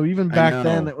know. So even back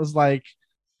then, it was like,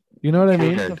 you know what I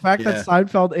mean? The fact that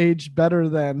Seinfeld aged better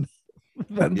than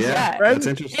Friends. That's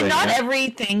interesting. And not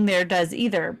everything there does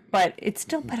either, but it's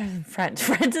still better than Friends.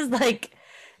 Friends is like,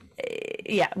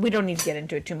 we don't need to get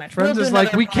into it too much. Friends is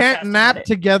like, we can't nap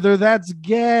together. That's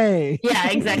gay. Yeah,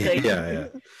 exactly. Yeah.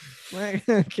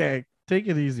 Okay, take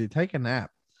it easy. Take a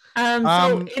nap.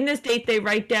 So in this date, they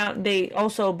write down. They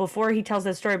also, before he tells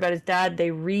that story about his dad, they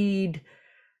read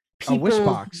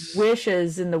people's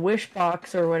wishes in the wish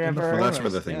box or whatever. Well, that's where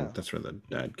the thing. Yeah. That's where the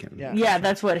dad came. Yeah,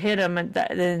 that's what hit him. And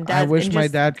Dad, I wish my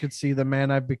dad could see the man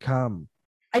I've become.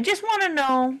 I just want to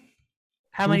know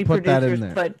how many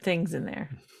producers put things in there.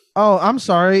 Oh, I'm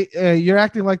sorry. You're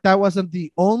acting like that wasn't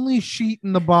the only sheet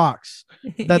in the box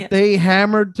that they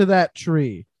hammered to that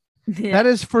tree. Yeah. That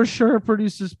is for sure a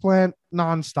producer's plan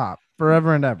nonstop,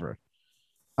 forever and ever.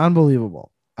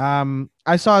 Unbelievable.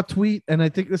 I saw a tweet, and I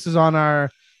think this is on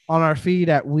our feed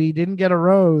at We Didn't Get a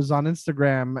Rose on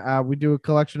Instagram. We do a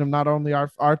collection of not only our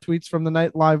tweets from the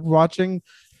night live watching,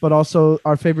 but also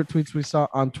our favorite tweets we saw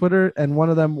on Twitter. And one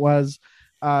of them was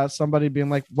somebody being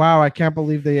like, wow, I can't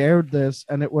believe they aired this.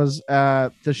 And it was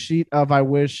the sheet of I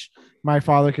wish my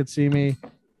father could see me.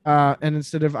 And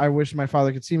instead of I wish my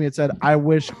father could see me, it said I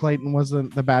wish Clayton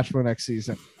wasn't the Bachelor next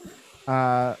season.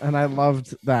 And I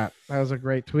loved that. That was a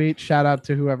great tweet. Shout out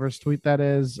to whoever's tweet that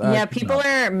is. People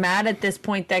are mad at this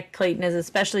point that Clayton is,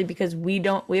 especially because we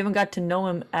haven't got to know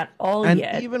him at all and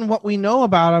yet. Even what we know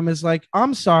about him is like,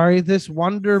 I'm sorry, this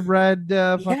Wonder Bread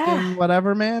fucking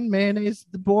whatever man, mayonnaise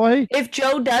the boy. If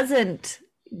Joe doesn't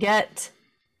get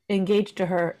engaged to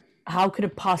her, how could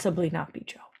it possibly not be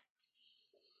Joe?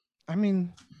 I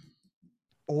mean,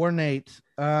 or Nate.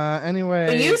 Anyway.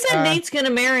 But you said Nate's gonna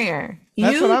marry her.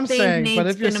 That's what I'm saying. Nate's but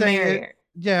if you're saying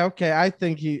okay, I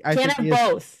think can't have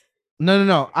both.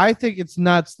 No. I think it's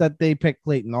nuts that they picked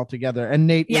Clayton altogether, and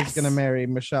Nate is gonna marry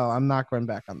Michelle. I'm not going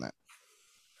back on that.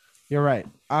 You're right.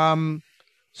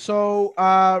 So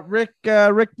Rick,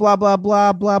 blah blah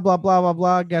blah blah blah blah blah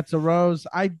blah gets a rose.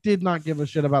 I did not give a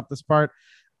shit about this part.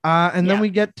 And then we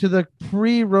get to the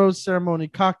pre-rose ceremony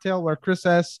cocktail where Chris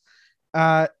S.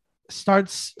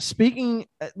 Starts speaking,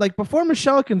 like before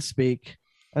Michelle can speak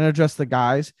and address the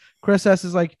guys. Chris S.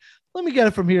 is like, let me get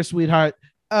it from here, sweetheart.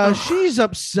 She's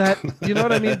upset. You know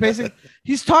what I mean? Basically,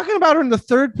 he's talking about her in the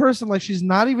third person, like she's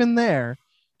not even there.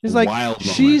 He's like,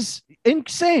 she's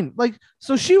insane. Like,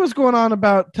 so she was going on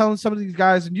about telling some of these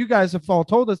guys, and you guys have all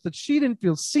told us that she didn't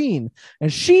feel seen,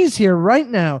 and she's here right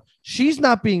now. She's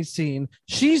not being seen.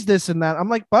 She's this and that. I'm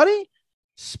like, buddy,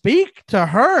 speak to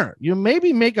her. You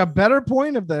maybe make a better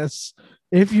point of this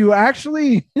if you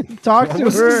actually talk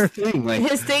to her.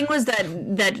 His thing was that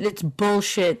it's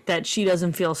bullshit that she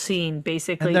doesn't feel seen,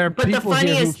 basically. And there are people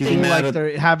here who feel like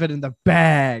they have it in the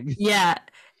bag. Yeah.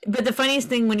 But the funniest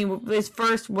thing what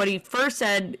he first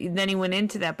said, then he went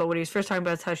into that, but what he was first talking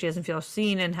about is how she doesn't feel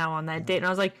seen and how on that date. And I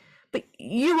was like, but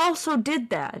you also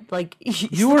did that. Like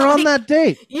you were on that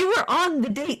date. You were on the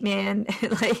date, man.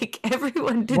 Like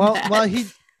everyone did that. Well,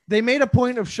 they made a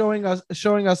point of showing us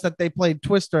that they played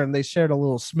Twister and they shared a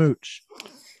little smooch.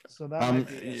 So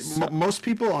that most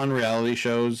people on reality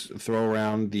shows throw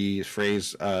around the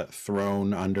phrase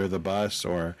 "thrown under the bus"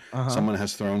 or someone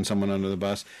has thrown someone under the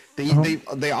bus.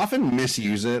 They often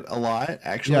misuse it a lot,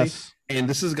 actually. Yes. And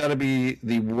this has got to be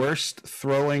the worst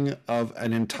throwing of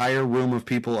an entire room of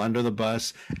people under the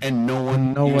bus, and no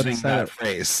one using that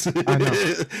phrase. I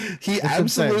know. He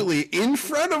absolutely, in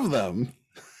front of them,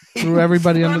 threw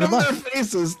everybody under the bus. Their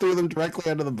faces, threw them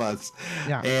directly under the bus.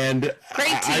 Yeah. And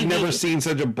I've never seen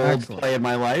such a bold play in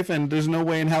my life, and there's no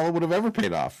way in hell it would have ever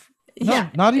paid off. No, Yeah,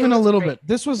 not even a little bit.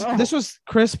 This was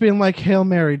Chris being like Hail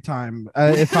Mary time.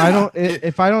 If I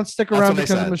don't stick around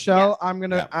because of Michelle, I'm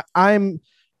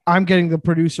getting the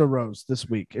producer rose this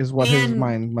week. Is what his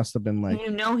mind must have been like.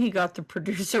 He got the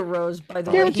producer rose by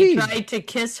the Guaranteed. way. He tried to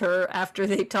kiss her after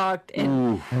they talked,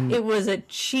 and it was a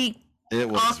cheek.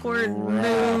 Awkward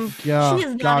move. Yeah, she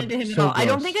is not into him at all. gross. I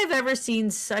don't think I've ever seen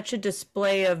such a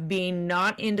display of being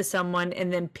not into someone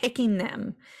and then picking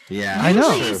them. Yeah, I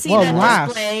know. You see Well, that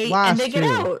display last and they get too.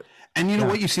 out. And you know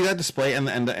what? You see that display, and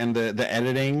the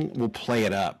editing will play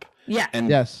it up. Yeah. And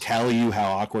tell you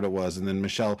how awkward it was. And then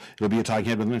it'll be a talking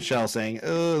head with Michelle saying,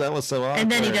 oh, that was so awkward.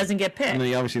 And then he doesn't get picked. And then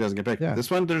he obviously doesn't get picked. Yeah.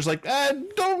 This one, there's like, never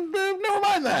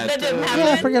mind that. That didn't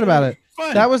happen. Forget about it.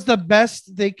 Fine. That was the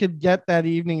best they could get that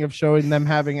evening of showing them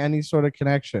having any sort of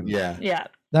connection. Yeah. Yeah.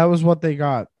 That was what they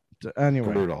got.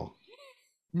 Anyway. Brutal.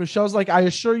 Michelle's like, I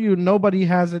assure you, nobody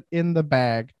has it in the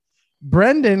bag.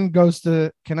 Brendan goes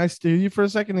to, can I steal you for a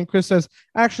second? And Chris says,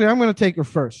 actually, I'm going to take her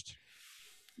first.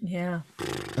 Yeah.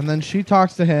 And then she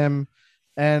talks to him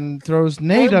and throws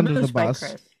Nate under the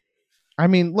bus. I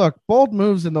mean, look, bold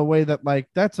moves in the way that, like,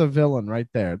 that's a villain right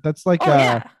there. That's like,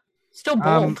 still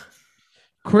bold.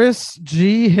 Chris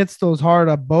G hits those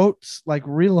hard boats like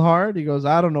real hard. He goes,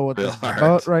 I don't know what this is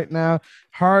about right now.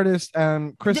 Hardest.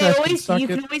 And Chris you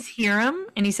can always hear him,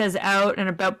 and he says out and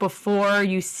about before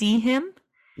you see him.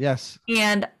 Yes.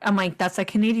 And I'm like, that's a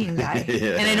Canadian guy.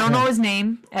 And I don't know his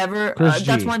name ever.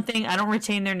 That's one thing. I don't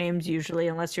retain their names usually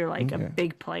unless you're like a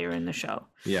big player in the show.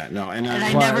 Yeah, no. And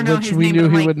I never know his name. We knew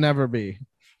he would never be.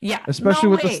 Yeah. Especially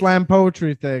with the slam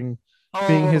poetry thing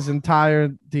being his entire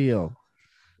deal.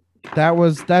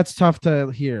 That's tough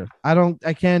to hear.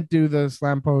 I can't do the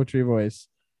slam poetry voice.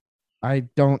 I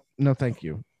don't. No, thank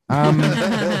you.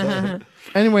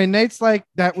 Anyway, Nate's like,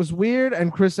 that was weird.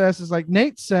 And Chris S is like,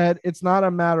 Nate said, it's not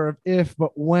a matter of if,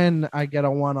 but when I get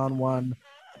a one-on-one.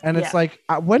 And it's like,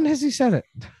 when has he said it?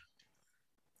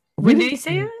 When did he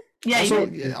say it? Yeah.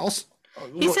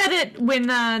 He said it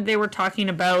when they were talking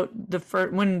about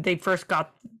when they first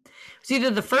got. It's either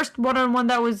the first one-on-one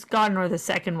that was gotten or the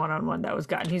second one-on-one that was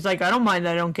gotten. He's like, I don't mind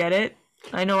that I don't get it.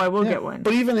 I know I will get one.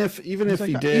 But even if he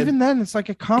did, even then, it's like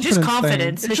a confidence. It's just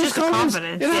confidence. Thing. It's just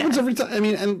confidence. It happens every time. I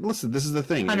mean, and listen, this is the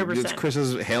thing. 100%. It's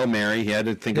Chris's Hail Mary. He had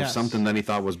to think of something that he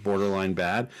thought was borderline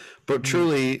bad. But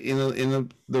truly, in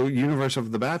the universe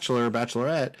of The Bachelor or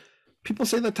Bachelorette, people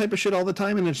say that type of shit all the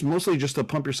time, and it's mostly just to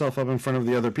pump yourself up in front of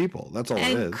the other people. That's all it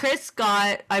is. And Chris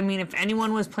got. I mean, if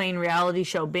anyone was playing reality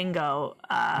show bingo.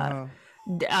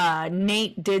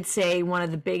 Nate did say one of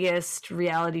the biggest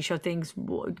reality show things,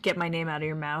 get my name out of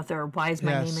your mouth, or why is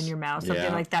my name in your mouth,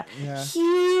 something like that.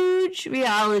 Huge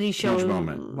reality show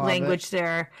language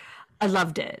there. I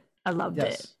loved it.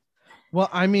 Well,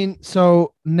 I mean,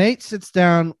 so Nate sits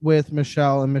down with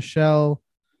Michelle, and Michelle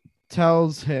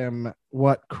tells him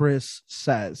what Chris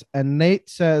says, and Nate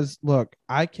says, look,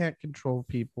 I can't control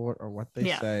people or what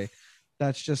they say.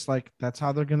 That's just like, that's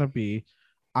how they're gonna be.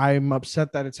 I'm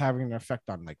upset that it's having an effect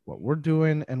on like what we're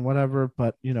doing and whatever,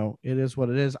 but you know, it is what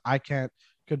it is. I can't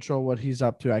control what he's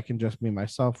up to. I can just be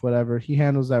myself, whatever. He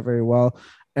handles that very well.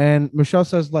 And Michelle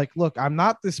says, like, look, I'm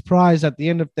not this prize at the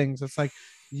end of things. It's like,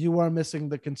 you are missing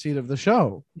the conceit of the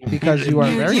show because you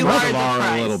are very much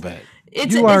a little bit.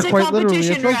 It's a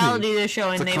competition reality the show,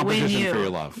 and they win you for your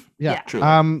love. Yeah. Truly.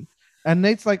 And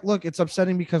Nate's like, look, it's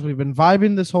upsetting because we've been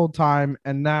vibing this whole time,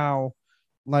 and now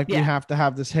we have to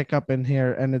have this hiccup in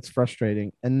here, and it's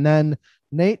frustrating. And then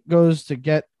Nate goes to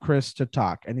get Chris to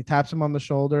talk, and he taps him on the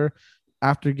shoulder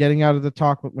after getting out of the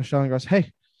talk with Michelle and goes,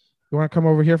 hey, you want to come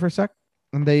over here for a sec?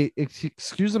 And they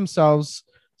excuse themselves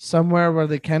somewhere where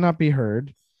they cannot be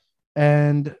heard.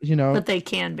 And, you know, but they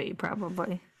can be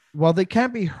probably. Well, they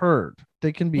can't be heard.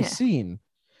 They can be seen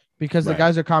because the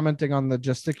guys are commenting on the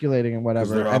gesticulating and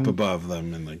whatever. They're up above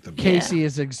them, and like Casey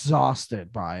is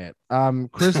exhausted by it.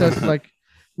 Chris says like,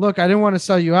 look, I didn't want to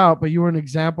sell you out, but you were an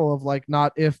example of like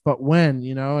not if but when,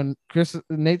 you know. And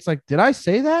Nate's like, did I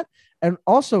say that? And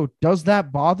also, does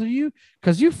that bother you?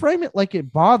 Because you frame it like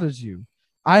it bothers you.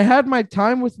 I had my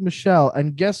time with Michelle,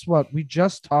 and guess what? We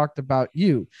just talked about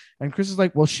you. And Chris is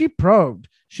like, well, she probed.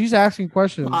 She's asking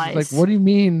questions. Like, what do you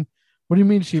mean? What do you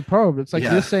mean she probed? It's like,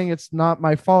 you're saying it's not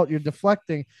my fault. You're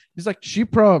deflecting. He's like, she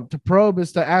probed. To probe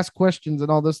is to ask questions and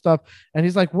all this stuff. And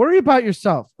he's like, worry about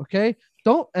yourself. Okay.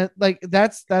 Don't like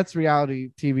that's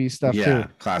reality TV stuff too.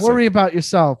 Classic. Worry about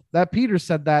yourself. That Peter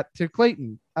said that to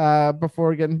Clayton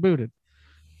before getting booted.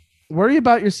 Worry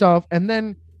about yourself. And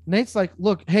then Nate's like,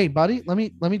 look, hey buddy, let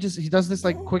me just, he does this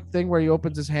like quick thing where he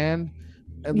opens his hand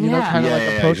and you know, kind of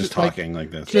like approaches just talking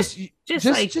like this.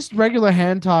 Just regular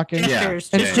hand talking. Gestures,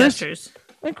 And just Chris- gestures.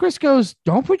 And Chris goes,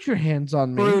 don't put your hands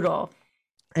on me. Brutal.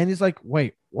 And he's like,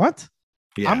 wait, what?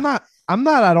 Yeah. I'm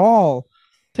not at all.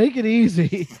 Take it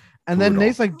easy. And then Brutal.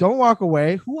 Nate's like, don't walk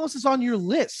away. Who else is on your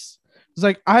list? He's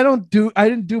like, I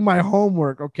didn't do my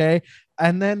homework. Okay.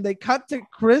 And then they cut to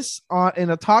Chris in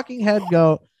a talking head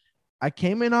go, I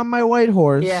came in on my white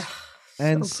horse Yeah.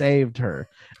 and So- saved her.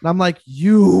 And I'm like,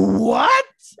 you what?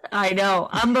 I know.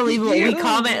 Unbelievable. We You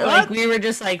comment, what? like, we were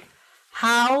just like,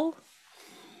 how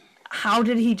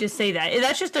did he just say that?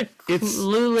 That's just a It's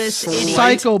clueless so idiot.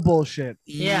 Psycho bullshit.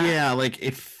 Yeah. Like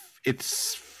if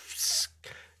it's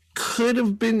could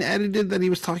have been edited that he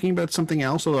was talking about something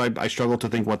else, although I struggle to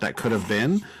think what that could have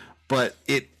been. But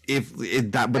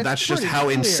that's just pretty how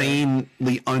clear.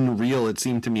 insanely unreal it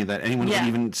seemed to me that anyone Yeah. would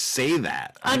even say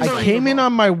that. I Unbelievable. came in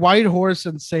on my white horse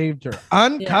and saved her.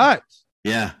 Uncut.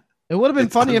 Yeah. It would have been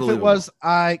It's funny if it unbelievable. was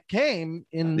I came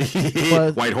in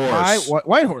was White horse.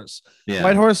 White horse. Yeah.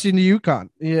 White horse in the Yukon.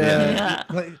 Yeah.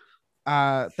 Yeah.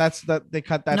 Like, that's that they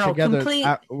cut that No, together.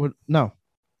 complete- No.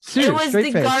 It Serious, was straight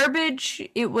the face. garbage.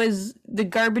 It was the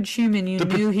garbage human you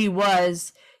knew he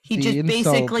was. He The just incel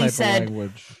basically type of said,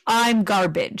 language. I'm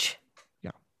garbage.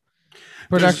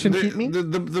 Production There's keep me.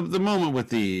 the moment with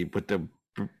the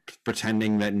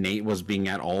pretending that Nate was being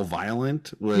at all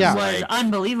violent was Yeah. Was like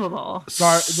unbelievable.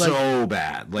 so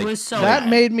bad. Like was so That bad.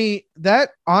 made me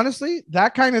honestly,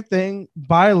 that kind of thing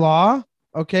by law.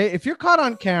 Okay. If you're caught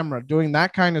on camera doing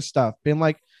that kind of stuff, being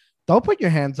like, don't put your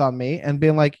hands on me, and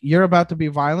being like, you're about to be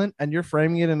violent, and you're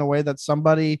framing it in a way that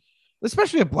somebody,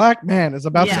 especially a black man, is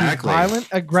about Yeah. to be Exactly. violent,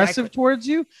 aggressive Exactly. towards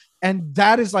you. And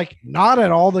that is like not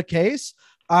at all the case.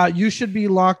 You should be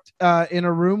locked in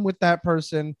a room with that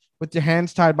person with your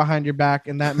hands tied behind your back,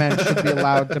 and that man should be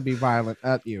allowed to be violent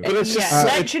at you. But it's Yeah, just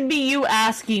that should be you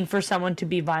asking for someone to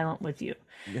be violent with you.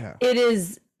 Yeah.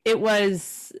 It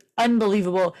was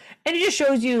unbelievable. And it just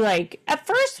shows you, like, at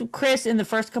first, Chris, in the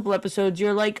first couple episodes,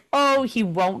 you're like, oh, he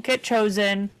won't get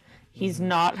chosen. He's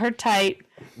not her type,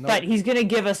 but he's going to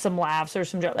give us some laughs or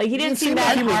some jokes. Like, he didn't seem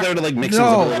that he was hard. there to like mix No.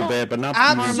 things up a little bit, but not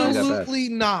Absolutely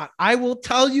not. I will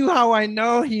tell you how I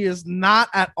know he is not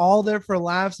at all there for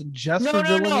laughs and just for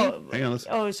villainy. Hang on, let's-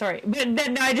 Oh, sorry. But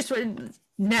then I just,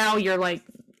 now you're like,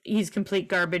 he's complete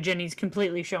garbage, and he's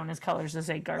completely shown his colors as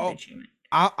a garbage human.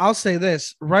 I'll say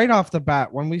this right off the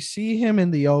bat. When we see him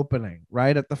in the opening,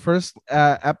 right at the first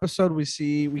episode, we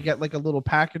get like a little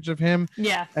package of him,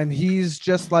 Yeah. and he's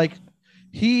just like,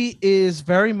 he is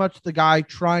very much the guy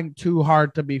trying too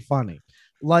hard to be funny.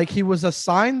 Like he was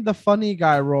assigned the funny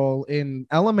guy role in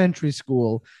elementary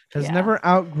school, has Yeah. never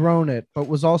outgrown it, but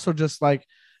was also just like,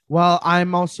 well,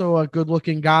 I'm also a good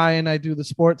looking guy and I do the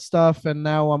sports stuff. And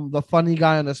now I'm the funny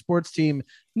guy on the sports team.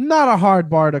 Not a hard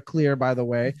bar to clear, by the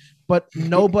way, but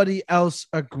nobody else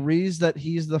agrees that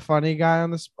he's the funny guy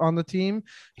on the team.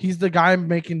 He's the guy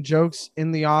making jokes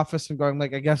in the office and going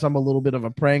like, I guess I'm a little bit of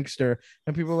a prankster.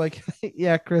 And people are like,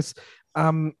 yeah, Chris,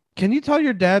 can you tell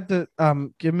your dad to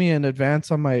give me an advance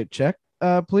on my check,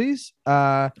 please?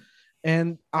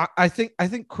 And I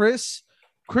think Chris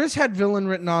had villain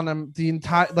written on him the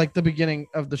entire, like the beginning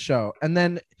of the show. And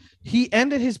then he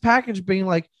ended his package being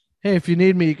like, hey, if you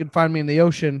need me, you can find me in the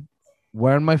ocean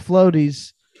wearing my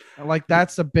floaties. And like,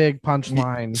 that's a big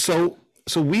punchline.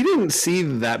 So we didn't see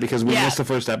that because we missed the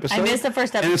first episode. I missed the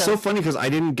first episode. And it's so funny because I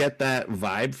didn't get that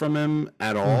vibe from him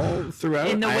at all throughout.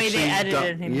 In the I way they actually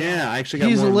edited him, Yeah, I actually got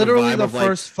He's more of literally vibe the of, like,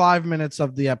 first 5 minutes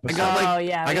of the I episode. got like Oh,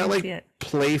 yeah, I we got didn't like see it.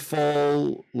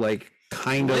 playful, like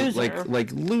kind of Loser.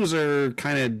 like loser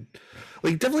kind of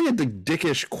like definitely had the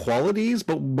dickish qualities,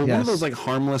 but one Yes. of those like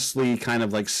harmlessly kind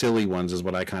of like silly ones is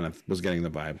what I kind of was getting the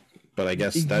vibe. But I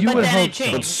guess that You But would then hope it so.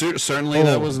 changed. but certainly Oh.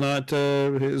 that was not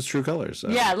his true colors. So.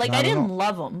 Yeah, like Not I at didn't all.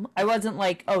 love him. I wasn't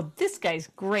like, oh, this guy's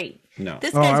great. No.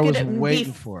 This Oh, guy's I was gonna waiting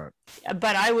be. for it.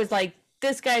 But I was like,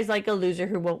 this guy's like a loser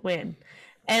who won't win.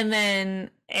 And then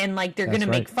like they're That's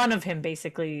gonna make right. fun of him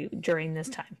basically during this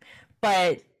time.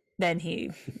 But then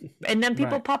people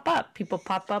Right. pop up. People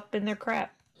pop up in their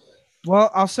crap. Well,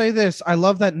 I'll say this. I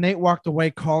love that Nate walked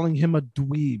away calling him a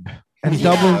dweeb and Yeah.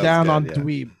 doubling That's down good, on yeah.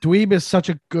 dweeb. Dweeb is such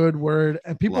a good word.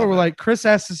 And people Love were it. like, Chris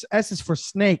S is for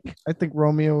snake. I think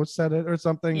Romeo said it or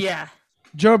something. Yeah.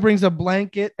 Joe brings a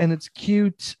blanket and it's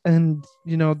cute and,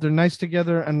 you know, they're nice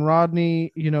together. And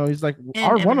Rodney, you know, he's like, And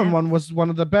our Eminem. one-on-one was one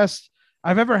of the best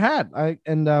I've ever had.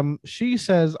 She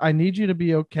says, I need you to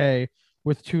be okay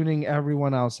with tuning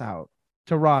everyone else out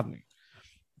to Rodney.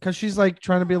 Because she's like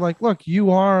trying to be like, look, you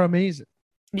are amazing.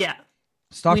 Yeah.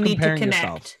 Stop we need to comparing connect.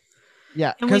 yourself.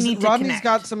 Yeah, And we because need to Rodney's connect.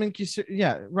 got some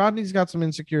Rodney's got some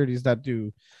insecurities that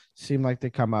do seem like they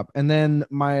come up. And then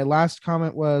my last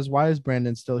comment was, why is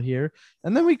Brandon still here?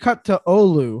 And then we cut to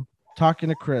Olu talking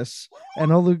to Chris,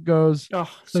 and Olu goes, Oh,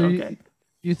 so so you, good.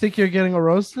 you think you're getting a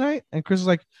rose tonight? And Chris is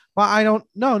like, well, I don't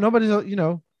know. Nobody's,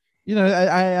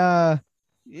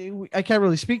 I can't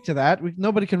really speak to that.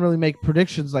 Nobody can really make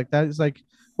predictions like that. It's like,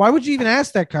 why would you even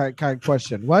ask that kind of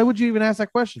question? Why would you even ask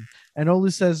that question? And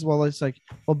Olu says, well, it's like,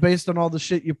 well, based on all the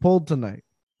shit you pulled tonight.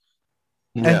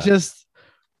 Yeah. And just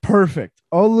perfect.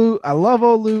 Olu, I love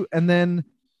Olu. And then,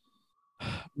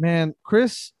 man,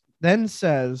 Chris then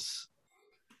says,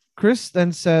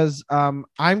 I'm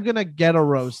gonna get a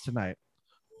rose tonight.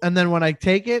 And then when I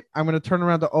take it, I'm gonna turn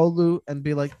around to Olu and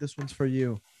be like, this one's for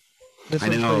you. This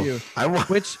one's for you.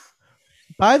 Which,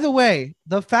 by the way,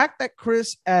 the fact that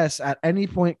Chris S at any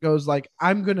point goes like,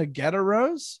 I'm gonna get a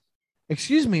rose.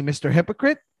 Excuse me, Mr.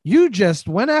 Hypocrite. You just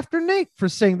went after Nate for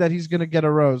saying that he's gonna get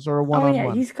a rose or a one-on-one. Oh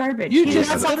yeah, he's garbage. You He's just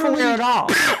not self-aware at all.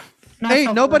 Not Hey,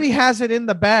 self-aware. nobody has it in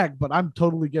the bag, but I'm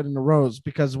totally getting a rose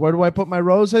because where do I put my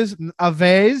roses? A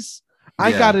vase. I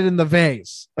Yeah. got it in the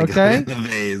vase. Okay. The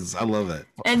vase. I love it.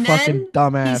 And Fucking then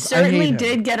dumbass. he I certainly hate him.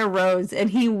 did get a rose, and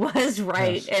he was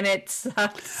right, and it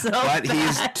sucked so But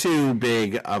he's bad. too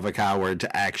big of a coward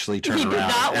to actually turn He did around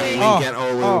not and wait. wink at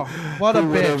Olu. What a who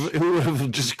would bitch. who would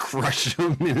have just crushed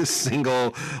him in a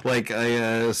single, like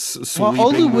a Well, sweeping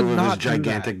Olu would move of his not do that.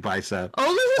 gigantic bicep. Olu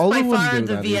was Olu by wouldn't far do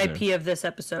the that VIP of this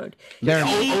episode. There-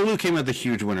 Olu came out the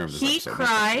huge winner of this He episode.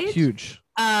 cried. Huge.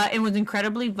 And was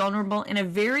incredibly vulnerable in a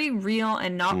very real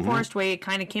and not forced way. It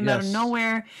kind of came out of Yes.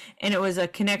 nowhere, and it was a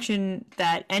connection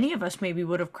that any of us maybe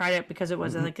would have cried at because it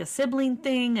was like a sibling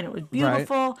thing, and it was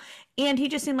beautiful. And he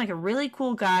just seemed like a really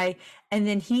cool guy. And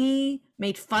then he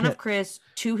made fun of Chris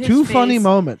to his Two face, funny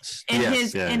moments. and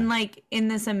Yes, yeah. and like in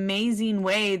this amazing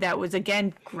way that was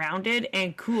again grounded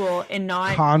and cool and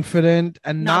not Confident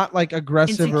and not not like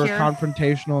aggressive insecure. or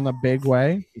confrontational in a big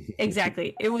way.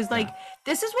 exactly. It was like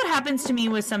this is what happens to me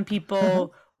with some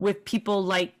people with people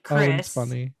like Owen's Chris.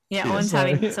 funny. Yeah, Yeah, Owen's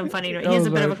sorry. having some funny. That He has was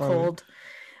a bit of a very funny. cold.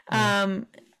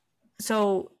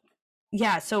 So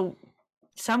yeah, so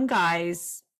some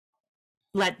guys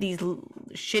let these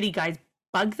shitty guys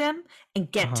bug them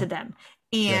and get to them,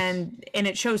 and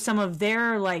it shows some of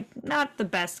their like not the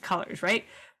best colors, right?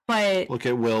 But Look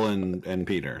at Will and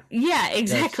Peter. yeah,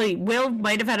 exactly. Will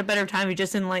might have had a better time. He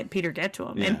just didn't let Peter get to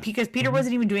him, Yeah. and because Peter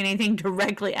wasn't even doing anything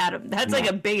directly at him. That's like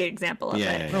a big example of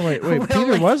Yeah, it. yeah, yeah. No, wait. Will,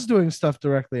 Peter like- was doing stuff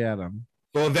directly at him.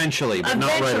 Well, eventually, but not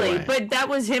right Eventually, away. but that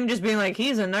was him just being like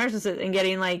he's a narcissist and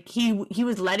getting like he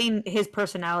was letting his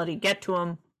personality get to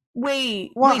him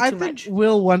way Well, way I too think much.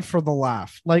 Will went for the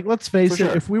laugh. Like, let's face For it,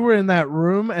 sure. if we were in that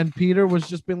room and Peter was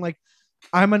just being like,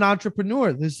 I'm an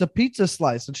entrepreneur. This is a pizza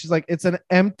slice. And she's like, it's an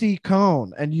empty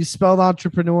cone. And you spelled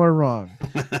entrepreneur wrong.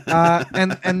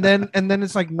 And then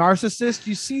it's like narcissist.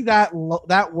 You see that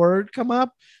that word come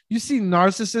up. You see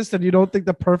narcissist and you don't think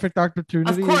the perfect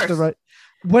opportunity is the course. right.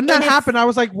 When that And if- happened, I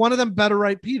was like, one of them better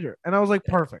write Peter. And I was like,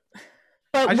 perfect.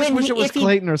 But I just when wish it was if he-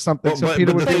 Clayton or something. Well, so but-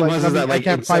 Peter but would the be thing like, was is that, I like,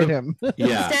 can't instead fight of- him.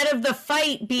 Yeah. Instead of the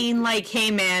fight being like,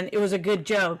 "Hey man, it was a good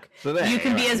joke. So that- you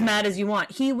can be right. as mad as you want."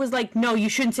 He was like, "No, you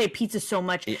shouldn't say pizza so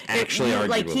much." He actually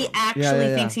argued like with he him. actually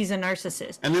Yeah. thinks he's a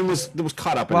narcissist. And then was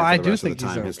caught up in Well, it for I the do rest of think the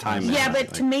he's time. a- His time. Yeah, now, but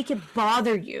like- to make it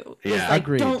bother you, Yeah. it's like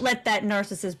Agreed. don't let that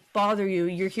narcissist bother you.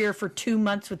 You're here for 2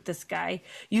 months with this guy.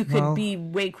 You could Well- be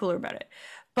way cooler about it.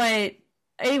 But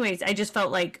anyways, I just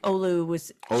felt like Olu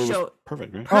was Olu was show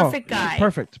perfect, right? perfect Oh, guy.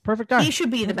 Perfect guy. He should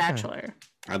be the Perfect guy. Bachelor.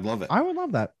 I'd love it. I would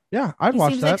love that. Yeah, I'd He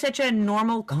watch seems that. like such a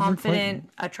normal, Clayton. confident,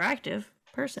 attractive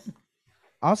person.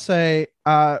 I'll say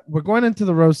we're going into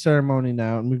the rose ceremony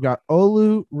now, and we've got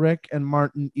Olu, Rick, and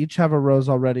Martin each have a rose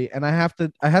already. And I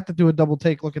had to do a double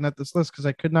take looking at this list because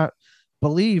I could not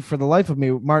believe for the life of me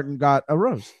Martin got a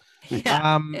rose.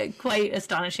 Yeah, Um, quite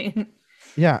astonishing.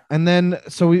 Yeah, and then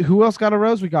who else got a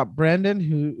rose? We got Brandon,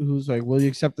 who's like, "Will you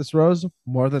accept this rose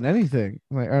more than anything?"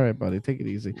 I'm like, "All right, buddy, take it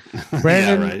easy."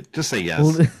 Brandon, yeah, right. Just say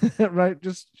yes. right?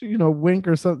 Just wink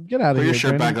or something. Get out of Put here. your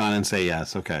shirt Brandon. back on and say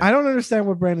yes. Okay. I don't understand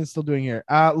what Brandon's still doing here.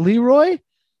 Leroy,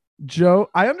 Joe.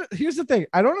 Here's the thing.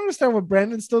 I don't understand what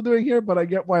Brandon's still doing here, but I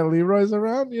get why Leroy's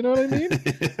around. You know what I mean?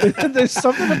 There's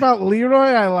something about Leroy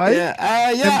I like. yeah,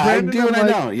 I Brandon, do and I'm I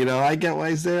like- don't. You know, I get why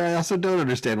he's there. I also don't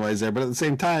understand why he's there, but at the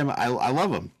same time, I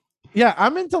love him. Yeah,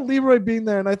 I'm into Leroy being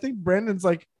there, and I think Brandon's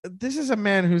like, this is a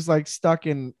man who's like stuck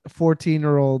in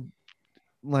 14-year-old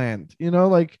land. You know,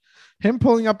 like him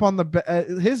pulling up on the bed.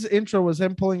 His intro was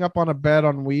him pulling up on a bed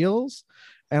on wheels,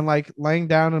 and like laying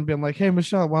down and being like, "Hey,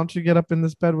 Michelle, why don't you get up in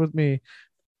this bed with me?"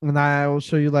 And I will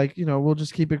show you, like, we'll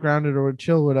just keep it grounded or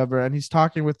chill, whatever. And he's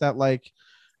talking with that like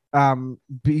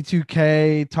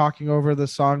B2K talking over the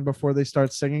song before they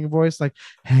start singing voice, like,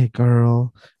 hey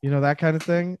girl, that kind of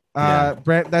thing. Yeah.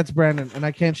 That's Brandon, and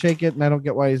I can't shake it, and I don't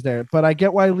get why he's there, but I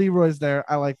get why Leroy's there.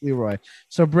 I like Leroy.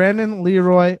 So Brandon,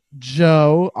 Leroy,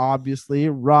 Joe, obviously,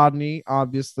 Rodney,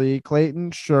 obviously,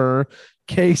 Clayton, sure,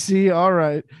 Casey, all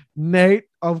right, Nate,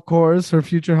 of course, her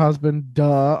future husband,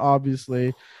 duh,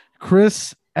 obviously,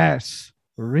 Chris S.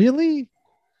 Really?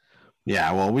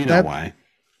 Yeah, well, we know why.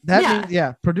 That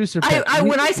means, producer pick.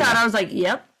 When I saw it, I was like,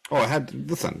 yep. Oh,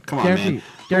 listen, come on, man.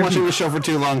 I'm watching the show for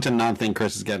too long to not think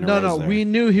Chris is getting a rose. No, we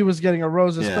knew he was getting a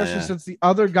rose, especially since the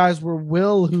other guys were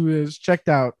Will, who is checked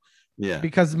out. Yeah.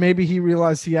 Because maybe he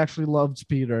realized he actually loves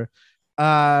Peter.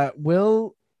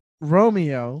 Will,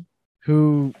 Romeo,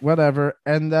 who, whatever,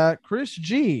 and Chris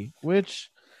G, which,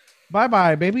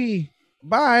 bye-bye, baby.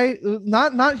 Bye.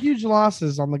 Not huge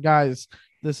losses on the guys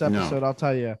this episode, I'll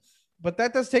tell you. But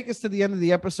that does take us to the end of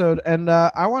the episode, and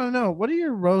I want to know, what are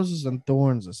your roses and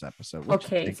thorns this episode?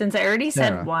 Okay, since I already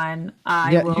said one,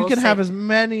 you can have as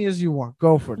many as you want.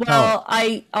 Go for it. Well,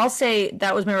 I'll say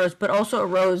that was my rose, but also a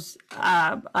rose.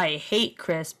 I hate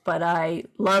Chris, but I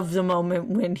love the moment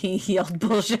when he yelled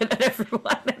bullshit at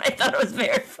everyone, and I thought it was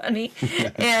very funny,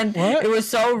 and it was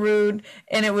so rude,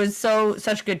 and it was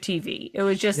such good TV. It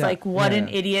was just what an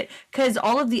idiot, because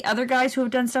all of the other guys who have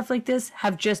done stuff like this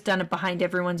have just done it behind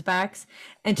everyone's backs.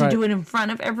 And to do it in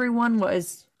front of everyone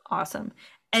was awesome.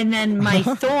 And then my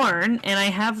thorn, and I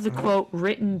have the quote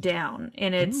written down,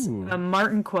 and it's a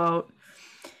Martin quote.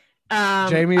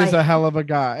 Jamie is a hell of a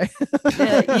guy.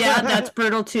 Yeah, that's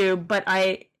brutal too. But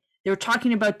they were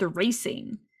talking about the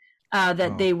racing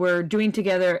that they were doing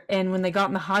together, and when they got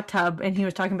in the hot tub, and he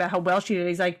was talking about how well she did,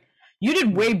 he's like, "You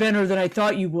did way better than I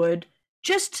thought you would."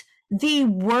 Just the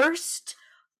worst,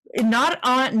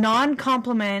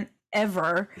 non-compliment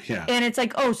ever. And it's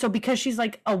like, oh, so because she's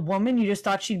like a woman, you just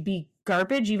thought she'd be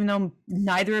garbage, even though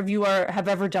neither of you have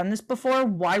ever done this before.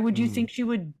 Why would you think she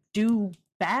would do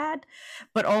bad?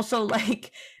 But also,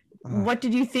 like, what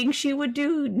did you think she would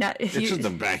do? It's just a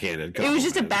backhanded compliment. It was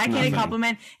just a backhanded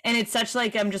compliment, and it's such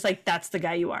like, I'm just like, that's the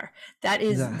guy you are. That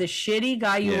is the shitty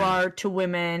guy you are to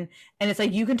women. And it's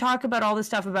like, you can talk about all this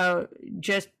stuff about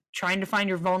just trying to find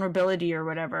your vulnerability or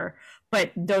whatever, but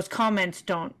those comments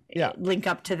don't link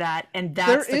up to that. And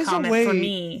that's the comment for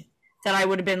me that I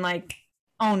would have been like,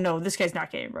 oh no, this guy's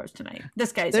not getting rose tonight.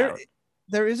 This guy's out.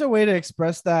 There is a way to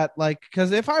express that, like,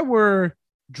 because if I were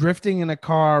drifting in a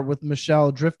car with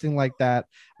Michelle drifting like that,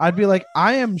 I'd be like,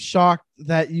 I am shocked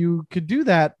that you could do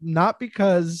that, not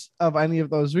because of any of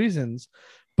those reasons,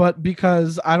 but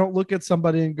because I don't look at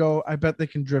somebody and go, I bet they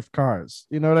can drift cars.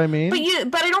 You know what I mean?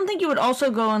 But I don't think you would also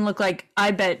go and look like,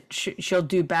 I bet she'll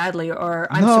do badly, or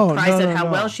I'm surprised at how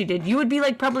well she did. You would be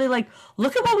like, probably like,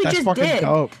 look at what we just did.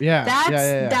 Dope. Yeah.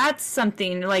 That's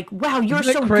something like, wow, you're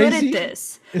so good at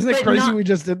this. Isn't it crazy we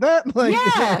just did that? Like,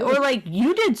 or like,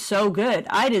 you did so good,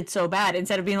 I did so bad,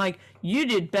 instead of being like, you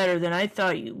did better than I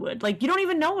thought you would. Like, you don't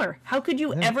even know her. How could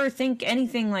you ever think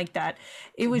anything like that?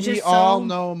 It was just all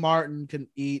know Martin can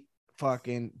eat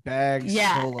fucking bags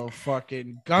full of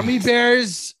fucking gummy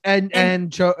bears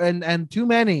and too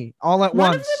many all at once.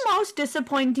 One of the most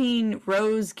disappointing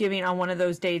rose giving on one of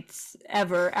those dates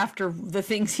ever, after the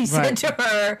things he said to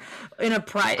her in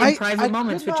private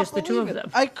moments with just the two of them.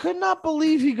 I could not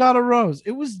believe he got a rose.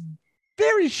 It was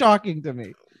very shocking to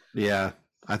me. Yeah.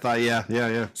 I thought, yeah.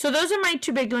 So those are my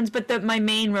two big ones, but my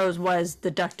main rose was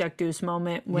the Duck Duck Goose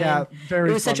moment when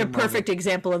it was such a perfect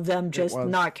example of them just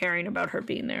not caring about her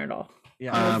being there at all.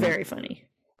 Yeah, it was very funny.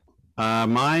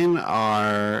 Mine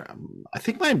are, I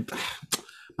think my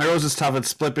rose is tough. It's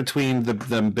split between the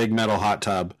big metal hot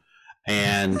tub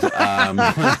and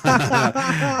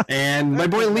and my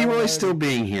boy Leroy still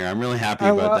being here. I'm really happy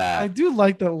about that. I do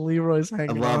like that Leroy's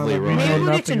hanging. I love Leroy. Maybe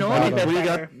we'll get to know him a bit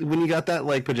better. When you got that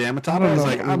like pajama top, I was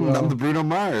like, I'm the Bruno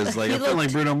Mars. Like I feel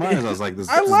like Bruno Mars. I was like, this.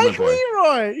 I like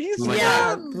Leroy. He's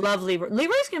love Leroy.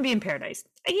 Leroy's gonna be in paradise.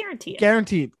 I guarantee it.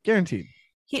 Guaranteed.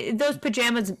 Those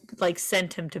pajamas like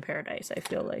sent him to paradise. I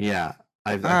feel like. Yeah,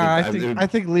 I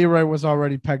think Leroy was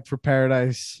already pegged for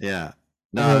paradise. Yeah.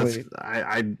 No, really.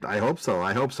 I hope so.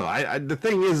 I hope so. The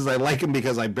thing is I like him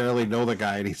because I barely know the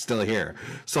guy and he's still here.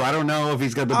 So I don't know if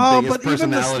he's got the biggest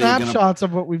personality. Even the snapshots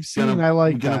of what we've seen, I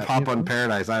like. Gonna pop on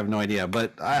Paradise. I have no idea,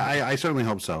 but I certainly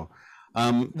hope so.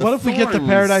 What if we get to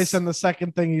Paradise and the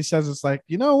second thing he says is like,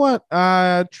 you know what?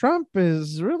 Trump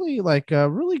is really like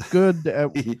really good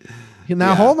at.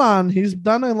 Now hold on, he's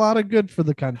done a lot of good for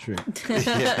the country.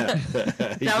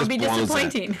 That would be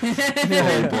disappointing.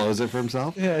 He blows it for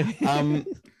himself.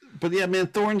 But yeah, man,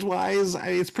 Thorns wise,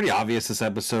 it's pretty obvious this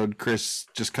episode. Chris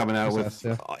just coming out with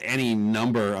any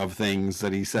number of things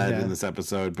that he said in this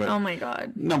episode. But oh my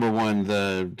god, number one,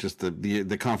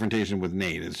 the confrontation with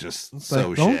Nate is just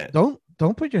shit.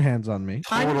 Don't put your hands on me.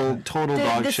 Total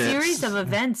dog shit. The series of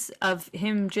events of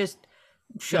him just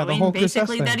showing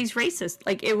basically that he's racist.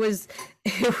 Like it was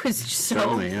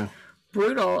so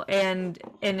brutal, and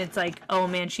it's like, oh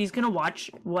man, she's gonna watch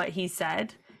what he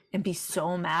said and be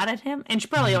so mad at him, and she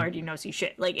probably already knows he's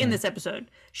shit. Like in this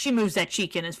episode, she moves that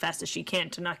cheek in as fast as she can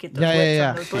to not get those lips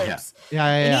on those lips.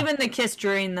 And even the kiss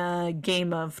during the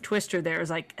game of Twister, there was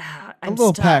like, I'm a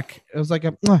little stuck. peck. It was like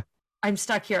a. I'm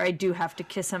stuck here. I do have to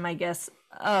kiss him, I guess.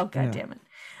 Oh god damn it.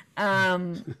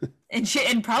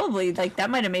 And probably like that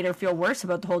might have made her feel worse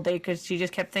about the whole day because she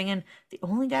just kept thinking the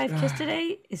only guy I've kissed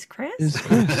today is Chris.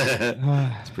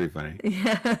 It's pretty funny.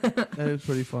 Yeah, that is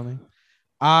pretty funny.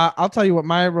 I'll tell you what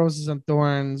my roses and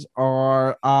thorns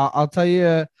are. I'll tell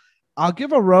you, I'll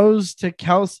give a rose to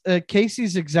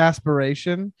Casey's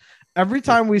exasperation. Every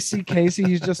time we see Casey,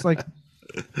 he's just like,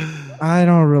 I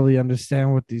don't really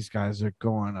understand what these guys are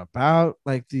going about.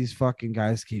 Like these fucking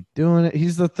guys keep doing it.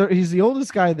 He's the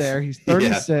oldest guy there. He's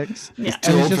 36. He's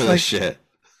too old for this shit.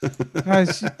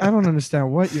 Guys, I don't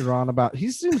understand what you're on about.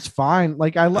 He seems fine.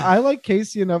 Like I like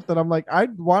Casey enough that I'm like, I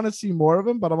want to see more of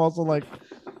him, but I'm also like,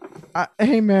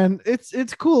 hey man,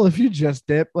 it's cool if you just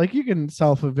dip. Like you can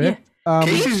self-evict.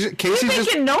 Casey's just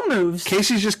making no moves.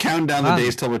 Casey's just counting down the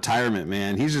days till retirement,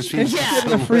 man. He's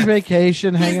getting a free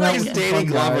vacation, hanging out with Danny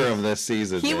Glover of this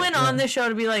season. He went on the show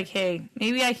to be like, hey,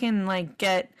 maybe I can like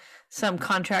get some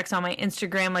contracts on my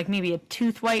Instagram, like maybe a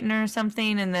tooth whitener or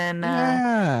something, and then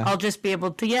I'll just be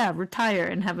able to retire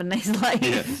and have a nice life.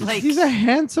 Yeah. Like he's a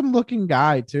handsome looking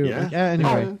guy too. Yeah.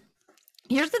 Anyway.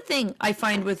 Here's the thing I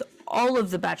find with all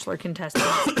of the Bachelor contestants.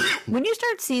 When you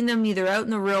start seeing them either out in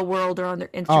the real world or on their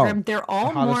Instagram, they're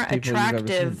all more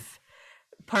attractive.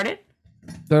 Pardon?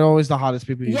 They're always the hottest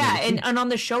people you've ever seen. And on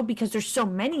the show, because there's so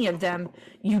many of them,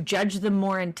 you judge them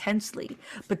more intensely.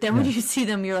 But then when you see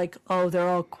them, you're like, oh, they're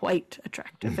all quite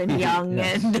attractive and young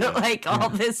and like all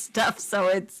this stuff. So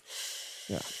it's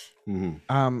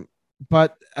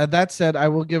but that said, I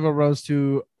will give a rose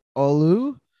to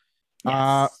Olu.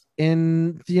 Yes.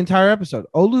 In the entire episode,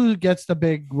 Olu gets the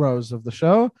big rose of the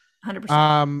show.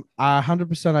 100%.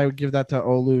 100%. I would give that to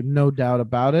Olu, no doubt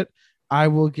about it. I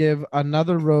will give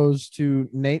another rose to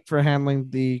Nate for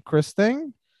handling the Chris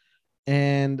thing,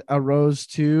 and a rose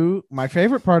to my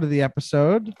favorite part of the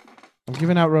episode. I'm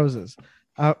giving out roses.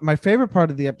 My favorite part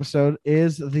of the episode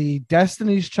is the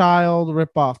Destiny's Child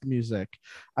ripoff music.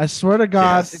 I swear to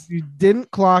God, if you didn't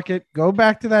clock it, go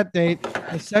back to that date.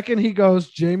 The second he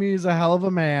goes, Jamie is a hell of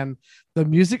a man. The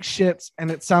music shits, and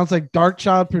it sounds like Dark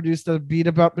Child produced a beat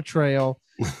about betrayal.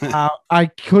 I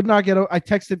could not get. I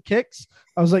texted Kix.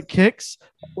 I was like, Kix.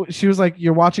 She was like,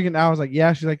 "You're watching it now." I was like,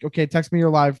 "Yeah." She's like, "Okay, text me your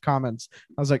live comments."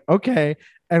 I was like, "Okay."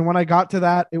 And when I got to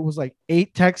that, it was like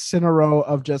 8 texts in a row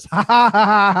of just, ha ha ha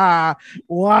ha ha.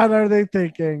 What are they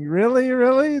thinking?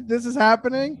 Really? This is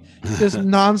happening? Just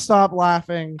nonstop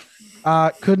laughing.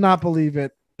 Could not believe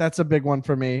it. That's a big one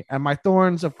for me. And my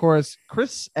thorns, of course,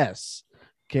 Chris S.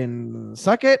 can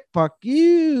suck it. Fuck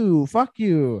you.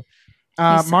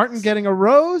 Martin getting a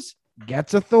rose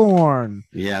gets a thorn.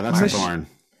 Yeah, that's a thorn.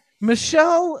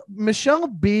 Michelle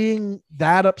being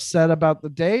that upset about the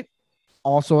date,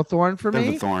 also a thorn for me.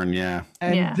 That's a thorn, yeah.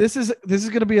 And this is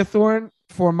going to be a thorn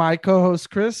for my co-host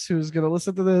Chris, who's going to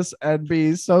listen to this and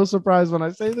be so surprised when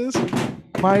I say this.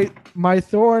 My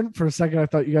thorn, for a second I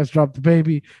thought you guys dropped the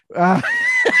baby.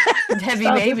 Heavy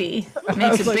baby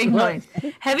makes a big noise.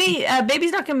 Heavy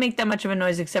baby's not going to make that much of a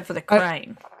noise except for the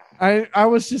crying. I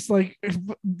was just like,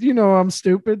 I'm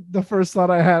stupid. The first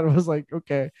thought I had was like,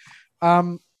 okay.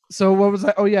 So what was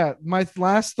I? Oh yeah, my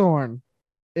last thorn.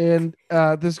 And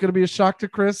there's going to be a shock to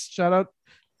Chris. Shout out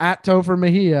at Topher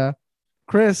Mejia.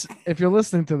 Chris, if you're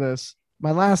listening to this,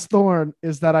 my last thorn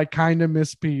is that I kind of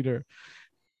miss Peter.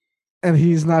 And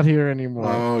he's not here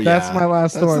anymore. Oh, That's my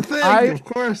last thorn. Of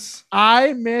course.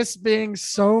 I miss being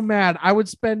so mad. I would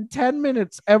spend 10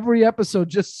 minutes every episode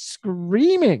just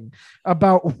screaming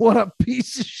about what a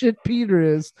piece of shit Peter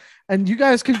is. And you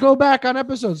guys could go back on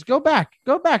episodes. Go back,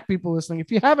 people listening.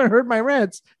 If you haven't heard my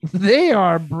rants, they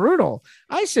are brutal.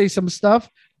 I say some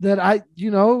stuff that I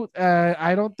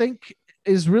don't think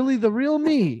is really the real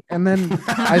me. And then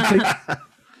I think...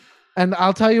 And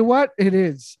I'll tell you what, it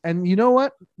is. And you know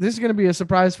what? This is going to be a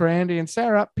surprise for Andy and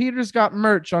Sarah. Peter's got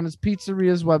merch on his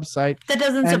pizzeria's website. That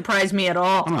doesn't surprise me at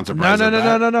all. I'm not surprised.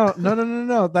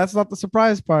 No. That's not the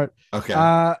surprise part. Okay.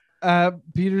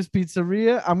 Peter's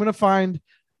Pizzeria. I'm going to find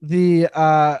the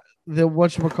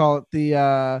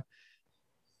whatchamacallit,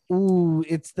 Ooh,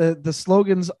 it's the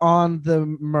slogans on the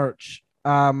merch.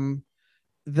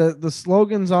 The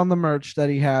slogans on the merch that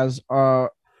he has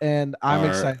are, and I'm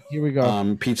excited. Here we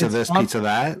go. Pizza It's this, on- pizza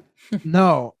that.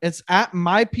 No, it's at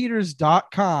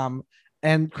mypeters.com.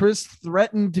 And Chris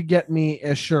threatened to get me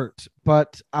a shirt,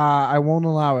 but I won't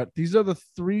allow it. These are the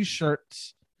 3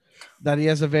 shirts that he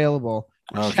has available.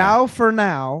 Okay. Ciao for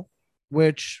now,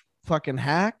 which fucking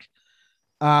hack.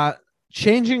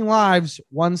 Changing lives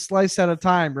one slice at a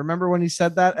time. Remember when he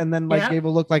said that and then gave a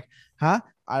look like, huh?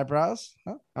 Eyebrows?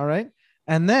 Huh? All right.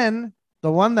 And then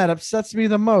the one that upsets me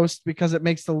the most because it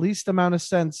makes the least amount of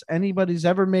sense anybody's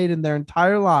ever made in their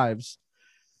entire lives.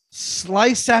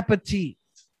 Slice appetit.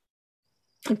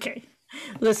 Okay.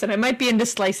 Listen, I might be into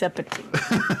slice appetit.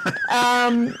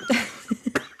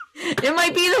 It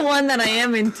might be the one that I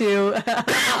am into.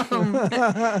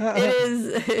 It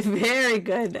is very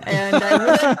good, and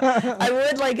I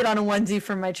would like it on a onesie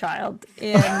for my child,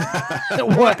 and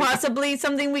possibly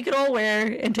something we could all wear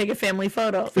and take a family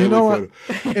photo. You know what?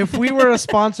 If we were a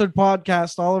sponsored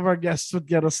podcast, all of our guests would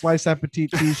get a Slice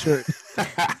Appetit T-shirt.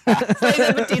 Slice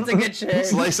Appetit's a good shirt.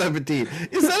 Slice Appetit.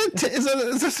 Is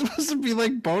that supposed to be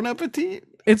like Bon Appetit?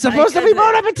 It's supposed to be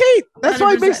Bon Appetit. That's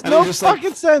why it makes 100%. no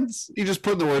fucking sense. You just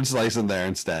put the word slice in there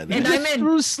instead. And I'm in.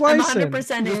 Threw I'm slice in.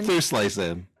 100% Just in. threw slice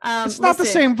in. It's not the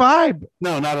same vibe.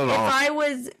 No, not at If all. I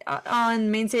was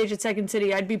on main stage at Second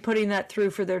City, I'd be putting that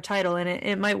through for their title, and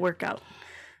it might work out.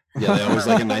 Yeah, they always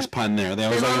like a nice pun there. They They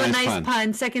always love like a a nice nice pun.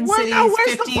 pun. Second Where's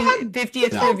City's the pun?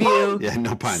 50th no review. Yeah,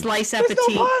 no pun. Slice There's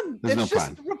Appetit. no pun. There's It's no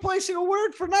just pun. replacing a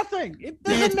word for nothing. It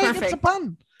Yeah, doesn't it's make it's a perfect.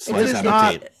 pun. Slice It's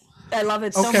Appetit. not. I love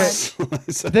it so Okay.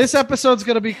 much. This episode's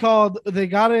gonna be called "They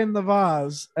Got It in the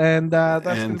Vase," and that's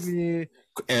And- gonna be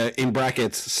In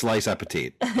brackets, slice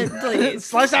appetit. Please.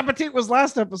 Slice Appetit was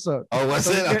last episode. Oh, was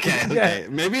it? Yeah. Okay, okay.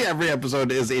 Maybe every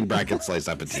episode is in brackets slice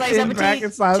appetit. Slice In Appetit.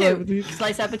 brackets, Slice 2. Appetit.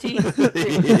 Slice Appetit.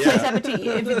 3. Slice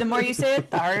Appetit. The more you say it,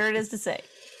 the harder it is to say.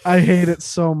 I hate it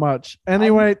so much.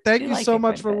 Anyway, thank do you like so it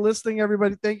much quite for a bit. listening,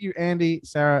 everybody. Thank you, Andy,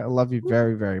 Sarah. I love you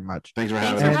very, very much. Thanks for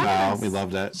Thanks having for us, having pal. us. We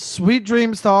loved it. Sweet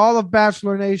dreams to all of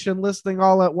Bachelor Nation listening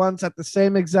all at once at the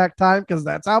same exact time, because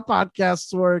that's how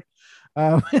podcasts work.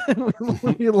 I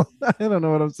don't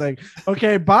know what I'm saying.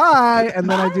 Okay, bye. And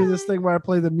then I do this thing where I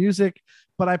play the music,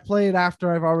 but I play it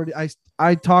after I've already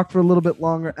I talk for a little bit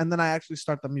longer, and then I actually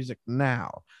start the music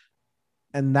now.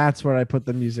 And that's where I put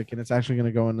the music, and it's actually going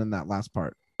to go in that last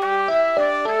part.